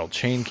how the Emerald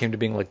Chain came to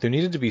being. Like, there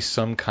needed to be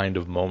some kind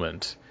of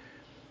moment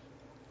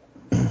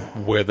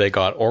where they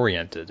got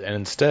oriented, and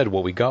instead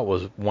what we got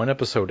was one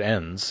episode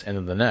ends, and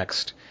then the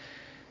next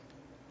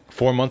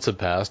 4 months have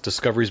passed,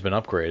 Discovery's been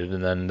upgraded,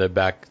 and then they're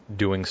back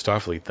doing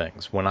Starfleet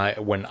things.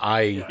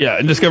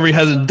 And Discovery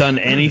hasn't done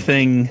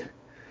anything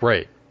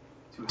right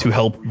to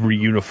help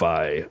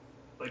reunify,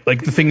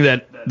 like the thing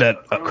that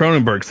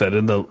Cronenberg said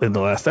in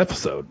the last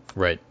episode.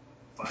 Right.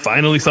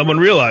 Finally, someone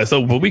realized,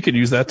 we could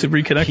use that to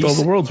reconnect all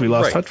the worlds we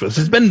lost touch with.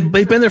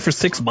 They've been there for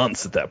 6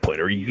 months at that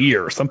point, or a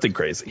year, or something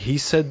crazy. He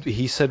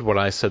said what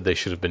I said they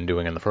should have been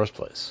doing in the first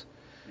place.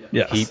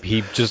 Yes.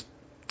 He just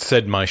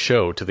said my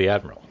show to the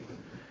Admiral.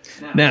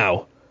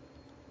 Now,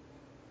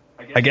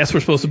 I guess we're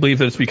supposed to believe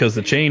that it's because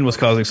the chain was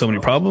causing so many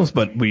problems,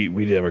 but we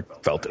never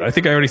felt it. I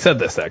think I already said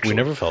this, actually. We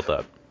never felt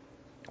that.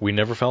 We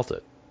never felt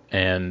it.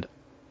 And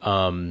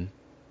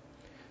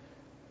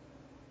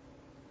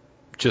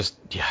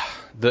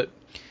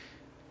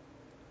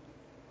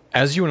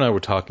as you and I were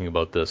talking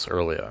about this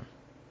earlier,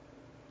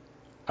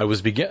 I'm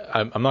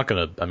going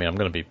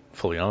to be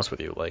fully honest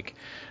with you. Like,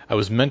 I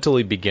was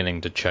mentally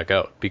beginning to check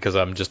out because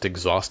I'm just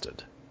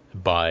exhausted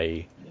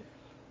by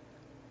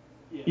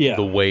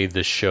the way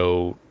the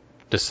show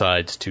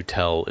decides to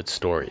tell its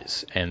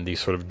stories and the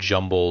sort of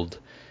jumbled,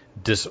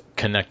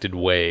 disconnected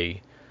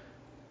way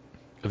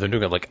they're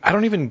doing it. Like, I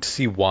don't even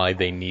see why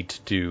they need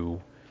to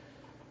do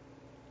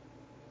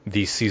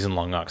these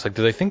season-long arcs. Like,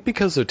 do they think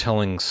because they're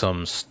telling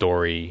some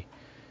story,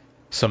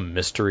 some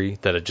mystery,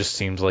 that it just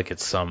seems like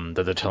that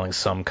they're telling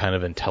some kind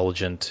of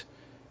intelligent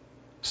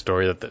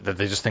story, that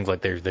they just think like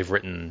they've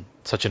written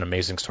such an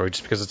amazing story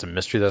just because it's a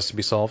mystery that has to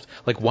be solved?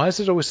 Like, why is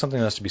it always something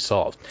that has to be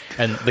solved?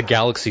 And the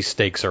galaxy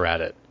stakes are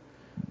at it.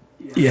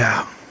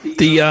 Yeah.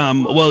 It's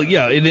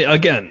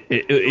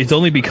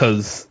only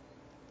because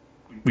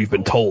we've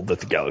been told that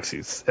the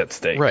galaxy's at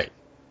stake. Right.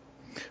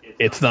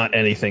 It's not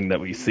anything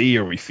that we see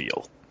or we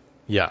feel.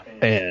 Yeah.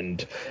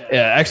 And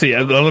actually,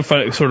 another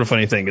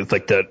funny thing is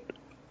like that,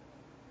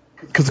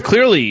 because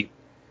clearly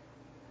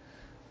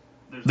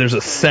there's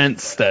a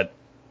sense that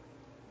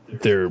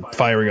they're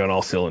firing on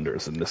all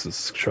cylinders, and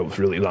this show's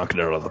really knocking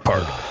it out of the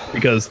park.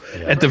 Because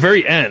at the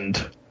very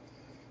end,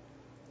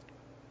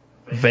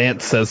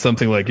 Vance says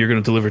something like, "You're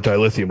going to deliver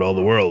dilithium to all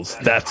the worlds."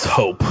 That's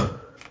hope.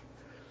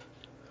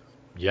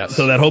 Yes.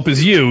 So that hope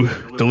is you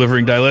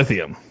delivering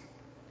dilithium.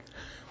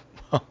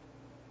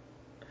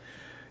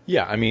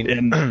 Yeah, I mean,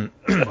 and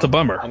that's a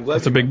bummer.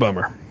 That's a big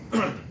bummer.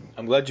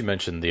 I'm glad you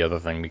mentioned the other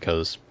thing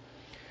because,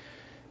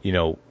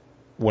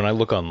 when I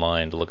look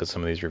online to look at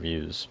some of these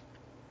reviews,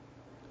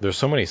 there's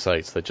so many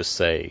sites that just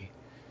say,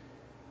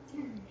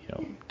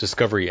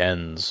 Discovery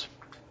ends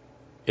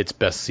its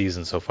best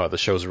season so far. The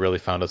show's really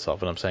found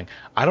itself. And I'm saying,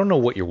 I don't know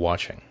what you're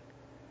watching.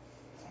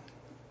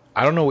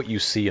 I don't know what you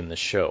see in this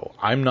show.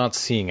 I'm not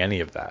seeing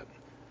any of that.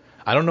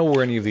 I don't know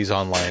where any of these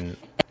online,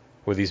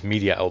 where these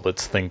media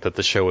outlets think that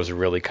the show has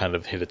really kind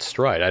of hit its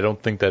stride. I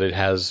don't think that it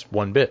has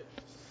one bit.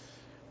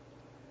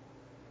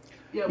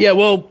 Yeah,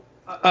 well,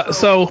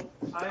 so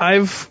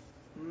I've...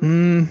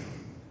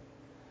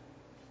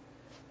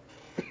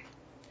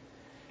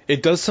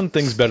 It does some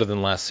things better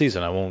than last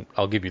season.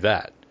 I'll give you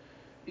that.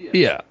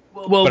 Yeah.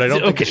 Well, but I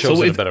don't think the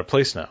show's in a better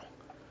place now.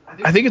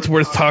 I think it's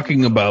worth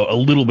talking about a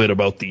little bit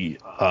about the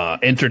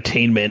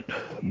entertainment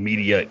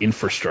media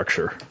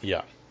infrastructure.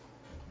 Yeah.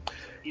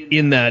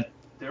 In that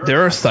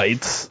there are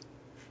sites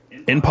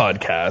and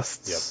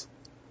podcasts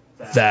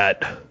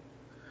that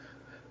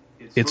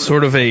it's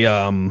sort of a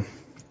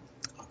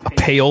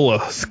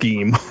payola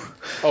scheme.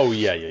 Oh,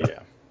 yeah.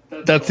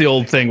 That's the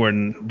old thing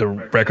when the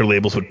record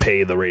labels would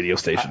pay the radio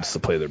stations to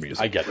play their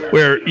music. I get that.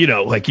 Where,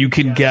 you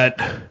can get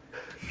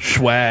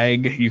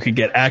swag, you can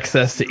get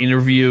access to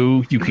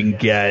interview, you can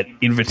get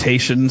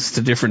invitations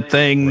to different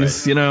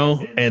things,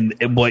 and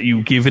what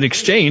you give in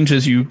exchange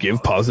is you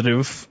give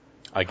positive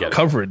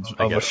coverage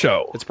of a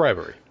show. It's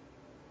bribery.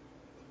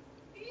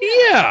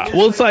 Yeah.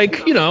 Well, it's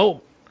like,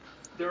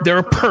 there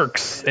are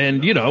perks, and,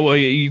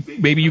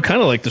 maybe you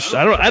kind of like the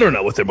show. I don't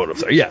know what their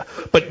motives are. Yeah.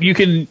 But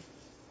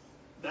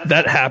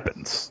that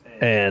happens.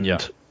 And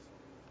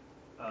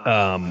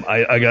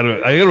I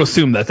gotta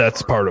assume that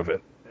that's part of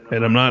it.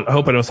 And I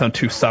hope I don't sound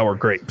too sour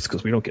grapes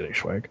because we don't get any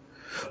swag.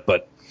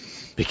 But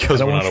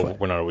because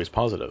we're not always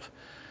positive.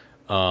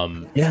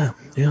 Yeah.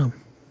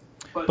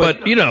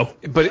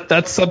 But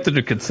that's something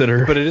to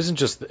consider. But it isn't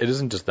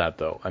just that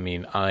though. I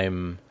mean,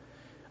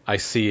 I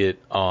see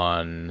it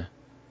on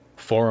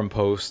forum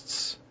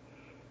posts.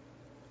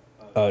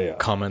 Oh yeah.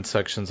 Comment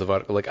sections of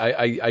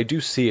I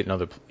do see it in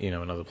other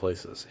in other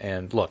places.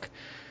 And look,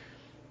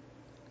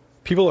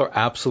 people are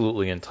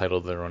absolutely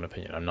entitled to their own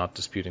opinion. I'm not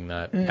disputing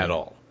that at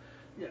all.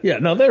 Yeah,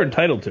 no, they're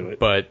entitled to it.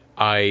 But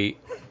I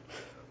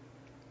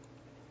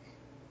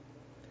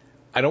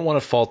don't want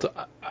to fault.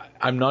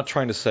 I'm not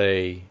trying to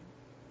say,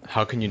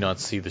 how can you not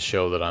see the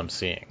show that I'm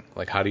seeing?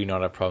 Like, how do you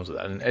not have problems with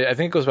that? And I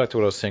think it goes back to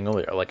what I was saying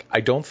earlier. Like,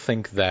 I don't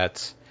think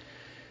that.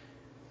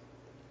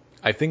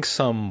 I think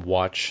some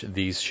watch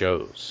these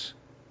shows,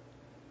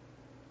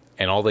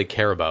 and all they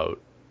care about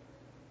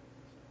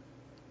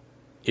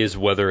is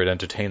whether it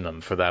entertained them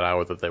for that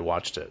hour that they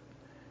watched it,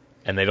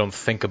 and they don't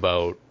think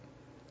about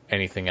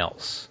anything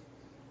else.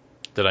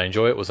 Did I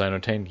enjoy it? Was I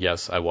entertained?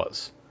 Yes, I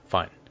was.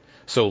 Fine.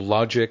 So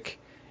logic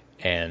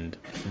and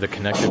the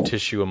connective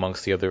tissue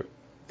amongst the other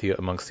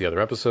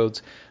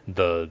episodes, if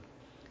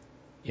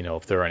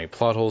there are any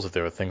plot holes, if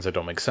there are things that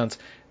don't make sense,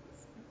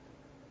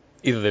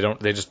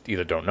 they just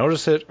either don't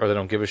notice it or they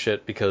don't give a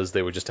shit because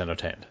they were just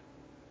entertained.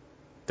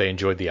 They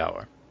enjoyed the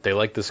hour. They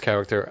like this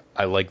character.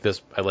 I like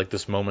this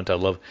moment.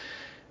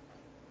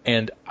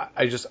 And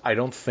I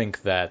don't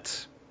think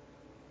that.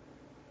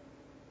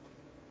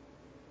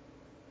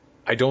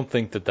 I don't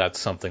think that that's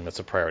something that's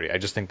a priority. I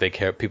just think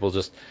people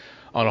just,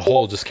 on a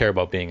whole, just care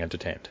about being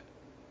entertained.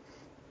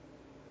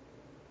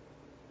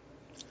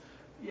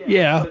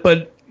 Yeah,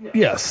 but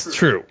yes,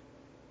 true.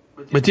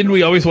 But didn't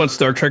we always want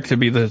Star Trek to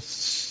be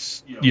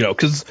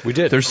because we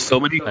did. There's so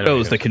many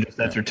shows that can just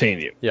entertain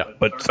you. Yeah.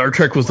 But Star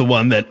Trek was the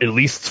one that at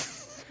least,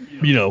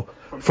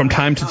 from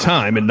time to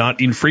time and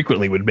not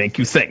infrequently would make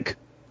you think.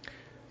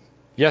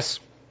 Yes.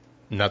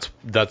 And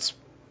that's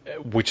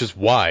which is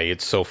why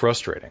it's so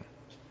frustrating.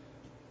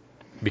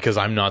 Because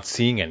I'm not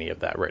seeing any of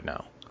that right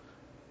now.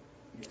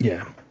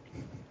 Yeah.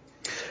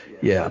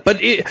 Yeah, but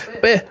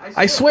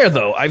I swear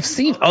though, I've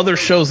seen other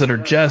shows that are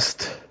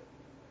just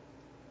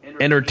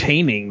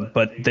entertaining,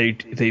 but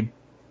they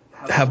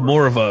have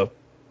more of a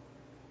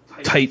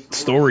tight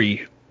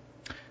story.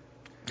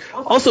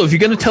 Also, if you're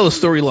going to tell a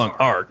story-long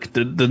arc,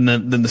 then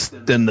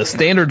the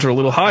standards are a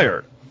little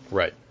higher.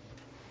 Right.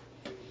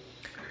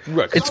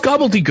 It's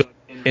gobbledygook.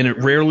 And it's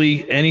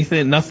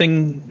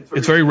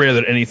very rare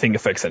that anything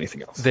affects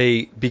anything else.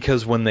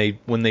 Because when they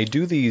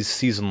do these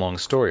season-long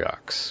story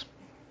arcs,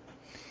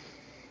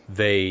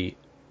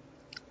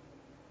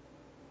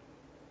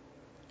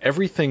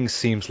 everything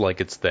seems like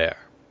it's there.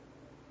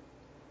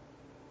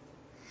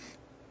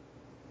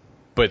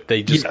 But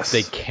they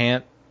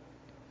can't.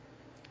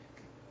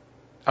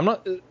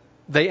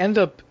 They end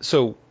up,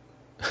 so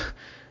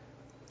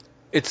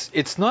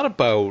it's not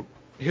about,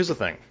 here's the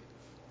thing.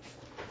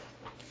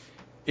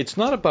 it's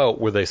not about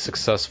were they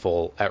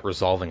successful at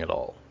resolving it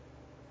all.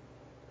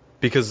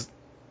 Because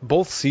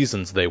both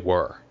seasons they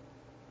were.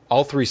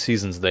 All 3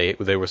 seasons they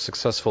were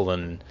successful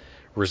in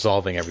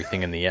resolving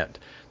everything in the end.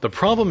 The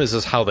problem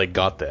is how they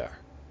got there.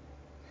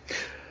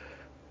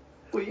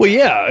 Well,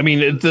 yeah. I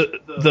mean,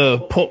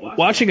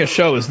 watching a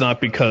show is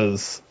not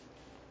because.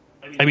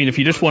 I mean, if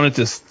you just wanted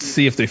to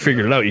see if they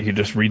figured it out, you could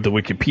just read the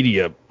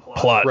Wikipedia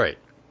plot. Right.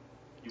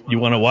 You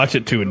want to watch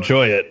it to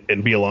enjoy it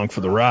and be along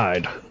for the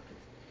ride.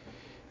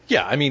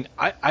 Yeah, I mean,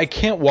 I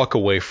can't walk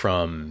away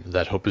from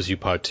That Hope Is You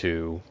Part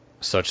 2,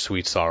 Such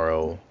Sweet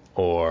Sorrow,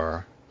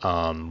 or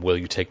Will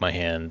You Take My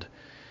Hand,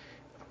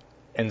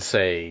 and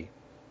say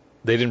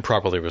they didn't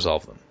properly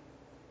resolve them.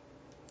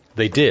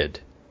 They did.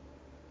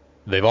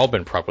 They've all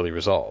been properly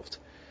resolved.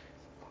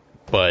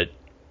 But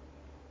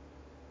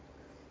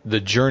the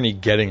journey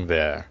getting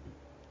there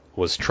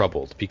was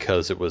troubled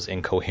because it was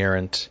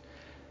incoherent.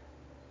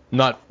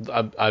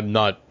 I'm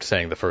not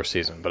saying the first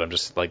season, but I'm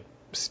just like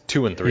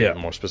 2 and 3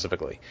 more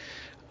specifically.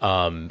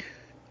 The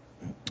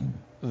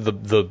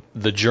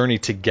journey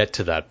to get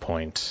to that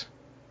point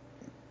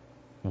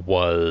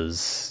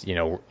was,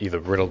 either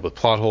riddled with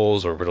plot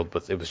holes or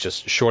it was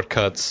just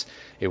shortcuts.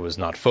 It was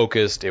not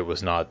focused. It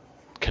was not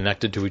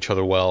connected to each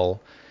other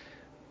well,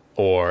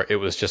 or it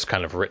was just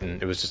kind of written.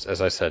 It was just,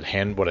 as I said,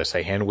 hand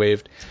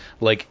waved.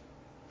 Like,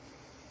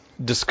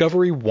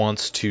 Discovery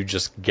wants to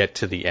just get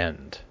to the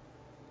end,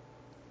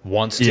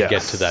 wants to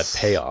get to that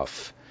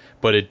payoff,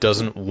 but it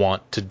doesn't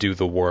want to do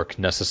the work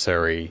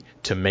necessary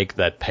to make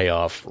that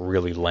payoff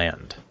really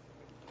land.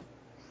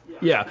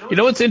 Yeah,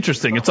 what's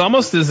interesting? It's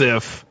almost as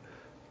if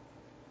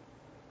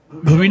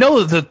we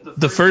know that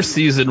the first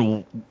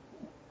season,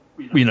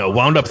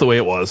 wound up the way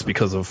it was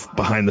because of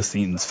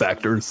behind-the-scenes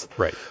factors.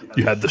 Right.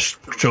 You had the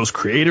show's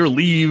creator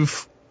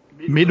leave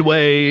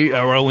midway,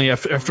 or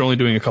after only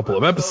doing a couple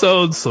of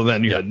episodes, so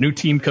then you had a new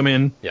team come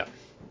in. Yeah.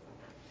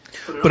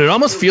 But it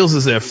almost feels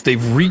as if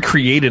they've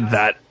recreated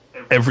that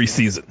every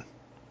season.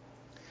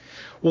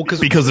 Well,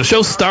 because the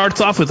show starts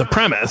off with a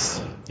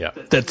premise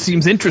that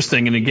seems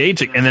interesting and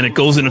engaging, and then it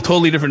goes in a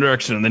totally different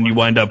direction, and then you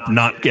wind up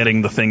not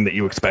getting the thing that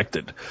you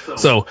expected.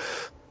 So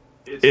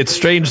it's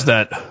strange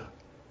that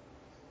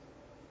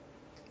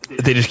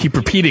they just keep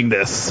repeating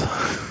this.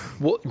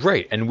 Well,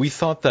 right, and we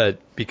thought that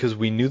because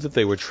we knew that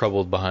they were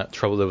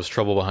there was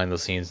trouble behind the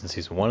scenes in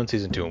season 1 and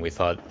season 2, and we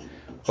thought,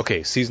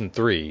 okay, season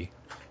 3,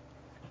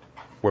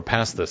 we're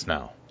past this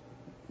now,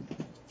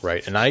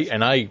 right? And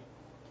I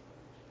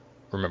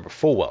remember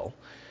full well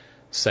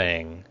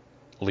saying,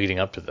 leading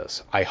up to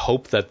this, I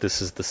hope that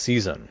this is the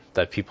season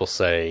that people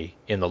say,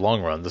 in the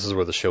long run, this is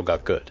where the show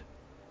got good.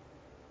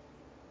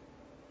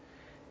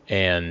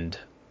 And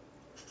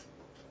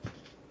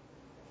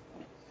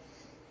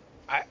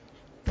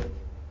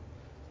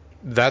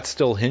that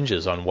still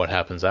hinges on what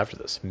happens after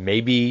this.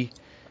 Maybe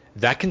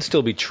that can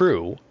still be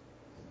true.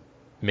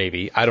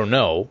 Maybe. I don't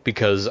know,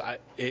 because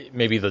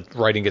maybe the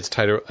writing gets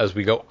tighter as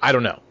we go. I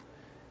don't know.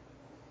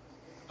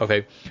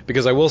 Okay?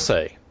 Because I will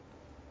say,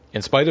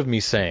 in spite of me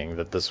saying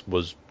that this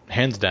was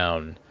hands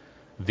down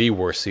the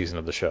worst season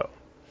of the show,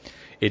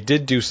 it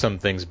did do some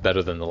things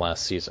better than the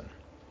last season.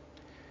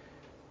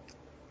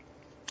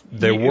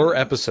 There were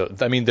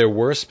episodes. I mean, there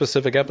were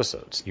specific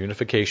episodes.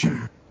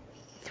 Unification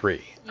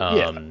 3.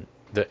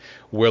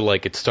 Where,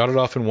 like, it started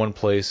off in one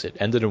place, it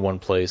ended in one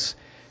place.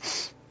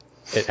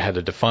 It had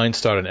a defined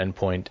start and end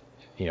point.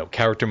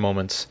 Character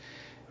moments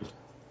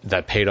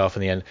that paid off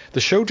in the end.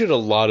 The show did a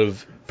lot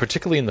of,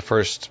 particularly in the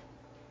first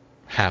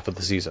half of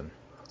the season,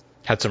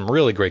 had some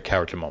really great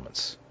character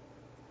moments.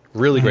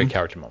 Really great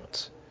character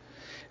moments.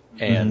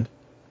 And,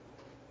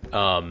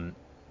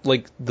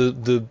 like,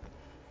 the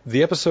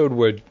episode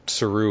where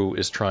Saru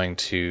is trying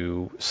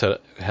to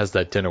has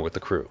that dinner with the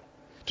crew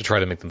to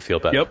try to make them feel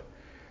better. Yep.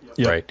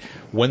 Right?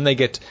 When they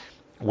get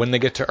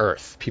to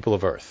Earth, people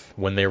of Earth,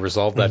 when they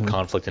resolve that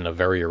conflict in a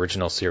very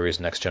original series,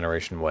 Next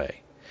Generation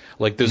way.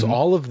 Like, there's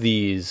all of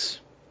these...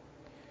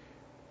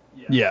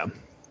 Yeah.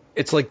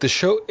 It's like the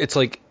show...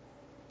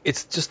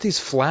 It's just these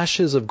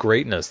flashes of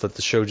greatness that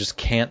the show just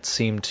can't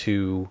seem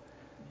to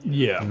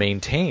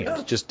maintain.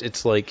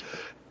 It's like...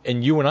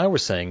 And you and I were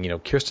saying,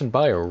 Kirsten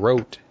Beyer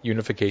wrote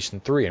Unification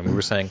 3, and we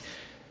were saying,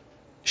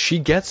 she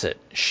gets it.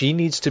 She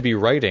needs to be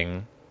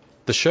writing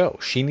the show.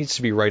 She needs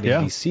to be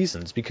writing these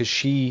seasons, because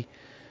she...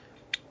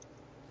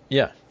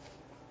 Yeah.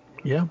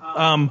 Yeah.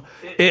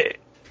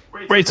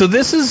 Right, so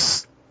this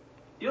is...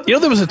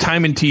 there was a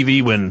time in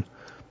TV when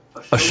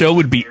a show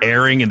would be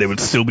airing and they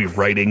would still be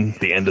writing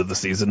the end of the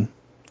season.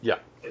 Yeah.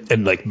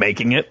 And, like,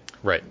 making it.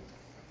 Right.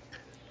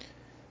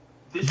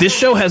 This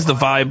show has the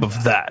vibe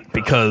of that,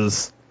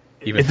 because...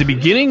 At the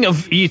beginning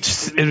of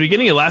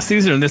last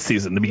season and this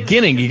season, the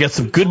beginning, you get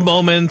some good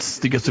moments,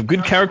 you get some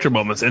good character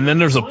moments, and then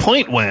there's a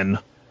point when,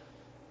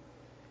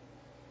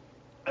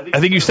 I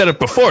think you said it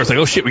before, it's like,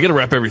 oh shit, we gotta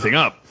wrap everything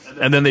up.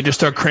 And then they just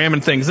start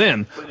cramming things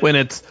in,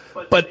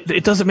 but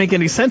it doesn't make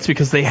any sense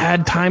because they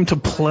had time to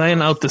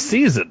plan out the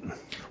season.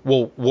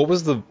 Well, what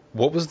was the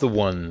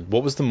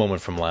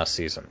moment from last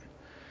season?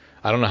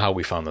 I don't know how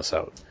we found this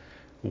out,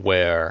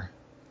 where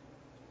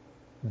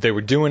they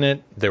were doing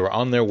it, they were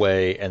on their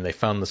way, and they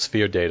found the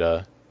sphere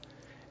data,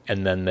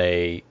 and then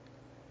and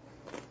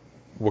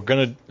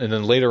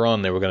then later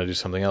on they were gonna do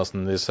something else,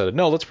 and they decided,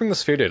 no, let's bring the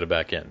sphere data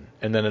back in,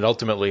 and then it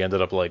ultimately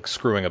ended up like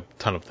screwing a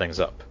ton of things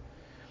up.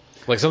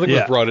 Like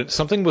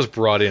something was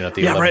brought in at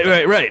the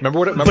 11th. Right.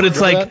 Remember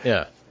it's like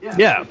that?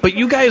 Yeah, but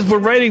you guys were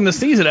writing the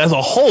season as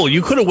a whole.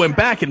 You could have went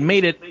back and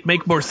made it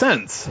make more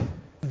sense.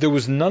 There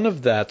was none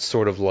of that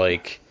sort of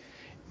like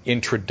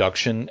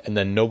introduction, and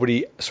then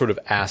nobody sort of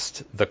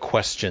asked the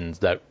questions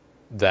that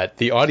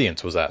the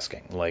audience was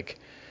asking. Like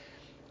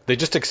they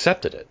just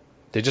accepted it.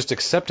 They just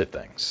accepted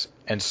things,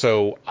 and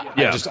so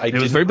it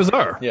was very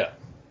bizarre. Yeah,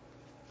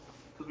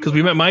 because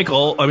we met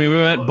we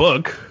met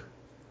Book.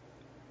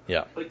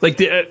 Yeah, like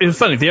it's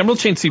funny. The Emerald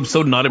Chain seems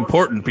so not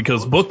important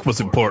because Book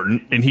was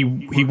important, and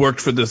he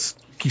worked for this.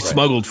 He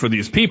smuggled for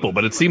these people,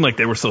 but it seemed like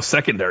they were so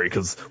secondary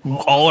because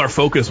all our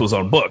focus was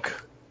on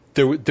Book.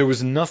 There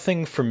was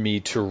nothing for me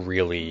to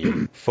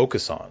really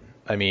focus on.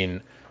 I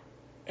mean,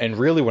 and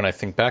really when I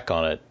think back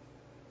on it,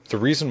 the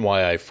reason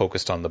why I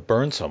focused on the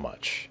burn so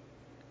much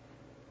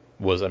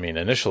was, I mean,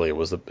 initially it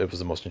was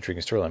the most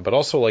intriguing storyline, but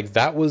also like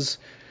that was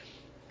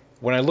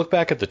when I look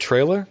back at the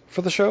trailer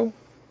for the show,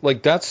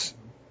 like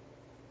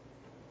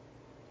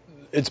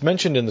it's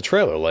mentioned in the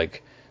trailer,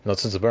 like, no,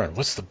 since the burn,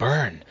 what's the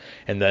burn?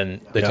 And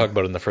then they talk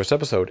about it in the first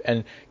episode,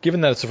 and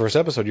given that it's the first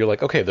episode, you're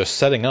like, okay, they're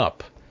setting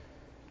up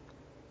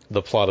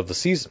the plot of the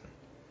season.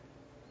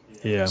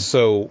 Yeah.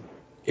 So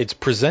it's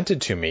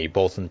presented to me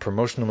both in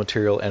promotional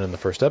material and in the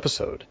first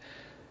episode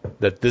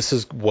that this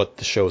is what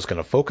the show is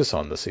going to focus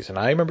on this season.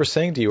 I remember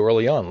saying to you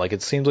early on, like,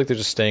 it seems like they're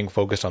just staying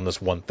focused on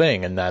this one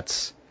thing, and they're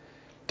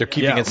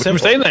keeping it simple. We're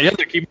saying that,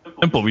 they're keeping it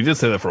simple. We did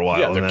say that for a while.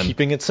 Yeah, they're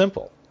keeping it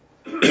simple.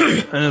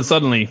 And then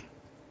suddenly,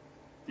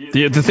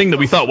 the thing that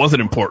we thought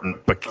wasn't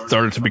important, but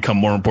started to become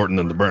more important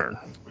than the burn,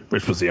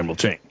 which was the Emerald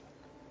Chain.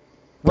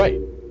 Right.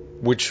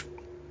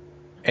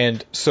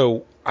 And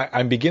so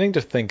I'm beginning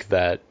to think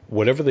that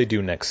whatever they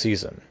do next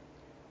season,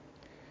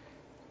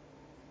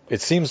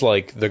 it seems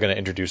like they're going to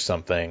introduce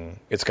something.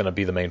 It's going to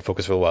be the main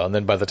focus for a while. And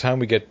then by the time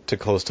we get to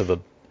close to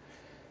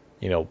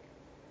through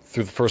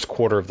the first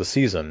quarter of the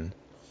season,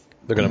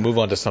 they're going to move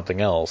on to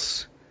something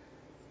else.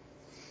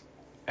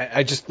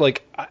 I just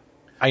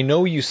I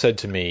know you said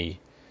to me,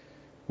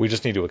 we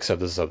just need to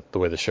accept this is the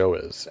way the show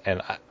is.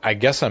 And I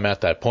guess I'm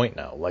at that point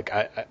now. Like,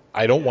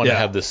 I don't want to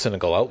have this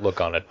cynical outlook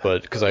on it,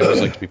 but because I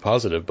always like to be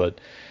positive, but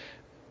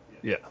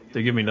yeah,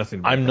 they give me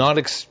nothing. I'm not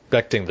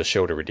expecting the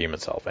show to redeem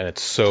itself, and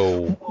it's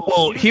so...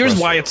 Well, here's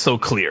why it's so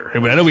clear. I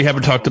mean, I know we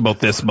haven't talked about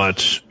this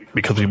much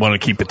because we want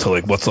to keep it to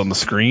like what's on the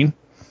screen.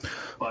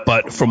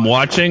 But from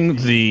watching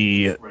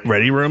the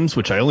Ready Rooms,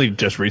 which I only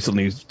just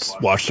recently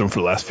watched them for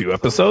the last few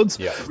episodes,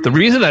 the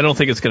reason I don't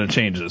think it's going to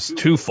change is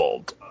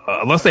twofold.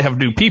 Unless they have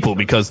new people,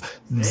 because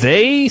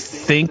they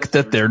think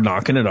that they're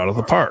knocking it out of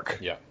the park.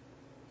 Yeah.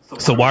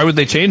 So why would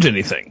they change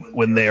anything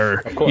when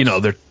they're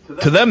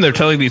to them they're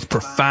telling these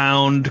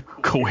profound,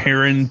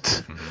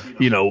 coherent,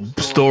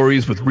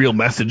 stories with real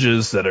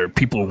messages that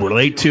people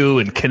relate to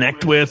and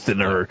connect with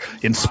and are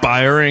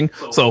inspiring.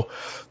 So,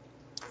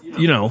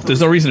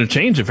 there's no reason to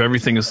change if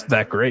everything is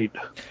that great.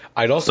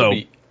 I'd also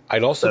be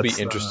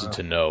interested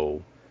to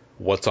know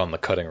what's on the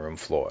cutting room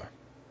floor.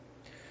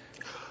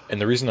 And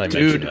the reason I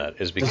mention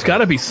that is because there's got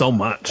to be so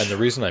much. And the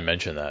reason I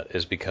mention that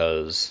is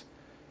because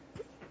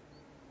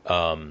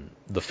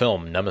the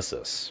film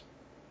Nemesis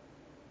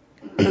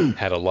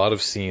had a lot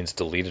of scenes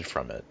deleted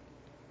from it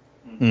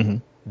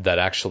that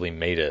actually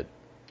made it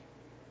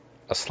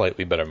a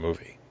slightly better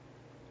movie.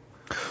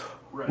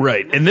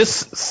 Right. And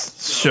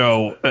this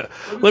show,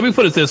 let me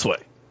put it this way.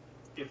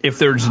 If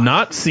there's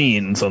not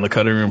scenes on the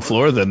cutting room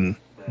floor, then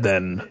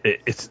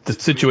the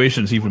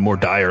situation's even more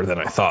dire than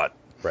I thought.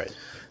 Right.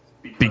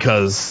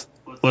 Because,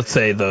 let's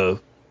say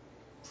the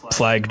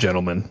Slag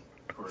gentleman,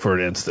 for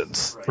an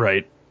instance,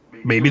 right?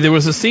 Maybe there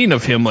was a scene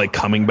of him like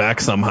coming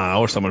back somehow,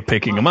 or someone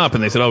picking him up,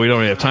 and they said, "Oh, we don't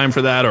really have time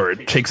for that," or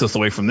it takes us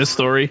away from this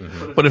story.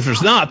 Mm-hmm. But if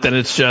there's not, then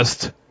it's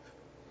just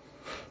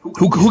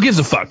who gives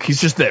a fuck? He's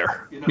just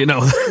there,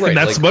 Right,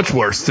 that's much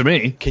worse to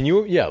me. Can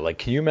you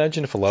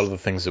imagine if a lot of the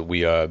things that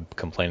we are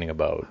complaining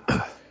about,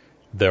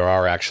 there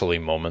are actually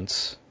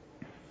moments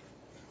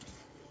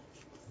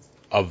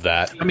of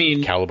that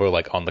caliber,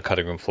 like on the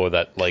cutting room floor,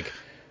 that like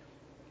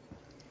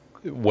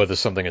whether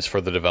something is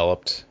further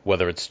developed,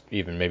 whether it's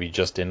even maybe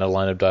just in a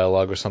line of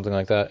dialogue or something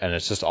like that, and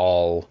it's just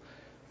all...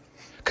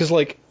 Because,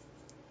 like,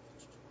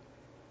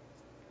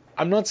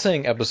 I'm not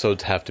saying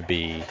episodes have to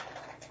be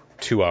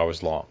 2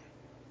 hours long,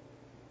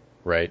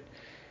 right?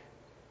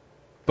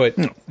 But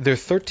there are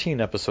 13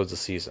 episodes a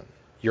season.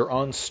 You're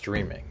on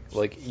streaming.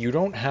 Like, you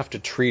don't have to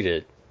treat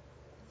it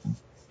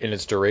in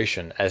its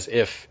duration as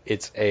if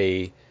it's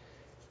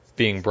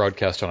being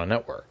broadcast on a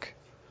network.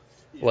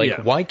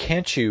 Like, why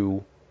can't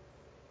you...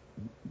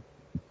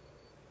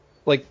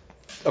 Like,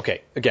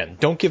 okay, again,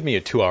 don't give me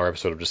a 2-hour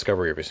episode of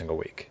Discovery every single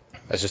week.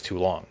 That's just too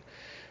long.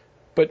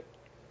 But,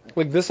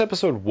 like, this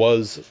episode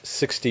was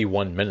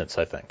 61 minutes,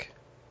 I think.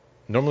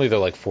 Normally they're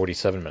like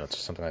 47 minutes or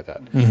something like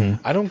that.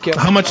 Mm-hmm. I don't get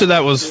how much of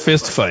that was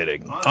fist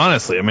fighting.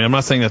 Honestly, I mean, I'm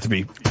not saying that to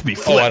be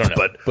flipped, I don't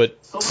know.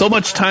 but so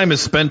much time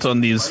is spent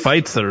on these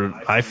fights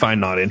that I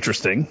find not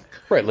interesting.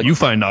 Right, like, you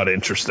find not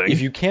interesting.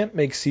 If you can't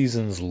make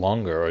seasons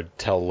longer or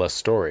tell less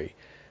story,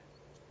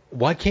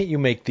 why can't you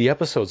make the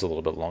episodes a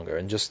little bit longer?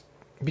 And just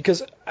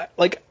because,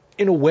 like,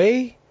 in a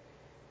way,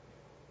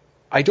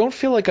 I don't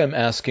feel like I'm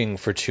asking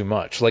for too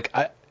much.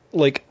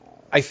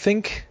 I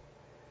think,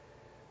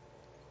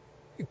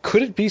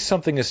 could it be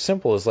something as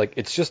simple as, like,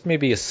 it's just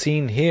maybe a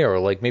scene here, or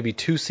like maybe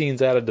 2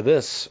 scenes added to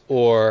this,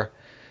 or,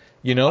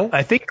 you know?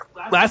 I think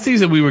last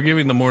season we were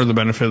giving them more of the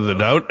benefit of the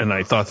doubt, and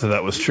I thought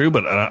that was true,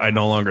 but I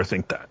no longer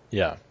think that.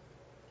 Yeah.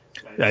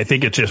 I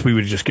think it's just we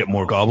would just get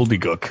more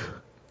gobbledygook.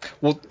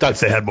 Well, if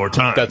they had more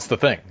time. That's the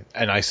thing.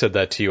 And I said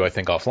that to you, I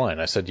think, offline.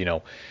 I said,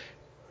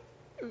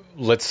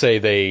 let's say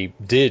they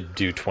did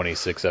do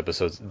 26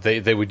 episodes.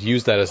 They would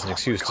use that as an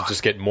excuse to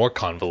just get more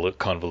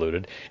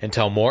convoluted and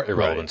tell more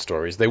irrelevant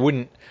stories. They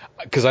wouldn't,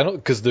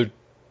 because they're,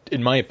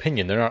 in my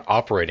opinion, they're not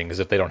operating as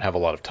if they don't have a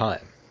lot of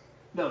time.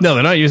 No,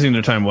 they're not using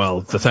their time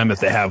well. The time that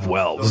they have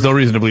well. There's no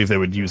reason to believe they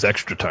would use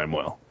extra time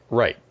well.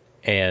 Right.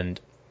 And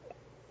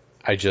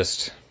I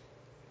just...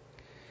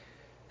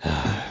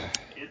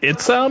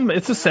 It's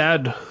a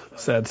sad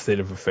state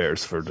of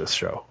affairs for this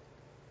show.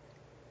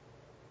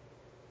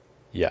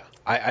 Yeah.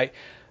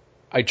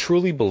 I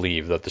truly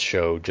believe that the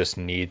show just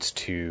needs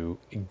to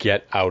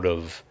get out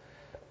of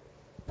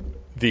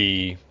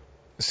the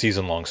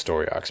season-long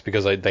story arcs,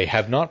 because they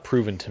have not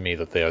proven to me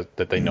that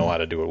they know how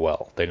to do it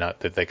well.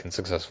 That they can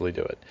successfully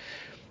do it.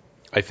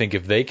 I think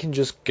if they can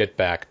just get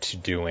back to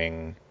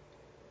doing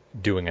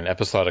an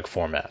episodic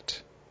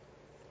format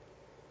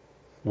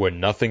where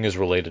nothing is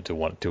related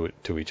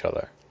to each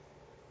other.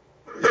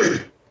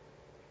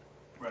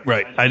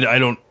 Right. I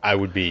don't. I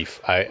would be.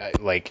 I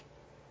like.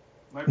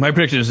 My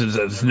prediction is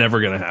that it's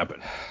never going to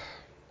happen,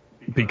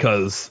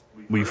 because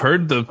we've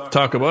heard the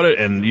talk about it,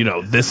 and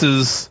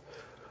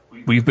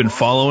we've been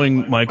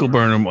following Michael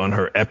Burnham on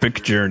her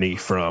epic journey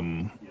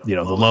from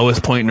the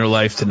lowest point in her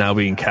life to now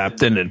being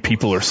captain, and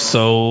people are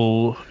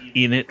so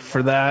in it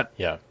for that.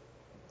 Yeah.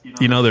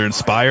 They're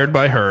inspired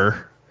by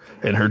her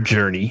and her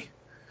journey,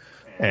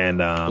 and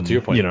well, to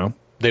your point,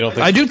 they don't.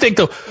 I do think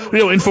though,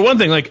 and for one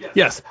thing, like,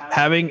 yes,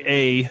 having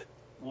a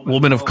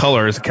woman of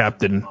color as a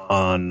captain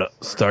on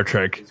Star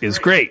Trek is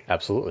great.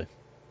 Absolutely.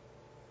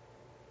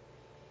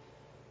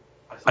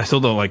 I still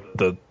don't like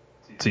the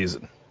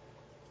season.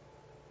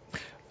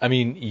 I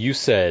mean, you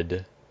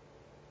said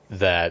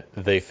that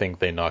they think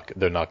they're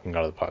knocking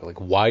out of the park. Like,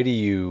 why do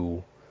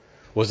you?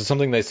 Was it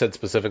something they said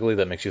specifically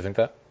that makes you think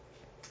that?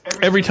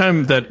 Every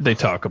time that they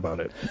talk about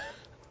it,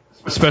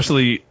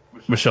 especially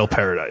Michelle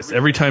Paradise,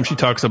 every time she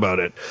talks about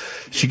it,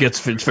 it's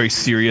very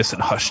serious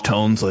and hushed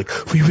tones.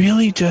 Like, we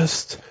really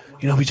just,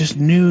 we just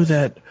knew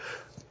that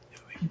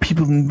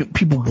people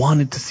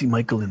wanted to see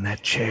Michael in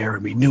that chair,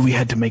 and we knew we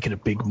had to make it a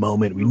big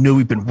moment. We knew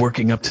we've been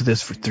working up to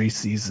this for 3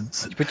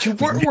 seasons. But you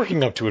weren't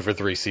working up to it for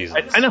 3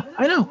 seasons. I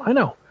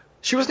know.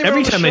 She wasn't even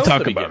on the show at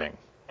the beginning.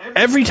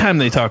 Every time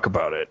they talk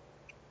about it.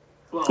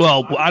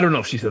 Well, I don't know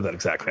if she said that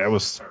exactly. I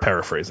was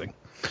paraphrasing.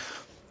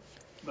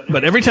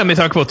 But every time they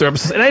talk about their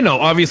episodes, and I know,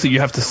 obviously,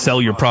 you have to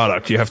sell your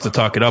product. You have to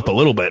talk it up a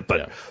little bit,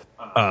 but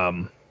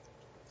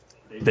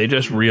they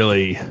just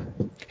really...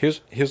 Here's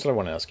what I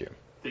want to ask you.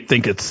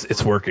 Think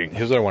it's working.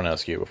 Here's what I want to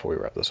ask you before we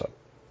wrap this up.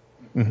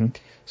 Mm-hmm.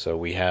 So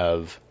we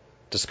have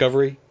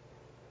Discovery,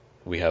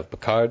 we have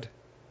Picard,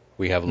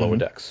 we have Lower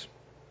Decks.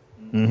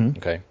 Mm-hmm.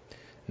 Okay.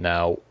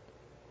 Now,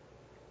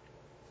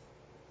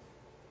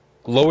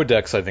 Lower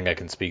Decks, I think I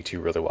can speak to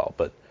you really well,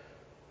 but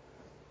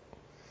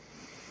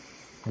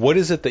what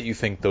is it that you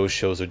think those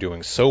shows are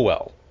doing so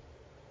well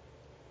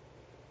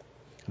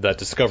that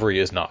Discovery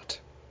is not?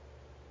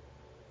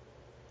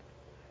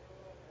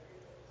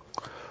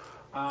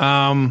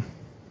 I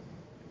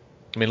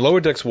mean,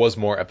 Lower Decks was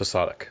more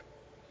episodic.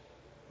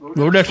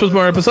 Lower Decks was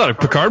more episodic.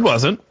 Picard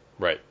wasn't.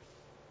 Right.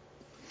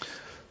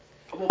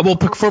 Well,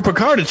 for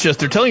Picard, it's just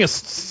they're telling a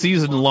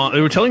season-long.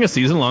 They were telling a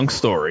season-long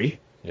story.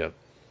 Yep.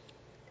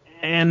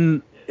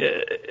 And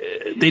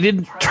they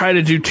didn't try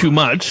to do too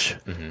much,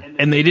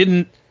 and they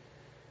didn't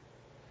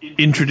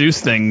introduce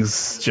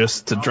things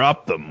just to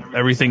drop them.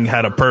 Everything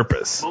had a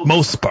purpose.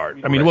 Most part.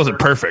 I mean, it wasn't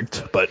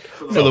perfect, but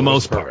for the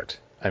most part.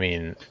 I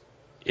mean,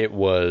 it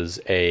was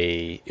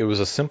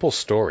a simple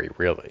story,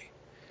 really,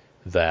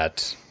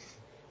 that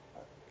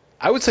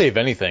I would say, if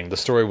anything, the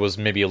story was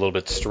maybe a little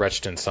bit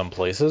stretched in some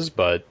places,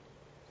 but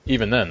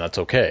even then, that's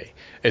okay.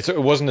 It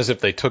wasn't as if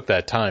they took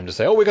that time to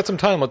say, oh, we got some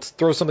time, let's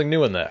throw something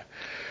new in there.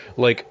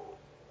 Like,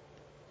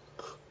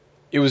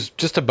 it was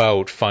just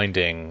about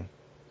finding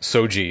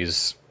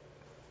Soji's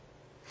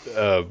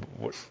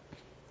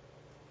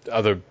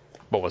other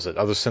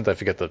synth, I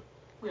forget the...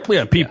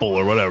 Yeah, people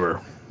or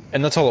whatever.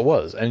 And that's all it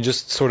was. And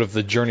just sort of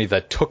the journey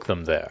that took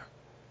them there.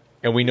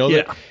 And we know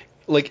that...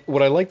 Like,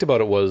 what I liked about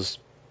it was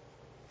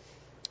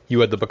you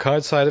had the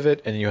Picard side of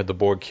it and you had the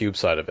Borg Cube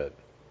side of it.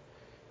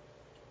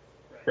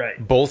 Right.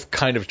 Both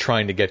kind of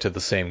trying to get to the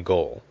same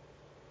goal.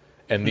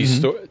 and these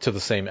to the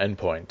same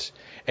endpoint,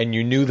 and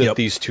you knew that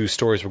these two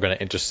stories were going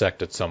to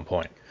intersect at some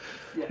point.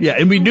 Yeah,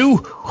 and we knew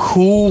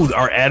who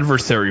our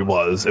adversary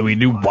was, and we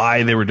knew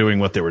why they were doing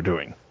what they were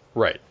doing.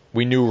 Right.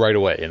 We knew right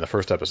away in the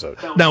first episode.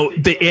 Now,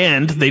 they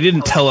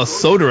didn't tell us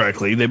so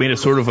directly. They made it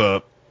sort of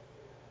a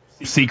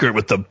secret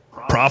with the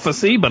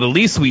prophecy, but at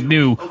least we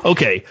knew,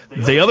 okay,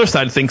 the other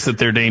side thinks that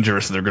they're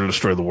dangerous and they're going to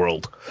destroy the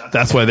world.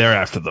 That's why they're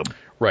after them.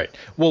 Right.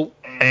 Well,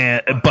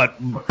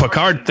 but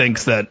Picard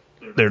thinks that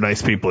they're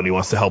nice people and he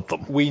wants to help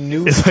them. We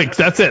knew it's like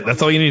that's it.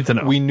 That's all you need to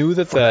know. We knew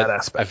that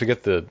I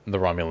forget the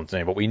Romulan's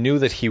name, but we knew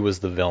that he was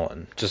the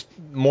villain. Just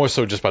more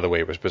so just by the way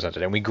it was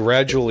presented, and we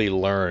gradually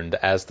learned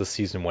as the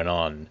season went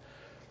on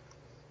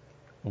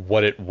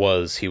what it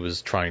was he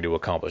was trying to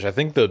accomplish. I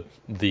think the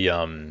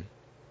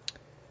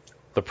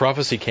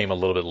prophecy came a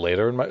little bit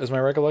later is my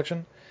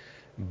recollection,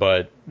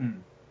 but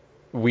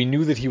we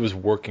knew that he was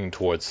working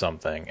towards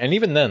something. And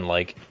even then,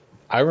 like,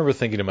 I remember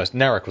thinking to myself,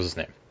 Narek was his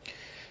name,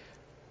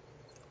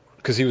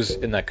 because he was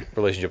in that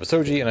relationship with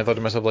Soji, and I thought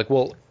to myself, like,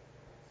 well,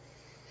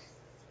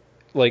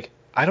 like,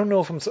 I don't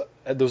know if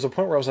there was a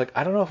point where I was like,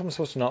 I don't know if I'm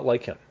supposed to not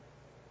like him,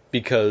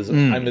 because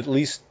I'm at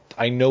least,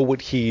 I know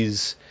what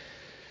he's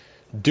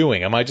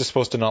doing. Am I just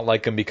supposed to not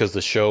like him because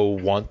the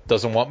show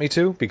doesn't want me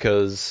to?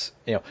 Because,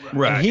 you know,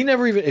 right. And he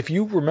never even, if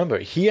you remember,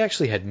 he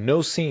actually had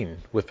no scene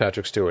with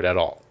Patrick Stewart at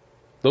all.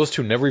 Those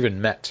two never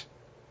even met.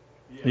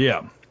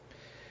 Yeah.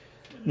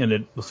 And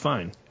it was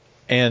fine.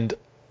 And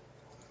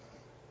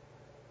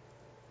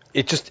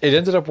it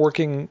ended up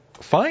working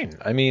fine.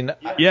 I mean,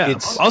 yeah.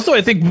 Also,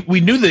 I think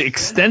we knew the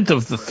extent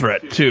of the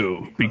threat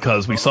too,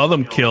 because we saw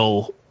them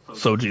kill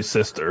Soji's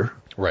sister.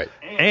 Right.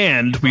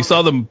 And we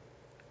saw them,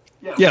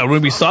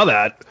 when we saw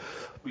that,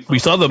 we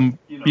saw them,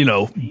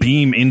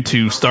 beam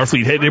into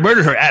Starfleet. They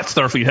murdered her at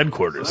Starfleet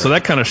headquarters. So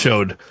that kind of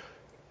showed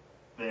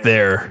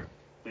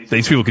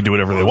these people can do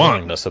whatever they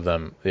want. Of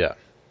them. Yeah.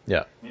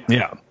 Yeah.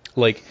 Yeah.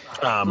 Like,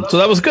 so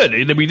that was good.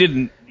 We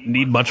didn't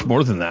need much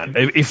more than that.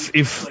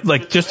 If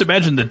like, just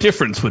imagine the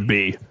difference would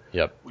be,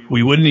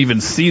 we wouldn't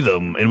even see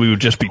them and we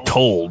would just be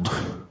told,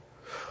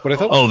 but I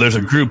thought, there's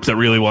a group that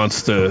really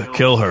wants to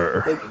kill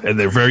her and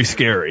they're very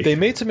scary. They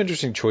made some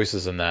interesting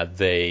choices in that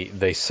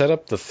they set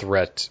up the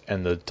threat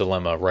and the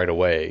dilemma right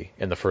away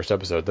in the first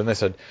episode. Then they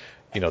said,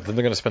 then they're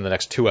going to spend the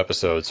next 2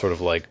 episodes sort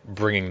of like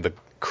bringing the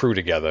crew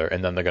together,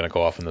 and then they're going to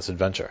go off on this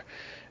adventure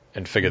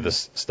and figure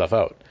this stuff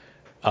out.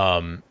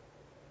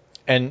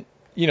 And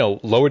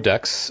Lower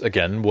Decks,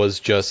 again,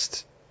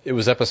 it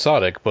was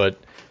episodic, but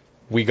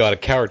we got a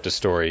character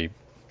story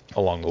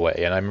along the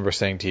way. And I remember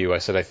saying to you, I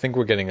said, I think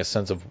we're getting a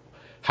sense of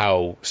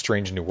how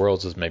Strange New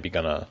Worlds is maybe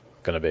gonna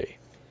be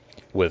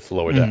with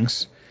Lower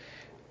Decks.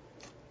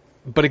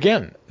 But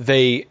again,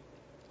 they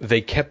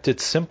kept it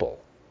simple.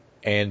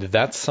 And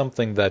that's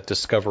something that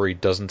Discovery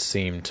doesn't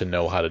seem to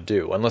know how to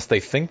do, unless they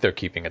think they're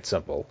keeping it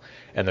simple,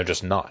 and they're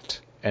just not.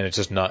 And it's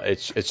just not.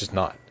 It's just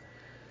not.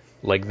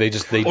 Like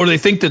or they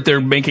think that they're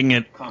making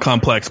it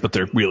complex, but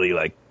they're really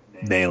like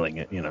nailing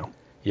it.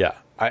 Yeah,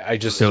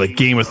 they're like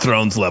Game of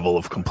Thrones level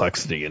of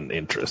complexity and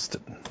interest.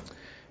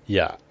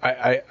 Yeah,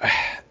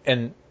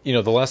 and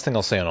the last thing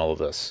I'll say on all of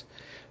this,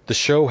 the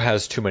show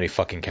has too many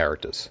fucking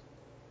characters.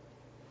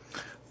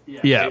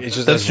 Yeah, it's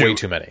just that's way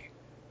too many.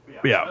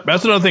 Yeah,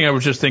 that's another thing I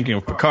was just thinking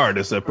of Picard,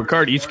 is that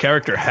Picard, each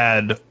character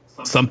had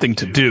something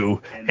to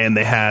do, and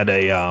they had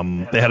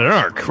an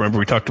arc. Remember,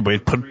 we talked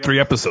about put 3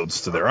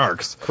 episodes to their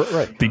arcs,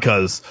 right?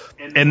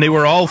 And they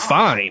were all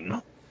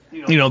fine.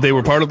 They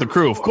were part of the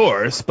crew, of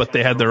course, but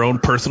they had their own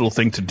personal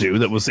thing to do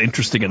that was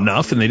interesting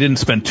enough, and they didn't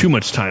spend too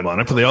much time on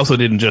it, but they also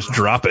didn't just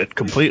drop it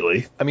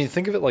completely. I mean,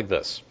 think of it like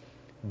this: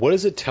 what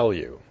does it tell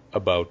you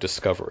about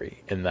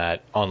Discovery in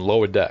that on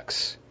Lower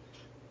Decks?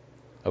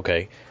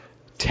 Okay,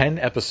 10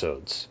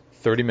 episodes.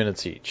 30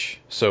 minutes each.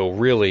 So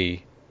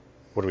really,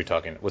 what are we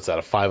talking? What's that,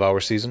 a 5-hour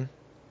season?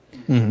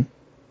 Mm-hmm.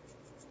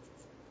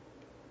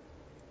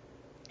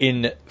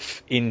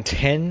 In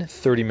 10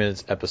 30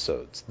 minutes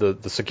episodes,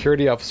 the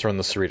security officer on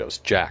the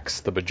Cerritos,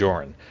 Jax, the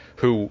Bajoran,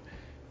 who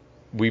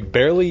we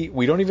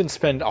don't even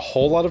spend a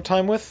whole lot of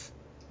time with.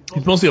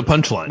 He's mostly a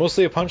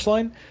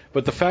punchline.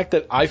 But the fact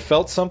that I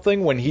felt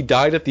something when he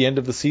died at the end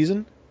of the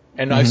season,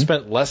 and I've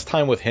spent less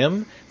time with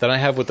him than I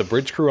have with the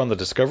bridge crew on the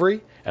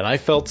Discovery, and I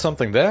felt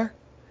something there.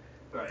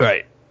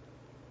 Right.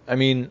 I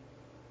mean,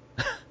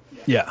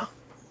 yeah.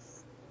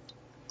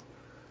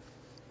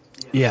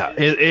 Yeah,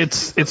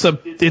 it's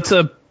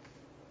a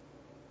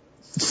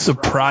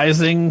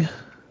surprising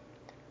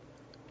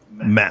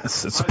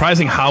mess. It's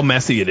surprising how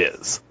messy it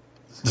is.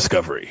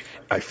 Discovery,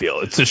 I feel.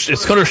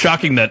 It's kind of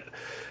shocking that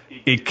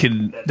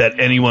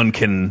anyone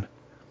can,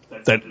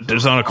 that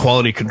there's not a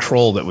quality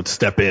control that would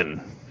step in,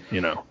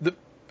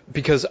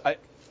 because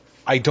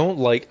I don't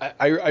like,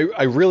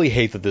 I really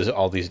hate that there's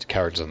all these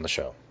characters on the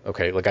show.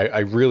 Okay, like I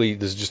really,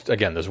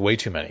 there's way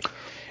too many.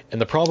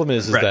 And the problem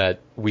is that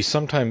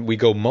we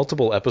go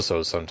multiple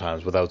episodes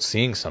sometimes without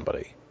seeing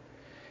somebody.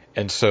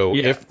 And so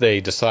if they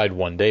decide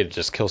one day to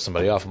just kill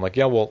somebody off, I'm like,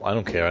 yeah, well, I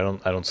don't care.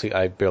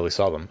 I barely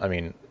saw them. I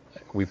mean,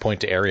 we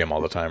point to Arium all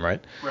the time,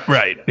 right?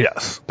 Right,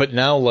 yes. But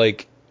now,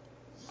 like,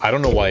 I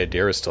don't know why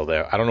Adira's still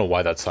there. I don't know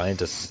why that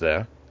scientist is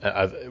there.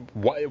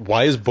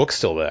 Why is Book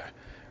still there?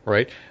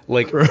 Right?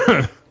 Like,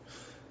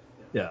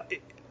 yeah.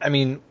 I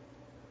mean,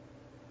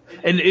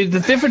 and the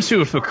difference too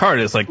with Picard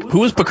is like, who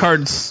was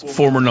Picard's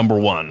former number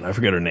one? I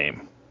forget her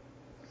name.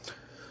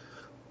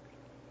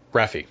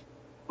 Raffi.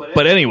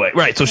 But anyway,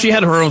 right? So she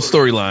had her own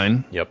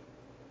storyline. Yep.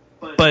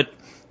 But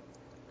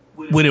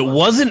when it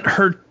wasn't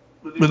her,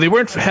 when they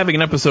weren't having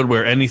an episode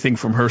where anything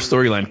from her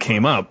storyline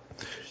came up,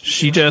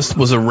 she just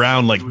was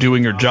around like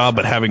doing her job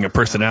but having a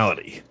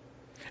personality.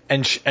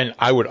 And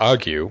I would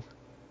argue,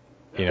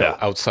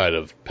 outside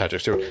of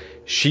Patrick Stewart,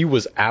 she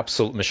was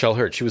Michelle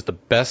Hurd. She was the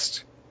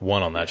best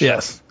one on that show.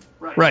 Yes.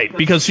 Right,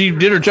 because she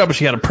did her job, but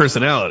she had a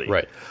personality.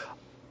 Right.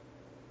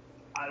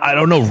 I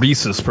don't know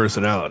Reese's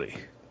personality.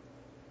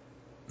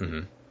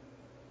 Mm-hmm.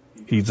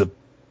 He's a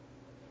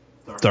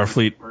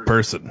Starfleet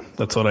person.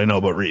 That's what I know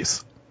about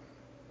Reese.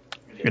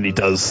 And he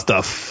does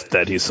stuff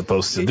that he's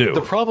supposed to do.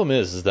 The problem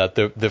is that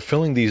they're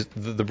filling these.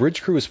 The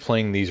bridge crew is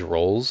playing these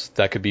roles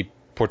that could be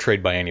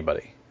portrayed by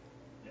anybody.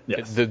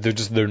 Yes.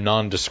 They're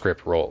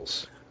nondescript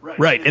roles.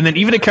 Right, and then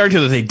even a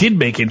character that they did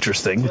make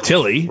interesting,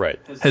 Tilly,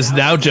 has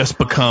now just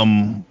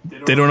become.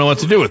 They don't know what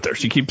to do with her.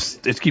 It keeps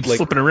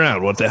flipping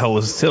around. What the hell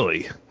is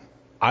Tilly?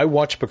 I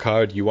watch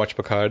Picard. You watch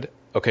Picard.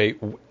 Okay,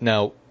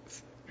 now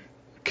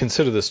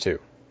consider this too.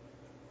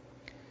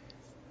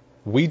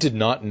 We did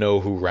not know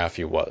who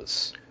Raffi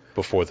was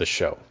before the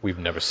show. We've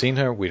never seen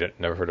her. We'd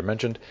never heard her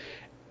mentioned.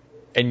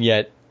 And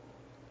yet,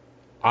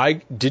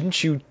 weren't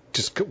you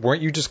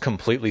just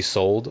completely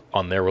sold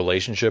on their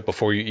relationship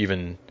before you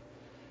even...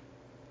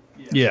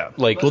 Yeah.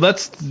 Well,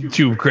 that's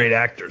two great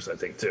actors, I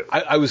think, too.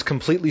 I was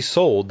completely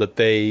sold that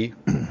they,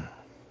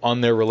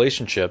 on their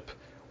relationship,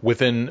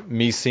 within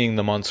me seeing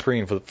them on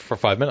screen for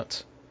 5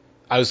 minutes.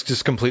 I was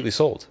just completely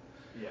sold.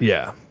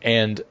 Yeah.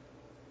 And...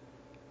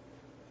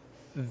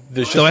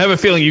 So I have a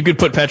feeling you could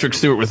put Patrick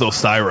Stewart with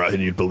Osira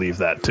and you'd believe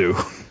that too.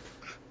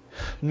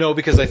 No,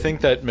 because I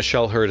think that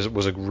Michelle Hurd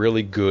was a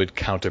really good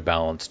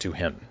counterbalance to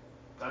him.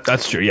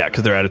 That's true, yeah,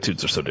 because their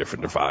attitudes are so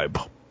different, their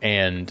vibe.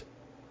 And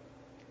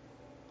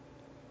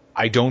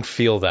I don't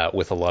feel that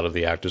with a lot of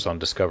the actors on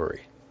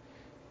Discovery.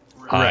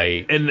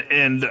 Right.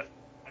 And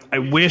I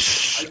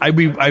wish I'd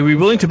be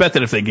willing to bet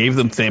that if they gave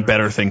them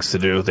better things to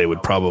do, they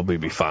would probably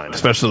be fine.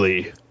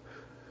 Especially.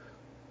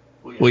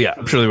 Well, yeah,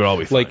 I'm sure they would all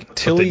be fine, like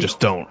Tilly, but they just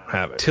don't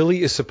have it.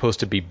 Tilly is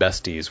supposed to be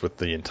besties with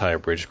the entire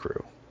bridge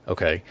crew,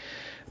 okay?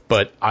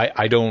 But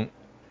I don't...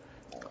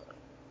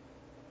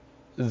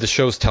 The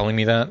show's telling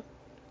me that,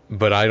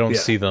 but I don't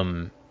see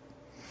them...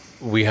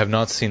 We have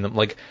not seen them...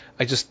 Like,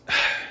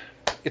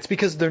 it's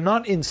because they're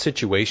not in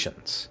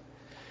situations.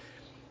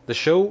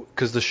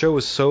 Because the show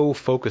is so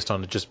focused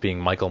on it just being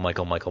Michael,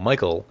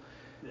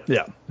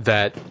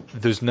 that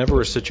there's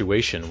never a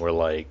situation where,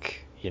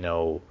 like,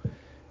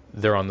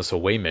 they're on this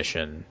away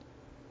mission,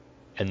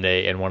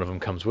 and one of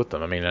them comes with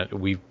them. I mean,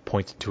 we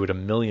pointed to it a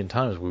million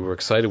times. We were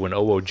excited when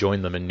Owo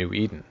joined them in New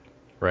Eden,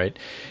 right?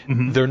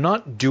 Mm-hmm. They're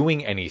not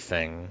doing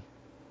anything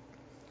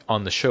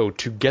on the show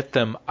to get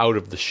them out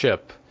of the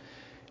ship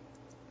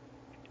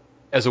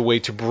as a way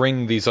to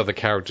bring these other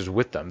characters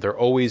with them. They're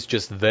always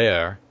just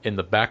there in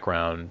the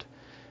background.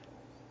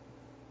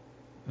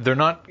 They're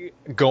not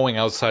going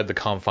outside the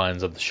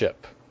confines of the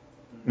ship.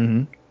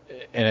 Mm-hmm.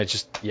 And it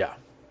just, yeah.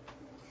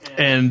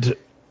 And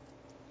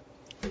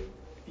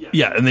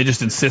they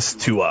just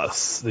insist to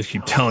us. They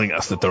keep telling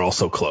us that they're all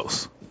so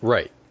close.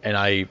 Right. And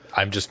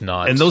I'm just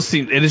not. And those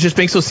scenes, and it just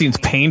makes those scenes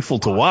painful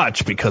to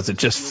watch because it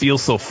just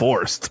feels so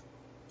forced.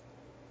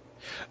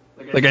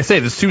 Like I say,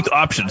 there's two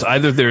options.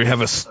 Either they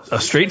have a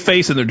straight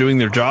face and they're doing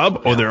their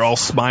job, or they're all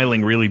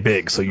smiling really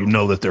big, so you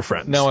know that they're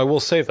friends. Now, I will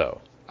say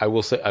though, I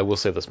will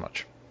say this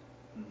much.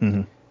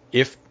 Mm-hmm.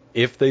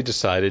 If they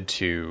decided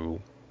to,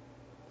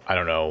 I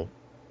don't know,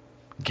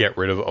 get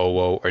rid of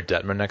Owo or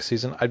Detmer next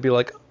season, I'd be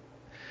like,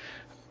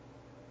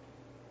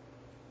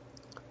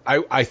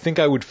 I think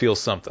I would feel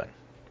something.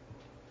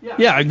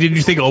 Yeah, did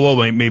you think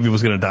Owo maybe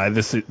was going to die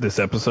this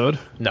episode?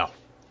 No,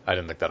 I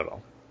didn't think that at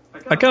all.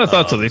 I kind of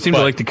thought so. They seem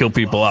to like to kill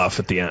people off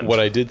at the end. What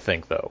I did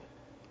think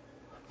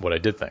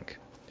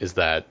is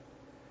that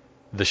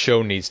the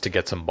show needs to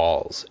get some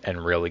balls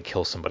and really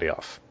kill somebody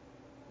off.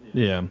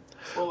 Yeah.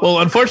 Well,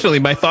 unfortunately,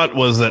 my thought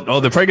was that,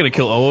 they're probably going to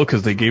kill Owo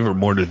because they gave her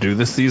more to do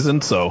this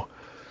season, so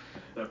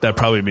that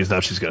probably means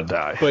now she's going to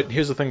die. But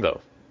here's the thing,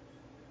 though.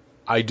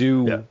 I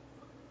do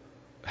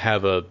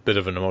have a bit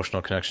of an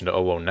emotional connection to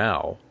Owo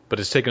now, but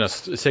it's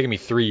taken me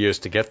 3 years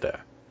to get there.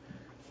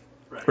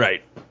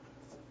 Right.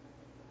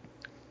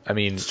 I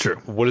mean, it's true.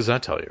 What does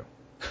that tell you?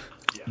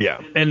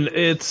 Yeah, and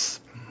it's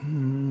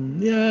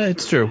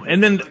true.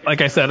 And then,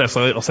 like I said,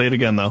 I'll say it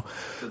again though,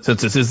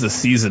 since this is the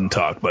season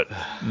talk. But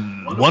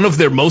one of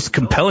their most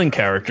compelling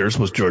characters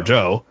was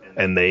Georgiou,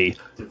 and they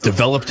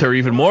developed her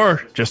even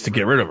more just to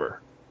get rid of her.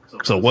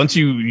 So once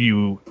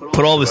you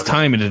put all this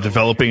time into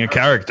developing a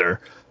character,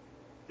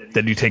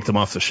 then you take them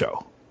off the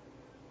show.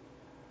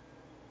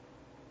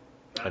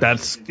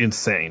 That's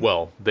insane.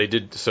 Well, they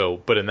did so,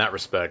 but in that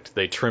respect,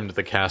 they trimmed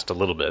the cast a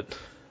little bit.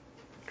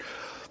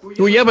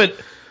 Well, yeah,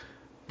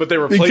 but But they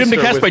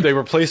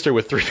replaced her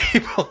with 3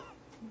 people.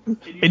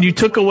 And you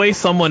took away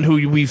someone who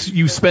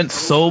you spent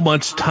so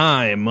much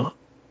time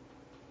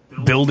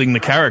building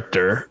the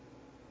character.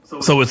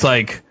 So it's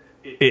like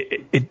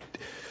it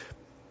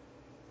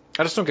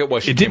I just don't get why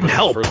she didn't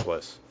help. in the first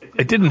place.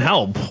 It didn't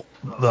help.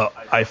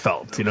 I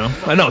felt, I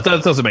know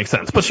that doesn't make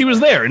sense, but she was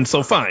there, and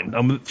so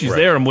fine. She's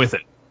there. I'm with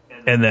it.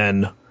 And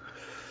then,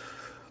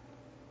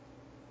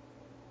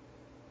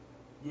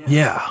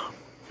 yeah,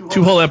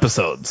 2 whole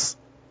episodes.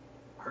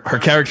 Her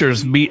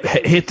characters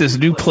hit this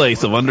new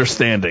place of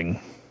understanding.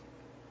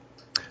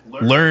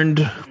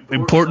 Learned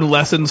important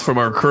lessons from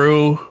our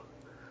crew.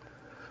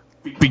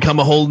 Become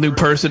a whole new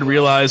person.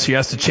 Realize she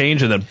has to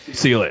change, and then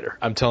see you later.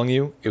 I'm telling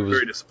you, it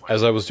was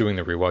as I was doing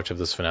the rewatch of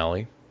this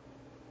finale.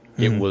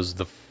 It was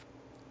the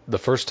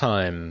first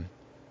time,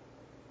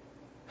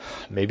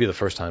 maybe the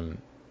first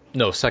time,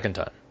 no, second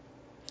time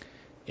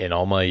in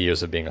all my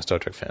years of being a Star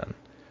Trek fan,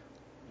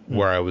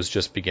 where I was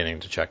just beginning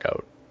to check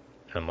out.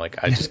 And I'm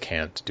like, I just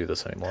can't do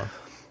this anymore.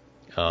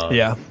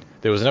 Yeah.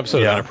 There was an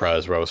episode of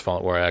Enterprise where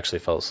I actually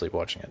fell asleep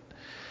watching it.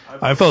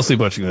 I fell asleep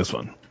watching this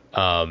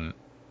one.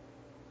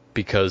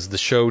 Because the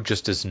show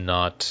just is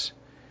not...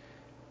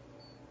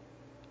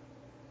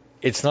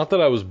 It's not that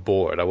I was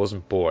bored. I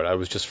wasn't bored. I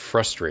was just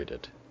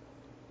frustrated.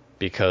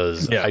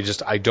 Because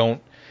I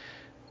don't...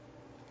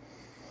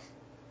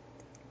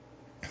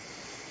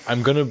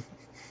 I'm going to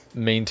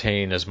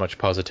maintain as much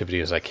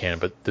positivity as I can,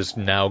 but there's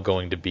now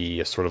going to be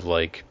a sort of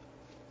like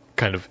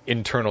kind of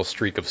internal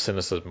streak of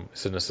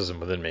cynicism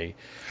within me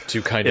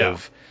to kind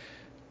of,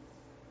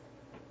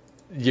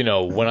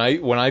 when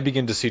I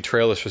begin to see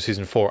trailers for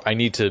season 4, I'm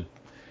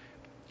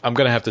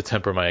going to have to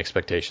temper my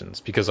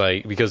expectations because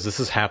this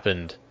has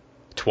happened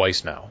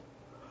twice now.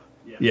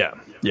 Yeah,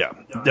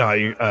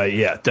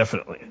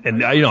 definitely.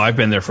 And I've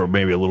been there for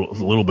maybe a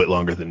little bit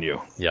longer than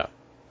you. Yeah.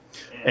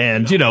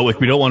 And, we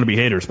don't want to be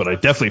haters, but I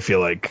definitely feel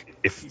like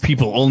if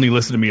people only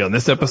listen to me on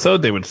this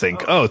episode, they would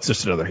think, oh, it's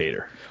just another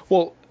hater.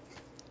 Well,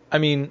 I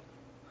mean,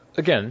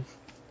 again,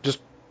 just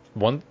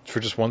one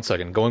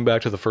second, going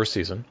back to the first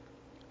season,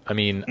 I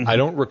mean, I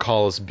don't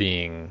recall us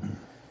being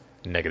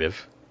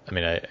negative. I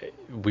mean,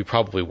 we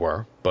probably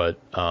were, but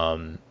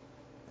for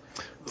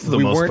the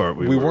most part,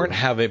 we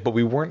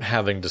weren't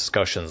having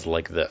discussions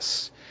like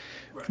this.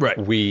 Right.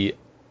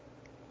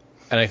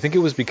 And I think it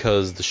was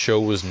because the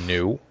show was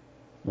new.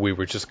 We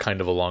were just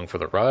kind of along for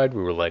the ride.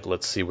 We were like,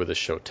 let's see where this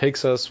show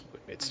takes us.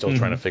 It's still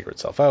trying to figure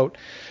itself out.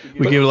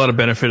 We gave a lot of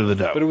benefit of the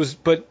doubt.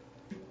 But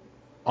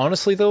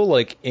honestly, though,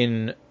 like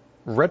in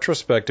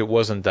retrospect, it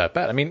wasn't that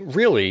bad. I mean,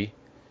 really,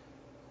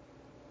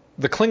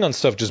 the Klingon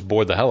stuff just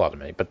bored the hell out of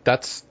me. But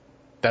that's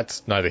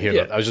neither here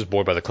nor there. I was just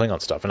bored by the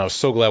Klingon stuff, and I was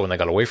so glad when they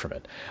got away from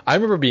it. I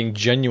remember being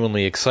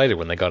genuinely excited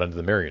when they got into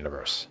the Mirror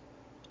Universe.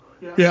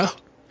 Yeah.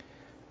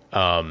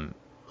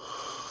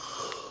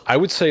 I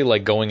would say,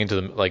 like, going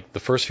into the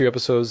first few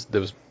episodes,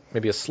 there was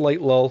maybe a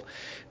slight lull.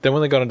 Then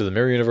when they got into the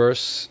Mirror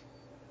Universe,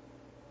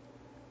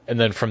 and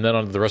then from then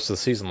on to the rest of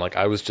the season, like,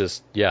 I was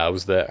just, I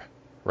was there,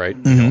 right?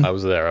 Mm-hmm. I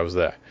was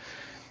there.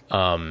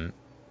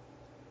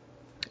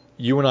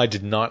 You and I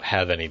did not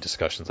have any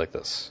discussions like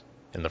this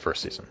in the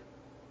first season.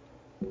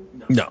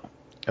 No.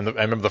 And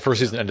I remember the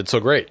first season ended so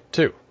great,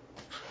 too.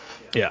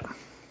 Yeah.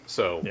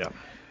 So...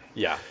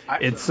 Yeah.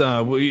 It's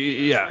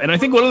and I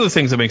think one of the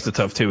things that makes it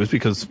tough too is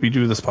because we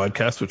do this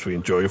podcast, which we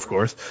enjoy, of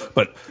course,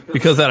 but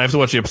because of that I have to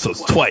watch the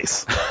episodes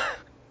twice.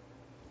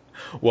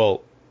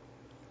 Well,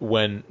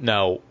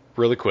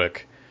 really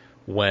quick,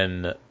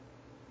 when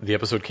the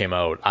episode came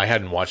out, I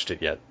hadn't watched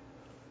it yet.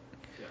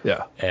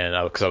 Yeah. And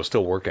because I was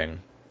still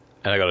working,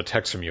 and I got a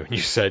text from you, and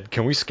you said,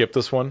 "Can we skip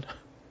this one?"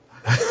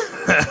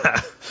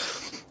 I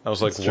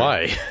was like,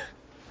 "Why?"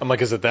 I'm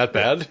like, "Is it that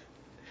bad?"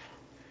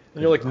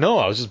 And you're like, "No,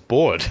 I was just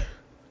bored."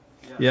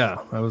 Yeah,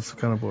 I was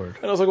kind of bored.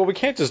 And I was like, well, we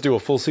can't just do a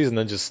full season and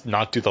then just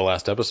not do the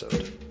last episode.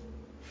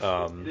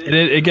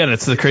 Again,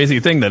 it's the crazy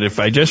thing that if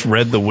I just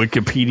read the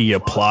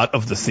Wikipedia plot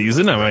of the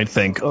season, I might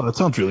think, oh, that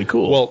sounds really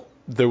cool. Well,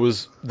 there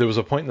was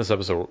a point in this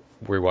episode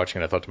we were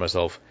watching, and I thought to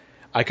myself,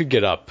 I could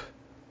get up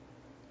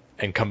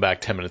and come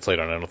back 10 minutes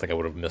later, and I don't think I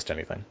would have missed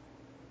anything.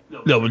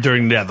 No, but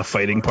during the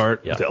fighting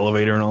part, the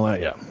elevator and all that,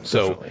 yeah.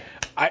 So,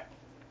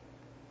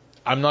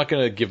 I'm not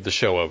going to give the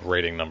show a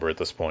rating number at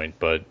this point,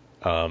 but...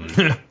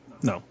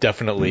 No.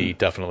 Definitely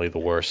the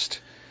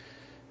worst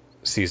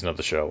season of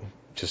the show,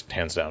 just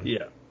hands down.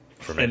 Yeah.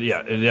 For me.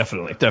 And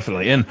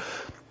definitely. And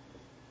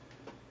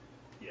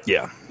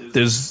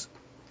there's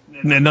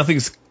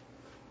nothing's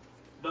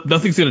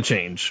going to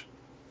change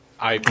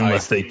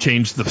unless they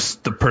change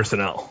the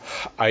personnel.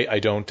 I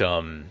don't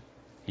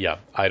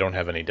I don't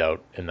have any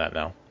doubt in that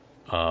now.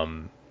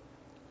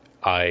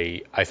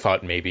 I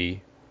thought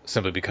maybe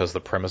simply because the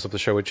premise of the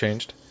show had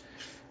changed.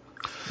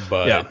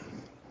 But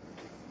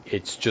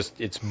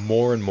it's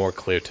more and more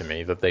clear to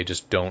me that they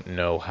just don't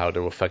know how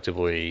to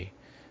effectively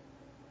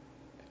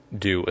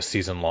do a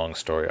season-long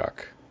story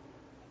arc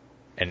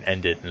and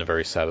end it in a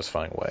very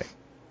satisfying way.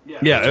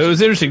 Yeah, it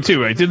was interesting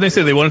too, right? Didn't they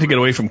say they wanted to get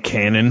away from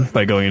canon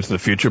by going into the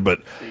future?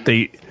 But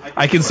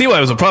I can see why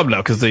it was a problem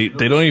now, because they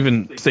don't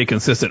even stay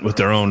consistent with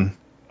their own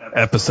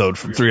episode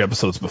from 3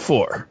 episodes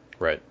before,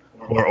 Right.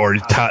 or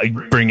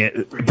bring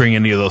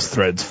any of those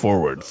threads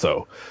forward.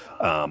 So,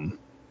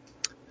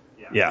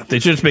 yeah, they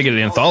should just make it an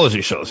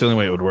anthology show. It's the only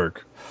way it would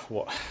work.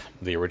 Well,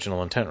 the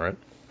original intent, right?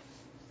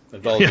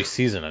 Anthology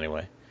season,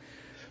 anyway.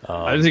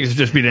 I think it should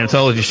just be an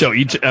anthology show.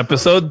 Each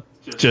episode,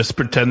 just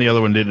pretend the other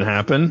one didn't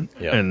happen,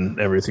 Yeah. and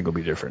everything will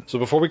be different. So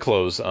before we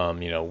close,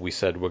 we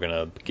said we're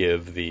gonna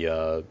give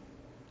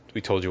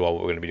we told you all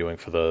what we're gonna be doing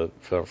for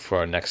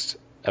our next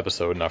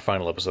episode and our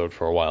final episode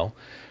for a while.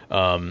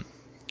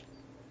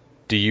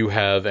 Do you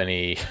have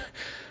any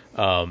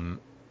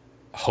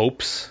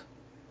hopes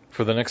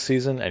for the next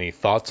season? Any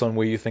thoughts on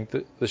where you think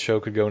that the show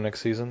could go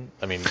next season?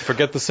 I mean,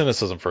 forget the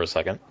cynicism for a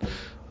second.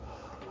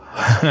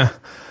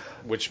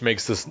 Which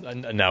makes this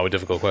now a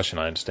difficult question,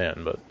 I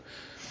understand, but...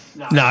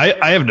 No,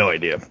 I have no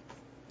idea.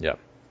 Yeah.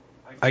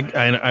 I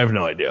have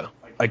no idea.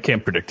 I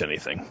can't predict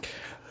anything.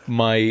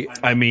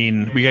 I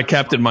mean, we got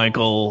Captain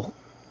Michael.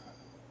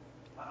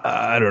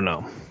 I don't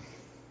know.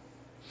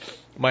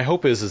 My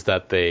hope is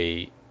that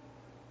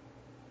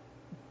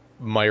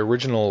my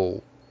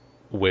original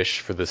wish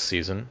for this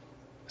season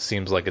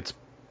seems like it's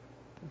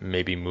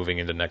maybe moving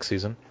into next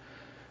season,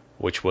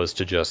 which was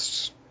to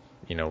just...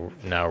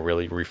 now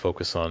really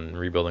refocus on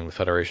rebuilding the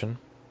Federation.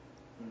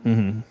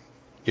 Mm-hmm.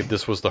 If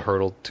this was the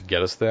hurdle to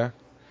get us there.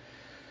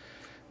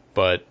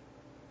 But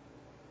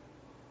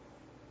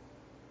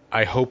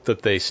I hope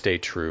that they stay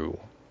true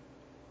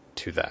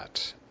to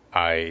that.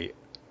 I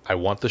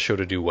want the show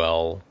to do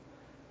well.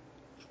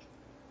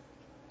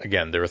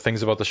 Again, there are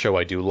things about the show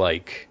I do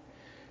like,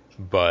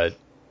 but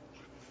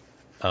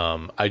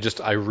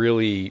I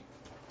really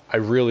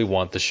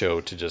want the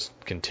show to just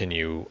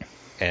continue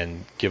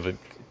and give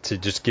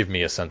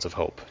me a sense of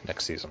hope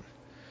next season.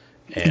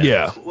 And,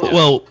 yeah.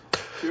 Well,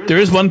 there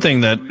is one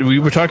thing that we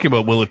were talking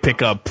about. Will it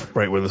pick up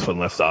right where this one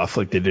left off,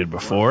 like they did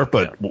before?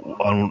 But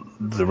on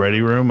the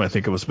Ready Room, I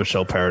think it was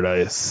Michelle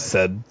Paradise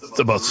said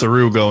about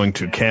Saru going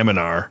to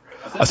Kaminar.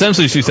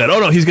 Essentially, she said, "Oh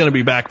no, he's going to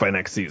be back by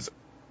next season."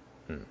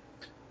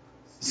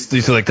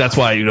 So like that's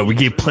why we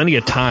gave plenty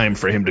of time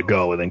for him to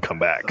go and then come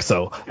back.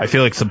 So I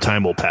feel like some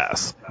time will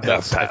pass.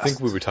 I think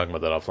we were talking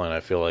about that offline.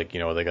 I feel like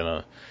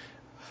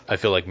I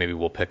feel like maybe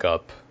we'll pick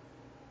up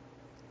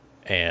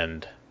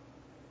and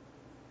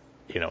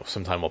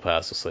some time will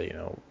pass to say,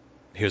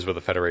 here's where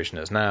the Federation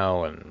is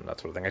now and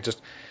that sort of thing. I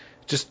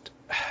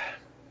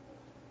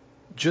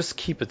just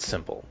keep it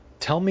simple.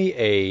 Tell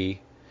me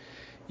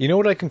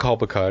what I can call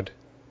Picard?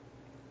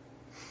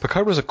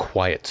 Picard was a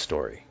quiet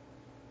story.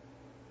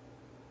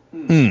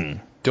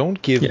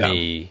 Don't give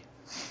me...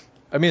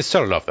 I mean, it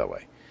started off that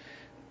way.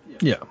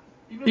 Yeah.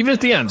 Even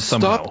at the end,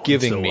 somehow. Stop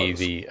giving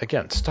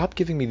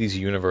me these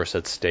universe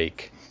at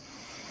stake.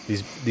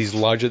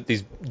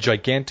 These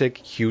gigantic,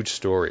 huge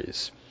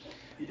stories.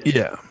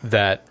 Yeah.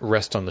 That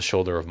rest on the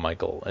shoulder of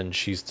Michael, and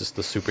she's just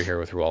the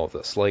superhero through all of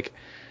this.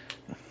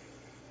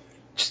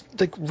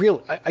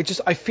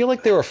 I feel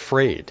like they're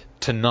afraid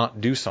to not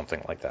do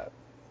something like that.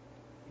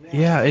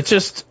 Yeah, it's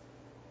just...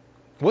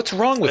 What's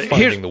wrong with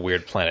finding the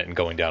weird planet and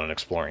going down and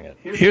exploring it?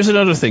 Here's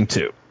another thing,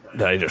 too,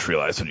 that I just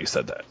realized when you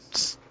said that.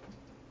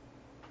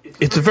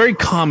 It's very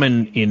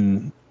common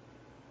in,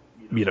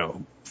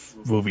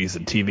 movies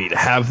and TV to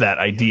have that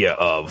idea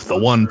of the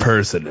one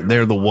person, and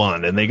they're the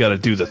one, and they got to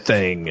do the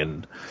thing,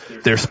 and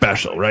they're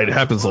special, right? It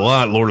happens a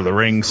lot. Lord of the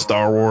Rings,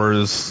 Star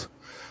Wars,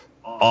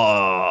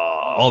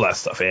 all that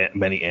stuff,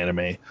 many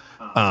anime.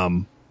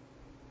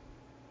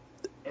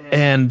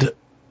 And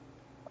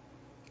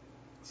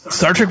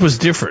Star Trek was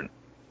different.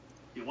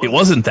 It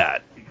wasn't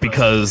that,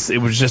 because it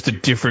was just a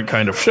different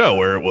kind of show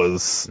where it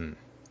was...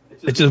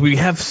 It's just we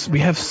have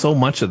so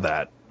much of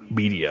that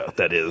media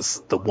that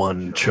is the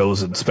one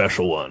chosen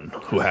special one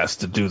who has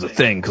to do the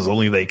thing because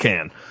only they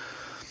can.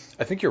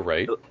 I think you're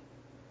right,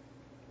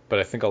 but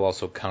I think I'll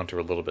also counter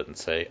a little bit and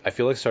say I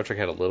feel like Star Trek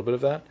had a little bit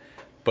of that,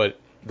 but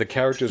the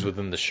characters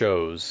within the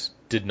shows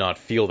did not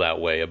feel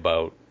that way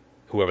about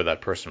whoever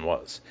that person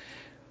was.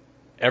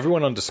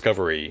 Everyone on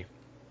Discovery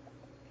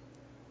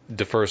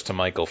defers to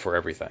Michael for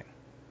everything.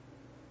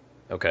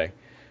 Okay?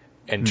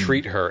 And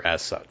treat her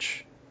as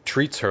such.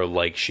 Treats her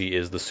like she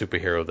is the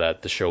superhero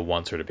that the show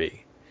wants her to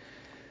be.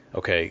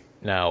 Okay,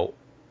 now,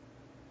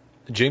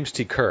 James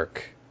T.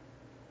 Kirk,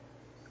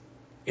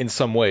 in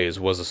some ways,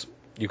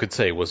 you could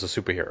say was a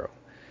superhero.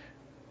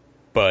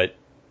 But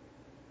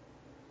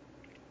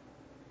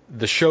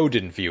the show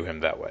didn't view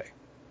him that way.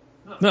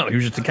 No, he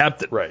was just a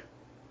captain. Right.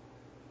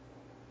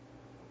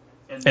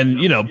 And,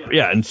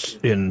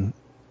 and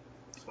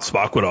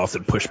Spock would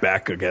often push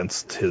back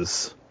against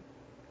his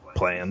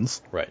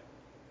plans. Right.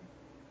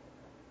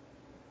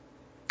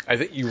 I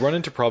think you run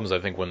into problems, I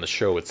think, when the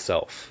show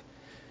itself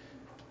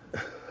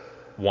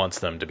wants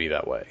them to be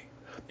that way.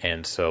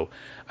 And so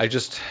I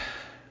just...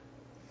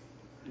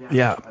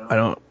 Yeah, I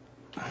don't...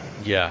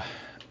 Yeah.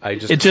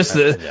 It's just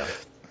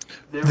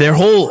their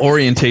whole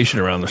orientation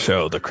around the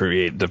show,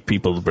 the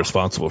people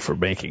responsible for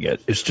making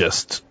it, is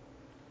just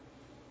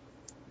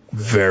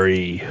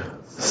very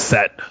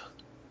set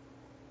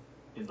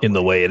in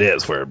the way it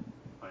is, where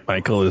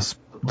Michael is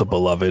the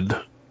beloved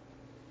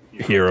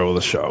hero of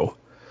the show.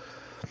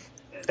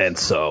 And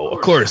so,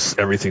 of course,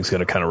 everything's going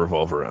to kind of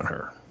revolve around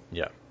her.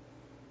 Yeah.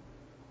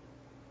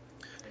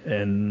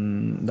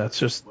 And that's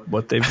just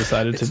what they've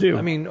decided to do.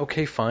 I mean,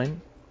 okay,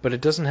 fine. But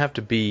it doesn't have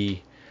to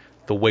be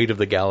the weight of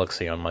the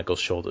galaxy on Michael's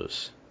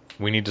shoulders.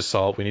 We need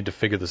to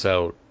figure this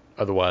out.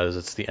 Otherwise,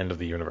 it's the end of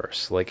the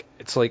universe.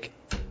 It's like,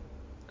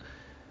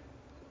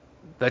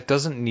 that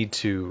doesn't need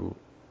to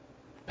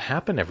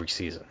happen every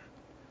season.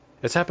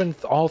 It's happened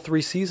all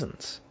 3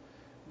 seasons.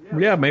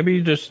 Yeah, maybe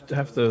you just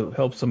have to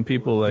help some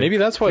people. Maybe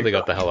that's why they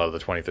got the hell out of the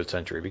 23rd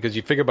century, because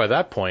you figure by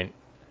that point,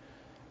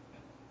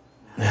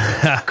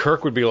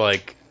 Kirk would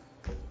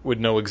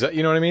know exactly.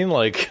 You know what I mean?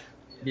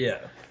 Yeah.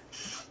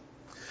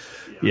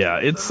 Yeah,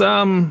 it's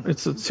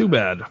too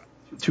bad.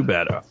 Too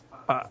bad.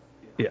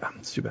 Yeah,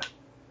 it's too bad.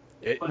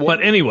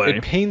 But anyway,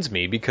 it pains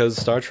me because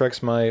Star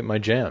Trek's my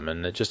jam,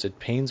 and it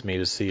pains me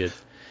to see it.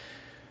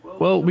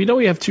 Well, we know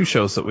we have 2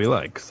 shows that we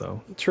like,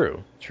 so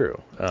true.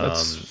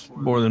 That's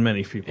more than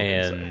many people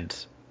and can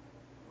say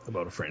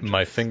about a franchise.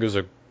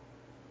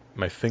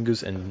 My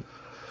fingers and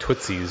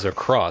tootsies are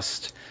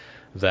crossed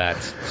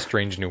that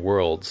Strange New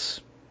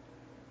Worlds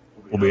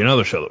will be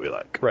another show that we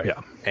like. Right.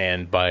 Yeah.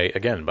 And by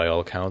all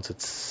accounts,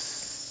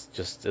 it's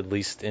just, at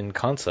least in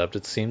concept,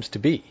 it seems to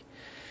be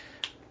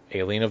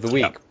Alien of the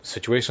Week,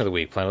 Situation of the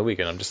Week, Planet of the Week,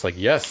 and I'm just like,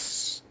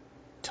 yes,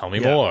 tell me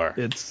more.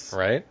 It's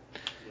right.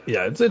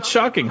 Yeah, it's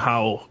shocking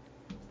how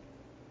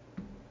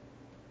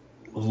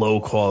low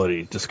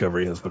quality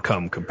Discovery has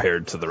become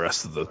compared to the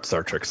rest of the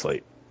Star Trek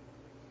slate.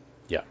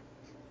 Yeah.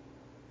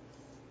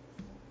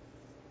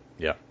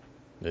 Yeah.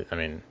 I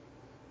mean,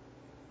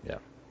 yeah.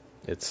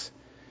 I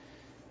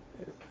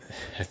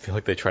feel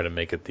like they try to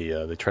make it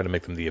they try to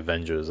make them the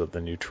Avengers of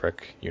the new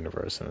Trek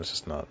universe, and it's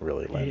just not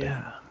really landing.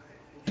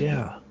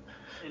 Yeah.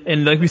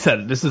 And like we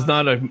said, this is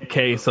not a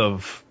case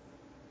of,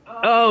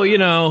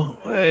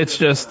 it's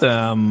just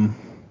I'm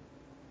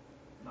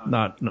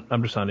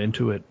just not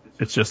into it.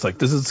 It's just like,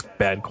 this is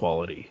bad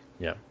quality.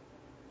 Yeah.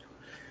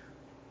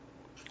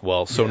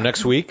 Well, so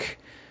next week,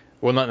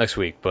 well, not next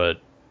week, but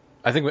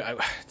I think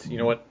you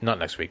know what? Not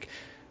next week.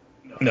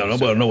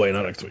 No way,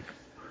 not next week.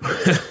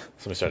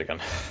 Let me start again.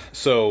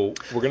 So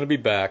we're going to be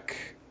back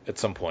at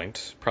some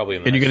point, probably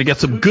in the and you're going to get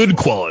some good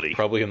quality.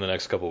 Probably in the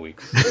next couple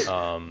weeks.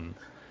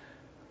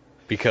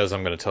 Because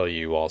I'm going to tell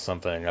you all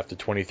something. After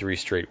 23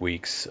 straight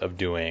weeks of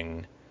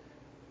doing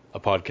a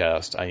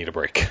podcast, I need a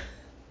break.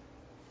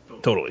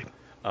 Totally.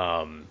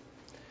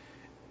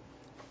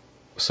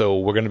 So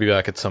we're going to be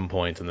back at some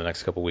point in the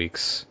next couple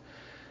weeks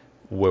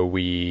where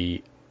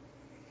we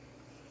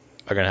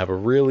are going to have a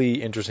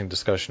really interesting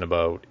discussion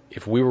about,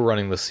 if we were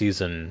running the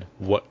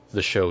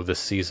show this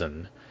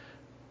season,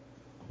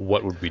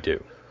 what would we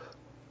do?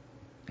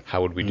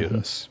 How would we do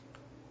this?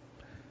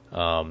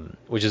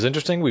 Which is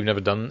interesting. We've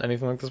never done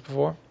anything like this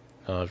before.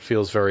 It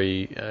feels for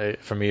me,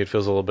 it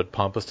feels a little bit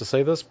pompous to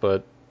say this,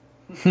 but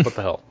what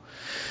the hell?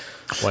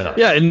 Why not?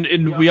 Yeah,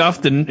 and we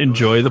often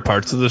enjoy the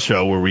parts of the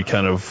show where we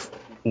kind of,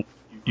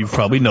 you've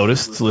probably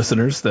noticed,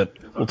 listeners, that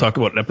we'll talk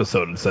about an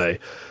episode and say,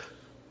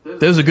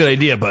 that was a good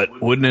idea,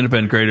 but wouldn't it have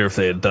been greater if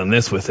they had done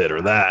this with it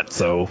or that?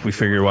 So we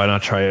figured, why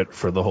not try it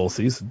for the whole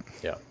season?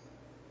 Yeah.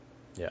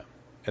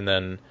 And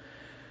then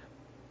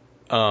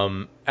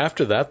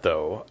after that,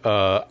 though,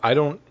 I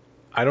don't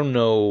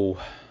know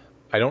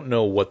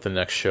what the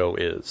next show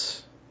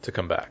is to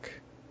come back.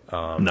 No,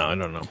 I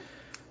don't know.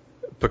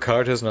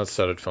 Picard has not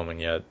started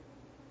filming yet.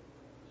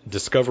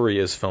 Discovery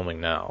is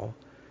filming now.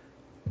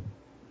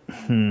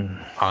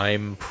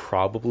 I'm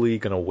probably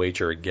going to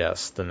wager a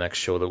guess the next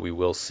show that we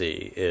will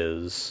see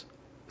is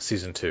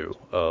season 2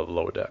 of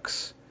Lower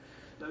Decks.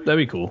 That'd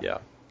be cool.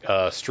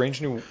 Yeah.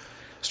 Strange New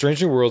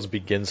Worlds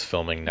begins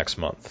filming next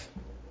month.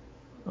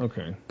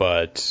 Okay.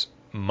 But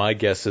my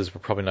guess is we're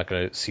probably not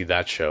going to see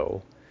that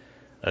show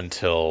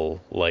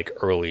until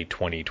early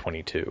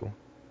 2022.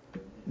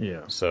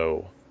 Yeah.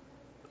 So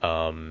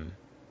I'm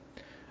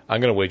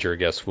going to wager a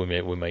guess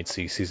we might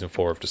see season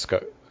 4 of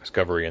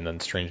Discovery and then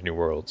Strange New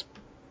Worlds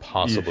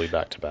possibly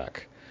back to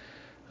back.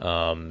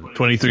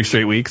 23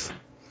 straight weeks?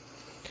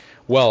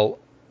 Well,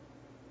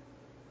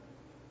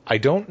 I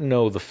don't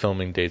know the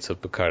filming dates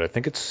of Picard. I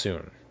think it's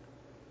soon.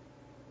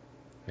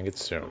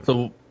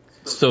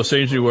 So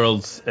Strange New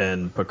Worlds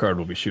and Picard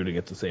will be shooting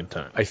at the same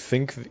time? I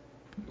think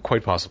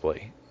quite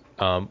possibly.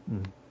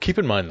 Keep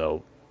in mind,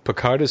 though,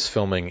 Picard is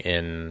filming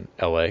in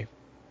L.A.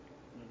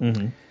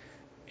 Mm-hmm.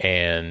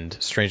 And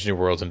Strange New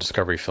Worlds and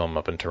Discovery film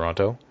up in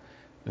Toronto.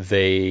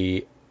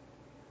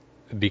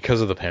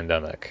 Because of the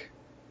pandemic,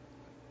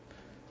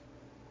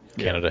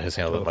 Canada has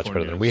handled it much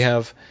better than we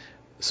have.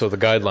 So the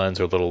guidelines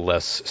are a little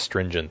less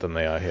stringent than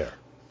they are here.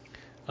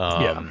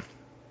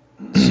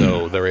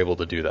 So they're able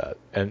to do that.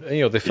 And,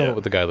 they film it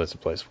with the guidelines in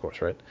place, of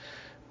course, right?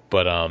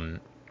 But,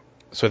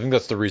 so I think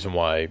that's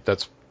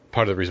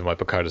part of the reason why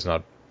Picard has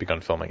not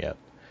begun filming yet.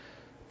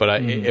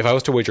 But if I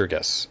was to wager a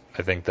guess,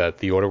 I think that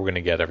the order we're going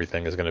to get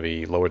everything is going to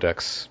be Lower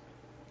Decks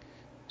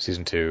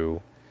Season 2,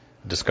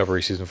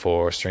 Discovery Season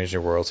 4, Strange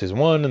New World Season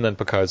 1, and then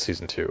Picard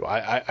Season 2.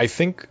 I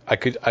think I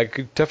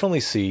could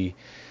definitely see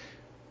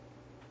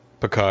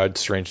Picard,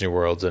 Strange New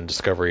Worlds, and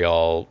Discovery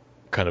all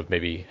kind of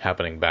maybe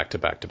happening back to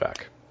back to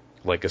back,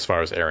 like as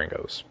far as airing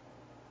goes.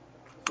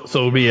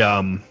 So it'll be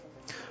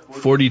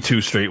 42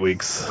 straight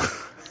weeks.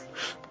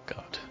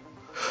 God.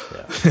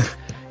 Yeah.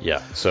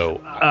 Yeah.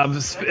 So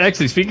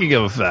actually, speaking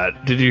of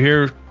that, did you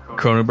hear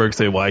Cronenberg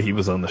say why he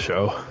was on the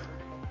show?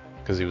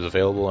 Because he was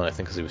available, and I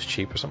think because he was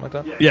cheap or something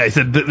like that. Yeah, he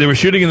said they were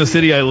shooting in the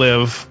city I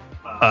live,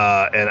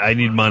 and I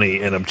need money,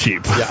 and I'm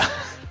cheap.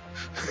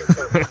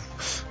 Yeah.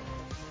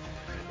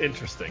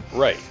 Interesting.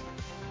 Right.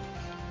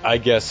 I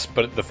guess,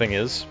 but the thing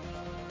is,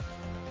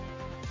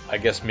 I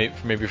guess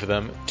maybe for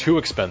them, too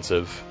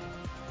expensive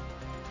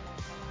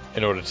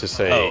in order to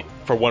say,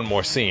 for one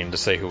more scene, to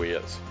say who he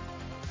is.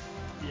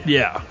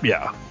 Yeah.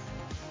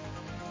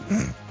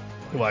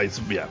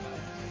 Wise, yeah.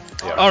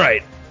 All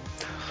right.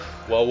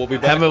 Well, we'll be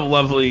back. Have a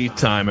lovely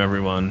time,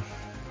 everyone.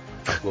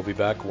 We'll be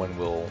back when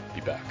we'll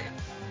be back.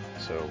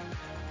 So,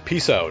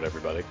 peace out,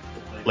 everybody.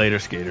 Later,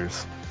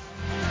 skaters.